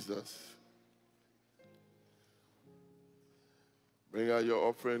Jesus. Bring out your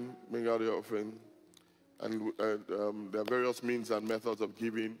offering. Bring out your offering. And there are various means and methods of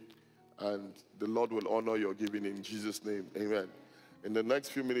giving, and the Lord will honor your giving in Jesus' name. Amen. In the next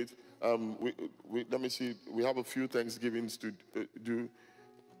few minutes, let me see. We have a few Thanksgivings to do.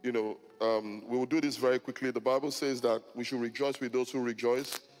 You know, we will do this very quickly. The Bible says that we should rejoice with those who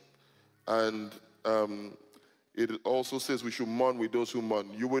rejoice, and it also says we should mourn with those who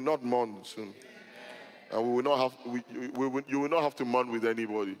mourn. You will not mourn soon, and we will not have. You will not have to mourn with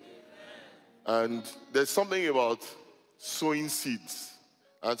anybody. And there's something about sowing seeds,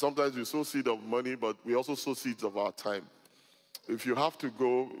 and sometimes we sow seed of money, but we also sow seeds of our time. If you have to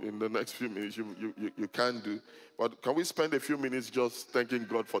go in the next few minutes, you can do. But can we spend a few minutes just thanking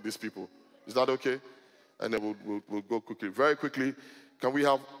God for these people? Is that okay? And then we'll go quickly. Very quickly, can we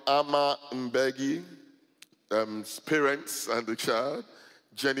have Ama Mbegi, parents and the child,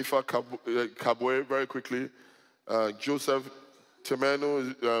 Jennifer Kabwe, very quickly, Joseph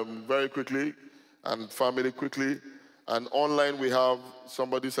Temeno, very quickly, and family quickly. And online we have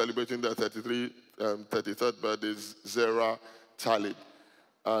somebody celebrating their 33rd birthday, Zara Talib.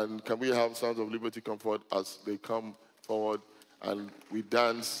 And can we have Sons of Liberty come forward as they come forward, and we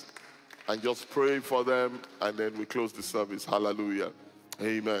dance and just pray for them, and then we close the service. Hallelujah.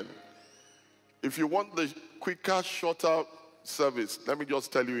 Amen. If you want the quicker, shorter service, let me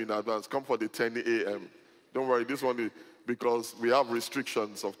just tell you in advance, come for the 10 a.m. Don't worry, this one is because we have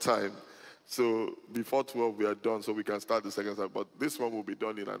restrictions of time. So before 12 we are done, so we can start the second service. But this one will be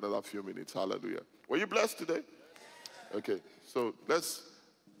done in another few minutes. Hallelujah. Were you blessed today? Okay, so let's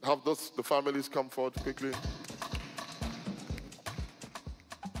have the families come forward quickly.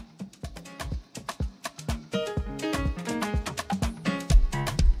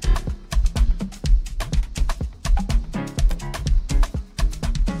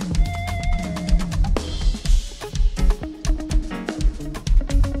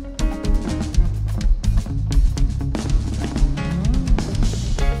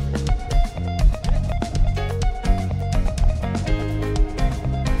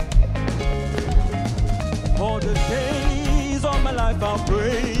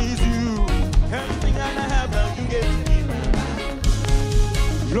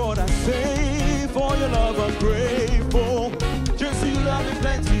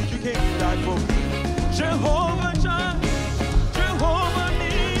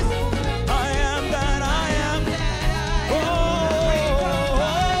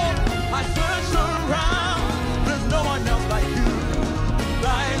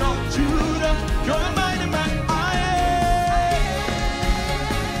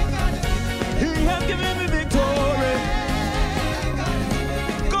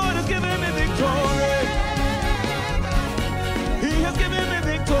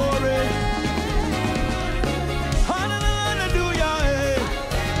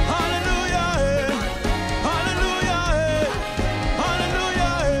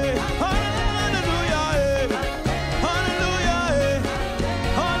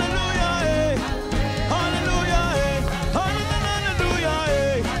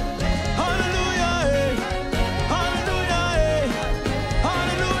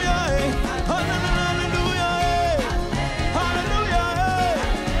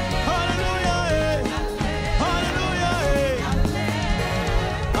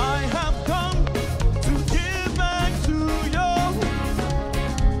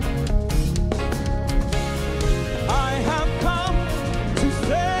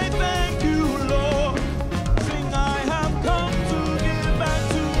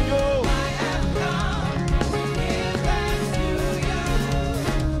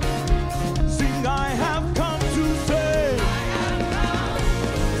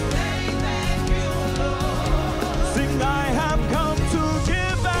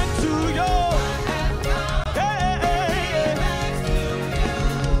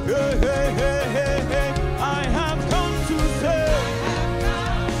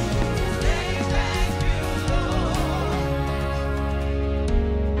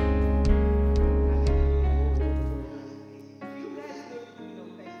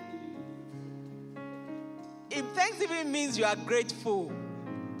 Thanksgiving means you are grateful.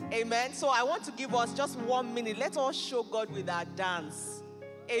 Amen. So I want to give us just 1 minute. Let us show God with our dance.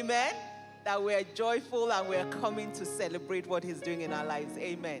 Amen. That we're joyful and we're coming to celebrate what He's doing in our lives.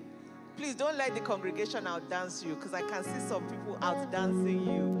 Amen. Please don't let the congregation outdance you, because I can see some people outdancing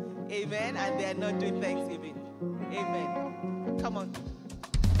you. Amen. And they're not doing Thanksgiving. Amen. Come on.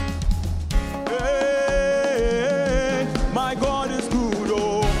 Hey, my God is good,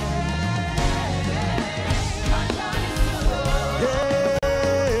 oh.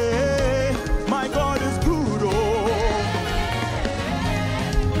 Hey, my God is good, oh.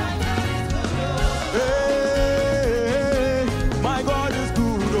 Hey, my God is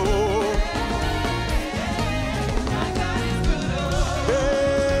good, oh.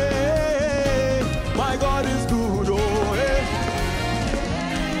 Hey, my God is good, oh. Hey.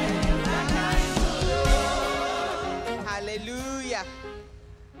 Hallelujah.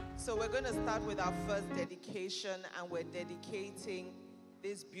 So we're going to start with our first dedication, and we're dedicating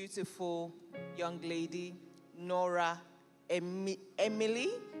this beautiful young lady, Nora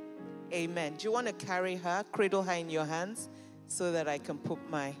Emily. Amen. Do you want to carry her, cradle her in your hands, so that I can put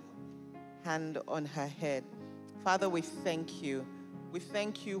my hand on her head? Father, we thank you. We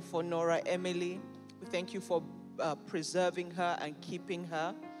thank you for Nora Emily. We thank you for preserving her and keeping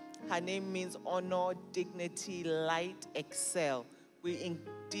her. Her name means honor, dignity, light, excel. We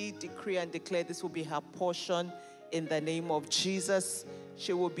indeed decree and declare this will be her portion in the name of Jesus.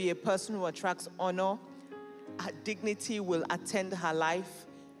 She will be a person who attracts honor. Her dignity will attend her life.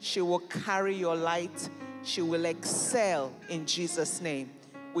 She will carry your light. She will excel in Jesus' name.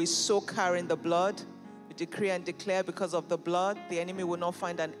 We soak her in the blood. We decree and declare, because of the blood, the enemy will not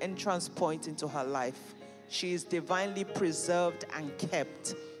find an entrance point into her life. She is divinely preserved and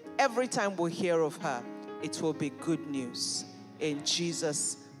kept. Every time we hear of her, it will be good news. In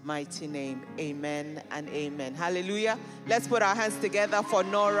Jesus' mighty name, amen and amen. Hallelujah. Let's put our hands together for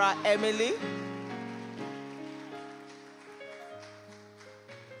Nora Emily.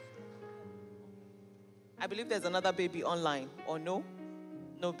 I believe there's another baby online, or no?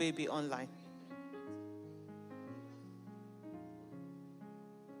 No baby online.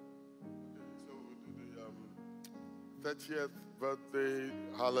 So the 30th birthday,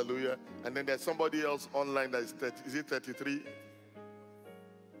 hallelujah. And then there's somebody else online that is 30. Is it 33?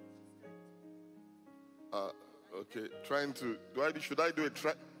 Okay, should I do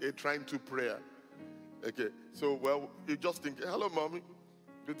a trying to prayer? Okay, so well, you just think, hello, mommy.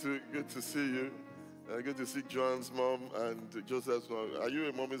 Good to see you. Good to see John's mom and Joseph's mom. Are you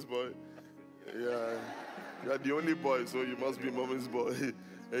a mommy's boy? Yeah, you're the only boy, so you must be mommy's boy.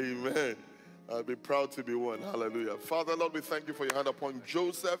 Amen. I'll be proud to be one. Hallelujah. Father, Lord, we thank you for your hand upon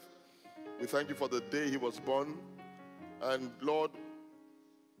Joseph. We thank you for the day he was born. And Lord,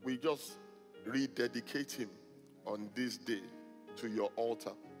 we just rededicate him on this day to your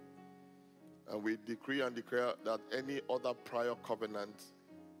altar. And we decree and declare that any other prior covenant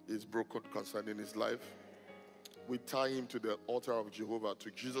is broken concerning his life. We tie him to the altar of Jehovah, to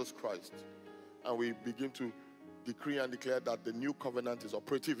Jesus Christ. And we begin to decree and declare that the new covenant is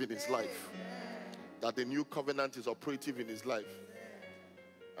operative in his life. That the new covenant is operative in his life.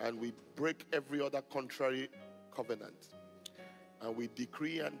 And we break every other contrary covenant. And we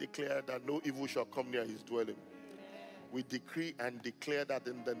decree and declare that no evil shall come near his dwelling. We decree and declare that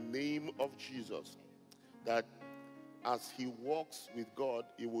in the name of Jesus, that as he walks with God,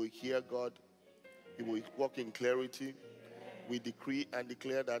 he will hear God. He will walk in clarity. We decree and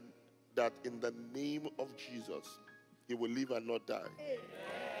declare that in the name of Jesus, he will live and not die. Amen.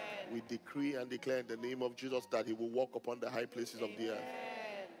 We decree and declare in the name of Jesus that he will walk upon the high places of the earth.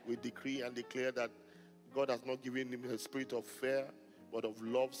 We decree and declare that God has not given him a spirit of fear, but of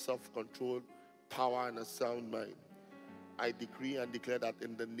love, self-control, power, and a sound mind. I decree and declare that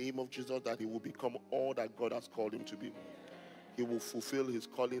in the name of Jesus that he will become all that God has called him to be. He will fulfill his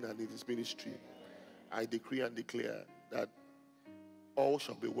calling and his ministry. I decree and declare that all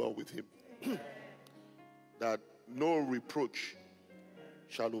shall be well with him. That no reproach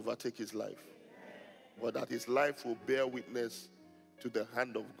shall overtake his life, but that his life will bear witness to the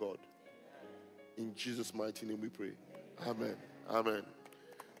hand of God. In Jesus' mighty name we pray. Amen. Amen.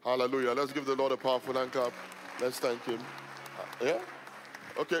 Hallelujah. Let's give the Lord a powerful hand clap. Let's thank him. Yeah?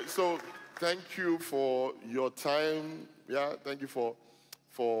 Okay, so thank you for your time. Yeah, thank you for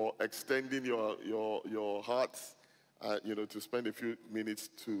extending your hearts, to spend a few minutes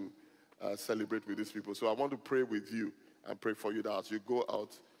to celebrate with these people. So I want to pray with you and pray for you that as you go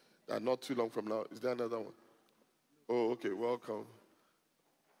out, that not too long from now, is there another one? Oh, okay, welcome.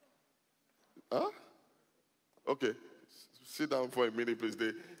 Huh? Okay, sit down for a minute, please.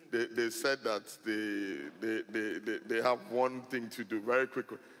 they said that they have one thing to do very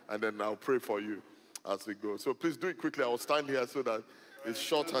quickly, and then I'll pray for you as we go. So please do it quickly. I'll stand here so that it's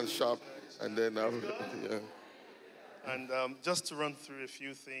short and sharp, and then I'll, yeah. And just to run through a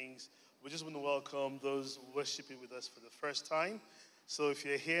few things, we just want to welcome those worshiping with us for the first time. So if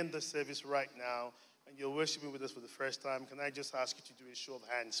you're here in the service right now and you're worshiping with us for the first time, can I just ask you to do a show of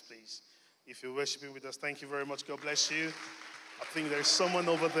hands, please? If you're worshiping with us, thank you very much. God bless you. I think there's someone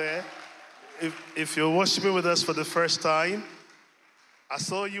over there. If you're worshiping with us for the first time, I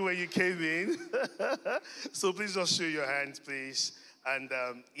saw you when you came in. So please just show your hands, please. And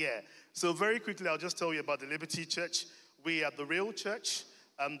yeah, so very quickly, I'll just tell you about the Liberty Church. We are the Real Church.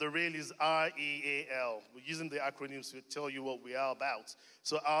 The Real is R-E-A-L. We're using the acronyms to tell you what we are about.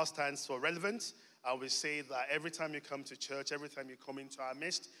 So R stands for relevant. We say that every time you come to church, every time you come into our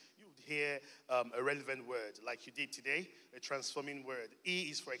midst, you would hear a relevant word, like you did today, a transforming word. E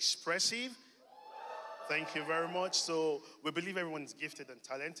is for expressive. Thank you very much. So we believe everyone's gifted and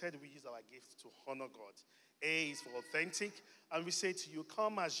talented. We use our gift to honor God. A is for authentic. And we say to you,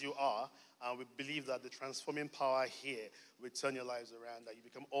 come as you are. And we believe that the transforming power here will turn your lives around, that you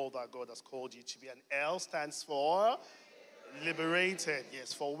become all that God has called you to be. And L stands for liberated.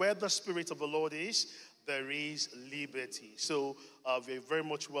 Yes, for where the Spirit of the Lord is, there is liberty. So we're very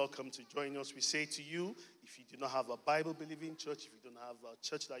much welcome to join us. We say to you, if you do not have a Bible-believing church, if you don't have a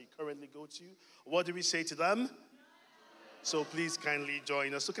church that you currently go to, what do we say to them? So please kindly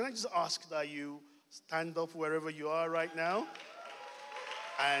join us. So can I just ask that you stand up wherever you are right now?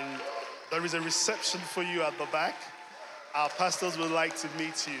 And there is a reception for you at the back. Our pastors would like to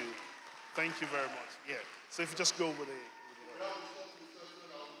meet you. Thank you very much. Yeah. So if you just go over there.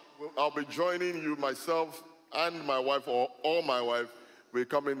 I'll be joining you, myself, and my wife, or my wife. We're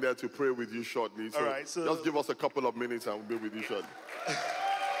coming there to pray with you shortly. So, all right, so just give us a couple of minutes and we'll be with you shortly.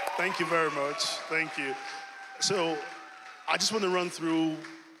 Thank you very much. Thank you. So I just want to run through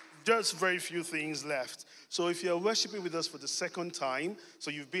just very few things left. So if you're worshiping with us for the second time,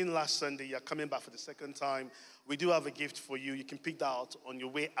 so you've been last Sunday, you're coming back for the second time, we do have a gift for you. You can pick that out on your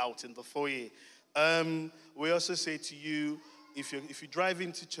way out in the foyer. We also say to you, if you drive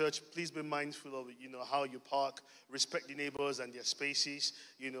into church, please be mindful of how you park, respect the neighbors and their spaces,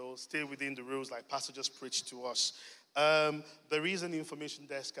 stay within the rules like Pastor just preached to us. There is an information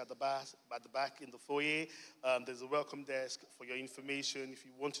desk at the back in the foyer. There's a welcome desk for your information. If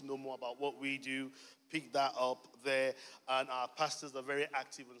you want to know more about what we do, pick that up there. And our pastors are very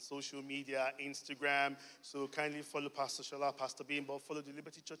active on social media, Instagram. So kindly follow Pastor Sola, Pastor Bimbo, follow the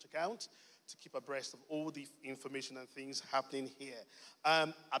Liberty Church account to keep abreast of all the information and things happening here.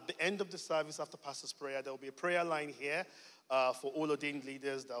 At the end of the service, after Pastor's prayer, there will be a prayer line here for all ordained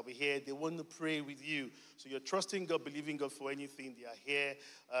leaders that will be here. They want to pray with you. So you're trusting God, believing God for anything. They are here.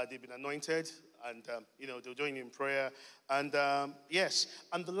 They've been anointed, and they'll join you in prayer. And yes,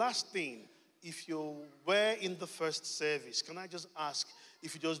 and the last thing, if you were in the first service, can I just ask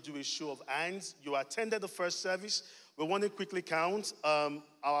if you just do a show of hands? You attended the first service. We want to quickly count.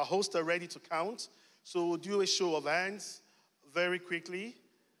 Our hosts are ready to count. So we'll do a show of hands very quickly.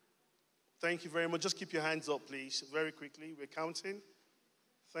 Thank you very much. Just keep your hands up, please. Very quickly. We're counting.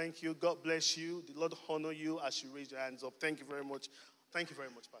 Thank you. God bless you. The Lord honor you as you raise your hands up. Thank you very much. Thank you very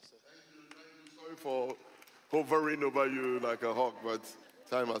much, Pastor. Thank you. Sorry for hovering over you like a hawk, but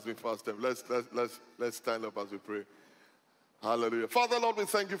time has been fast. Let's stand up as we pray. Hallelujah. Father, Lord, we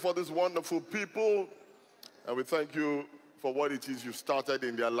thank you for these wonderful people. And we thank you for what it is you started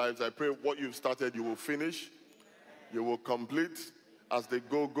in their lives. I pray what you've started, you will finish. You will complete as they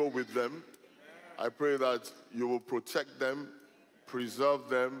go with them. I pray that you will protect them, preserve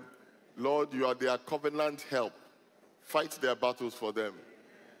them. Lord, you are their covenant help. Fight their battles for them.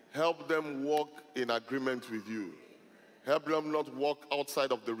 Help them walk in agreement with you. Help them not walk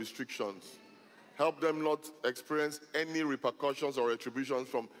outside of the restrictions. Help them not experience any repercussions or retributions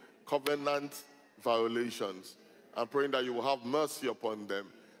from covenant violations. I'm praying that you will have mercy upon them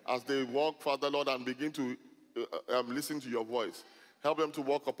as they walk, Father Lord, and begin to listen to your voice. Help them to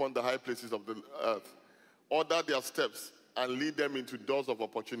walk upon the high places of the earth. Order their steps and lead them into doors of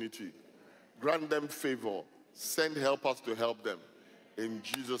opportunity. Grant them favor. Send helpers to help them. In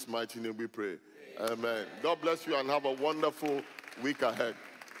Jesus' mighty name we pray. Amen. God bless you and have a wonderful week ahead.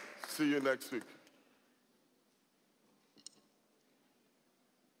 See you next week.